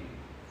weekend.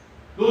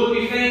 Lord,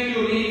 we thank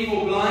you already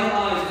for blind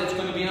eyes that's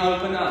going to be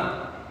opened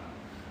up.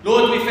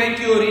 Lord, we thank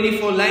you already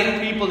for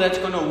lame people that's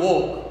going to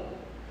walk.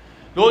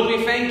 Lord,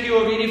 we thank you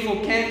already for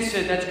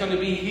cancer that's going to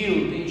be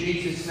healed in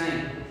Jesus'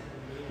 name.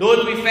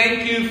 Lord, we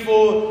thank you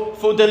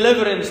for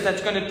deliverance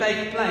that's going to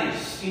take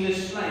place in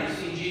this place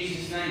in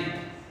Jesus' name.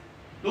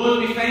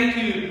 Lord, we thank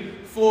you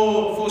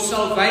for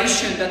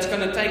salvation that's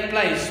going to take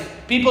place.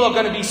 People are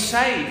going to be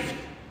saved.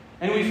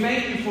 And we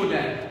thank you for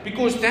that.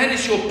 Because that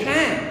is your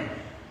plan.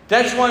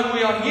 That's why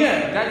we are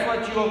here. That's what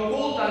you have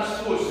called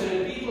us for. So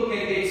that people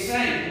can get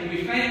saved. And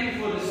we thank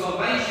you for the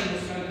salvation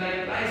that's going to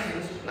take place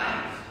in this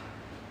place.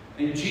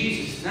 In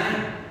Jesus'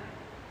 name.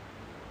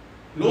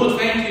 Lord,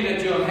 thank you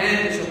that your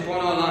hand is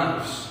upon our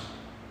lives.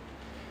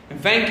 And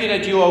thank you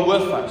that you are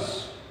with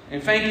us.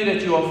 And thank you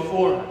that you are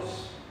for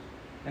us.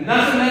 And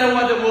doesn't matter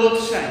what the world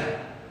says.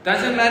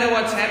 Doesn't matter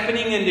what's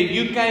happening in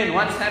the UK and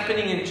what's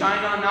happening in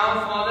China now,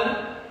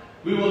 Father.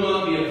 We will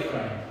not be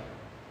afraid.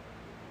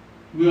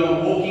 We are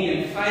walking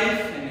in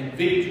faith and in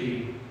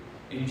victory.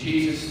 In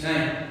Jesus'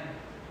 name.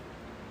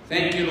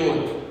 Thank you,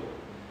 Lord.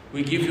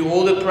 We give you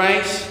all the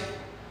praise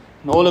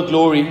and all the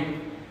glory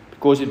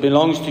because it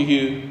belongs to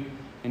you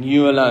and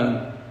you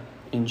alone.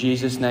 In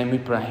Jesus' name we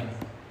pray.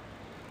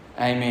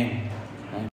 Amen.